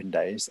virtual open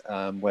days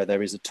where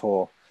there is a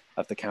tour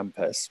of the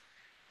campus.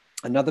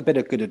 Another bit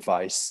of good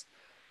advice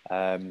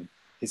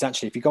is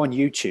actually, if you go on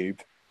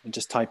YouTube and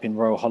just type in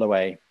Royal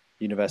Holloway,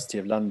 University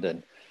of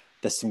London,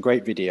 there's some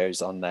great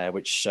videos on there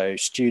which show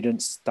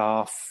students,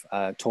 staff,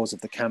 tours of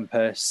the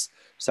campus.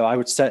 So I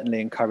would certainly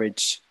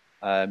encourage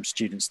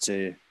students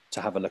to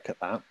have a look at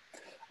that.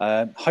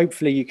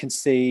 Hopefully you can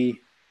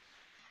see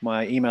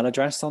my email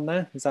address on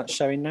there. Is that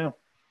showing now?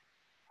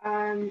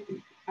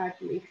 I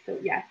believe so,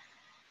 yes.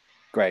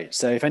 Great.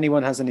 So if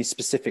anyone has any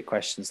specific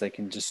questions, they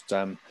can just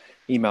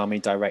email me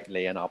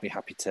directly and I'll be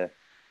happy to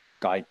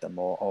guide them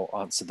or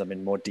answer them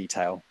in more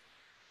detail.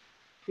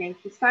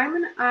 Thank you,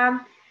 Simon.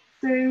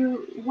 So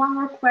one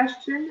more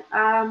question.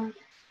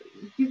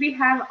 Do we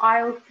have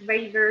IELTS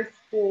waivers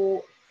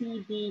for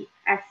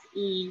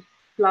CBSE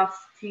plus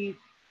to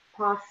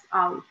pass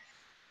out?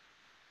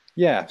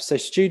 Yeah, so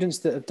students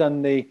that have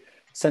done the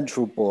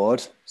Central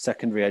Board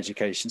Secondary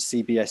Education,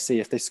 CBSE,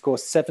 if they score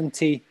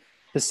 70%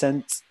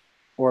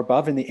 or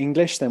above in the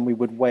English, then we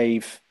would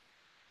waive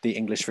the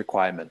English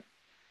requirement.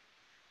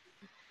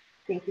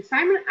 Thank you,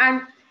 Simon.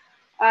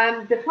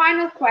 And the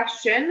final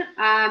question,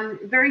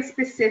 very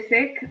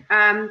specific.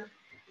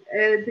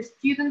 The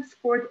student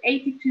scored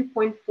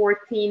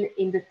 82.14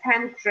 in the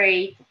 10th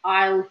grade.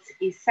 IELTS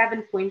is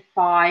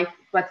 7.5,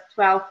 but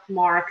 12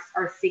 marks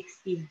are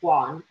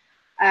 61.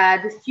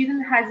 The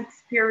student has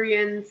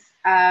experience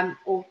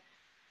of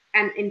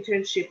an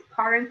internship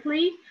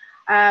currently.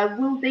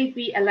 Will they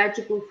be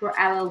eligible for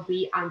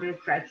LLB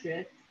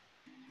undergraduate?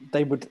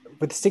 They would,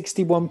 with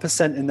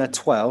 61% in their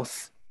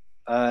 12th,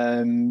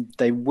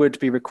 they would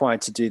be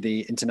required to do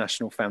the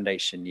International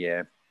Foundation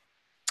year.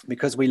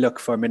 Because we look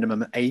for a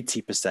minimum of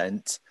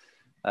 80%,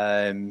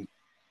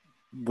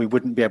 we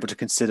wouldn't be able to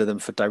consider them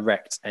for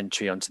direct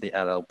entry onto the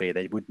LLB.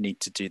 They would need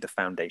to do the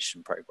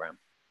foundation program.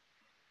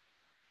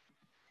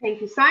 Thank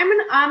you, Simon.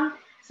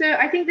 So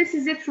I think this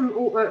is it from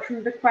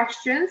the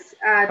questions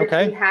that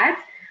we had.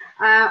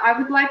 I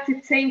would like to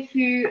thank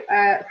you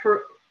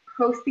for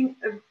hosting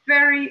a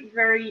very,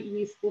 very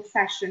useful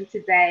session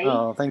today.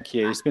 Oh, thank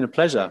you. It's been a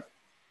pleasure.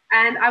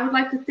 And I would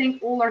like to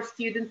thank all our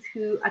students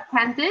who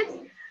attended.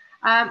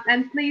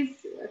 And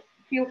please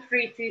feel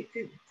free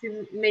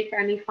to make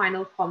any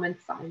final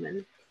comments,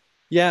 Simon.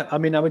 Yeah, I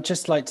mean, I would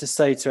just like to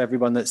say to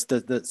everyone that's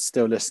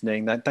still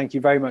listening that thank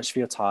you very much for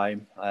your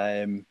time.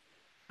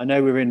 I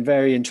know we're in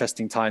very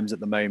interesting times at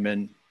the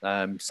moment,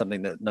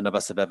 something that none of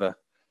us have ever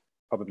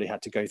probably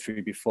had to go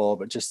through before,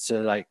 but just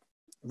to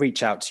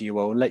reach out to you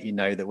all, let you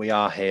know that we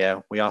are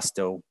here. We are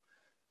still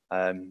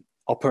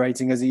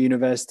operating as a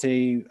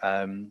university.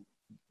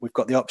 We've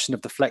got the option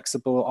of the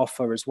flexible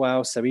offer as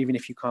well. So even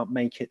if you can't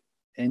make it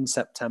in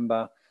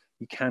September,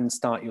 you can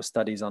start your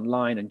studies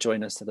online and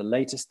join us at a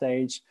later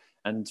stage.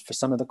 And for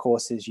some of the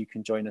courses, you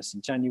can join us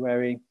in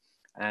January.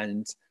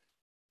 And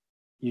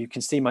you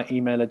can see my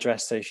email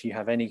address. So if you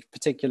have any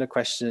particular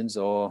questions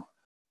or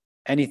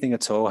anything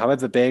at all,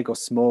 however big or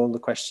small the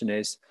question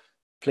is,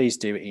 please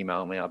do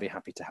email me. I'll be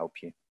happy to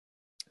help you.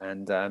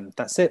 And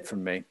that's it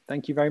from me.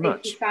 Thank you very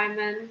much. Thank you,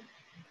 Simon.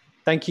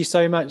 Thank you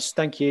so much.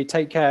 Thank you.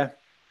 Take care.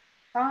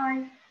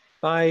 Bye.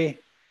 Bye.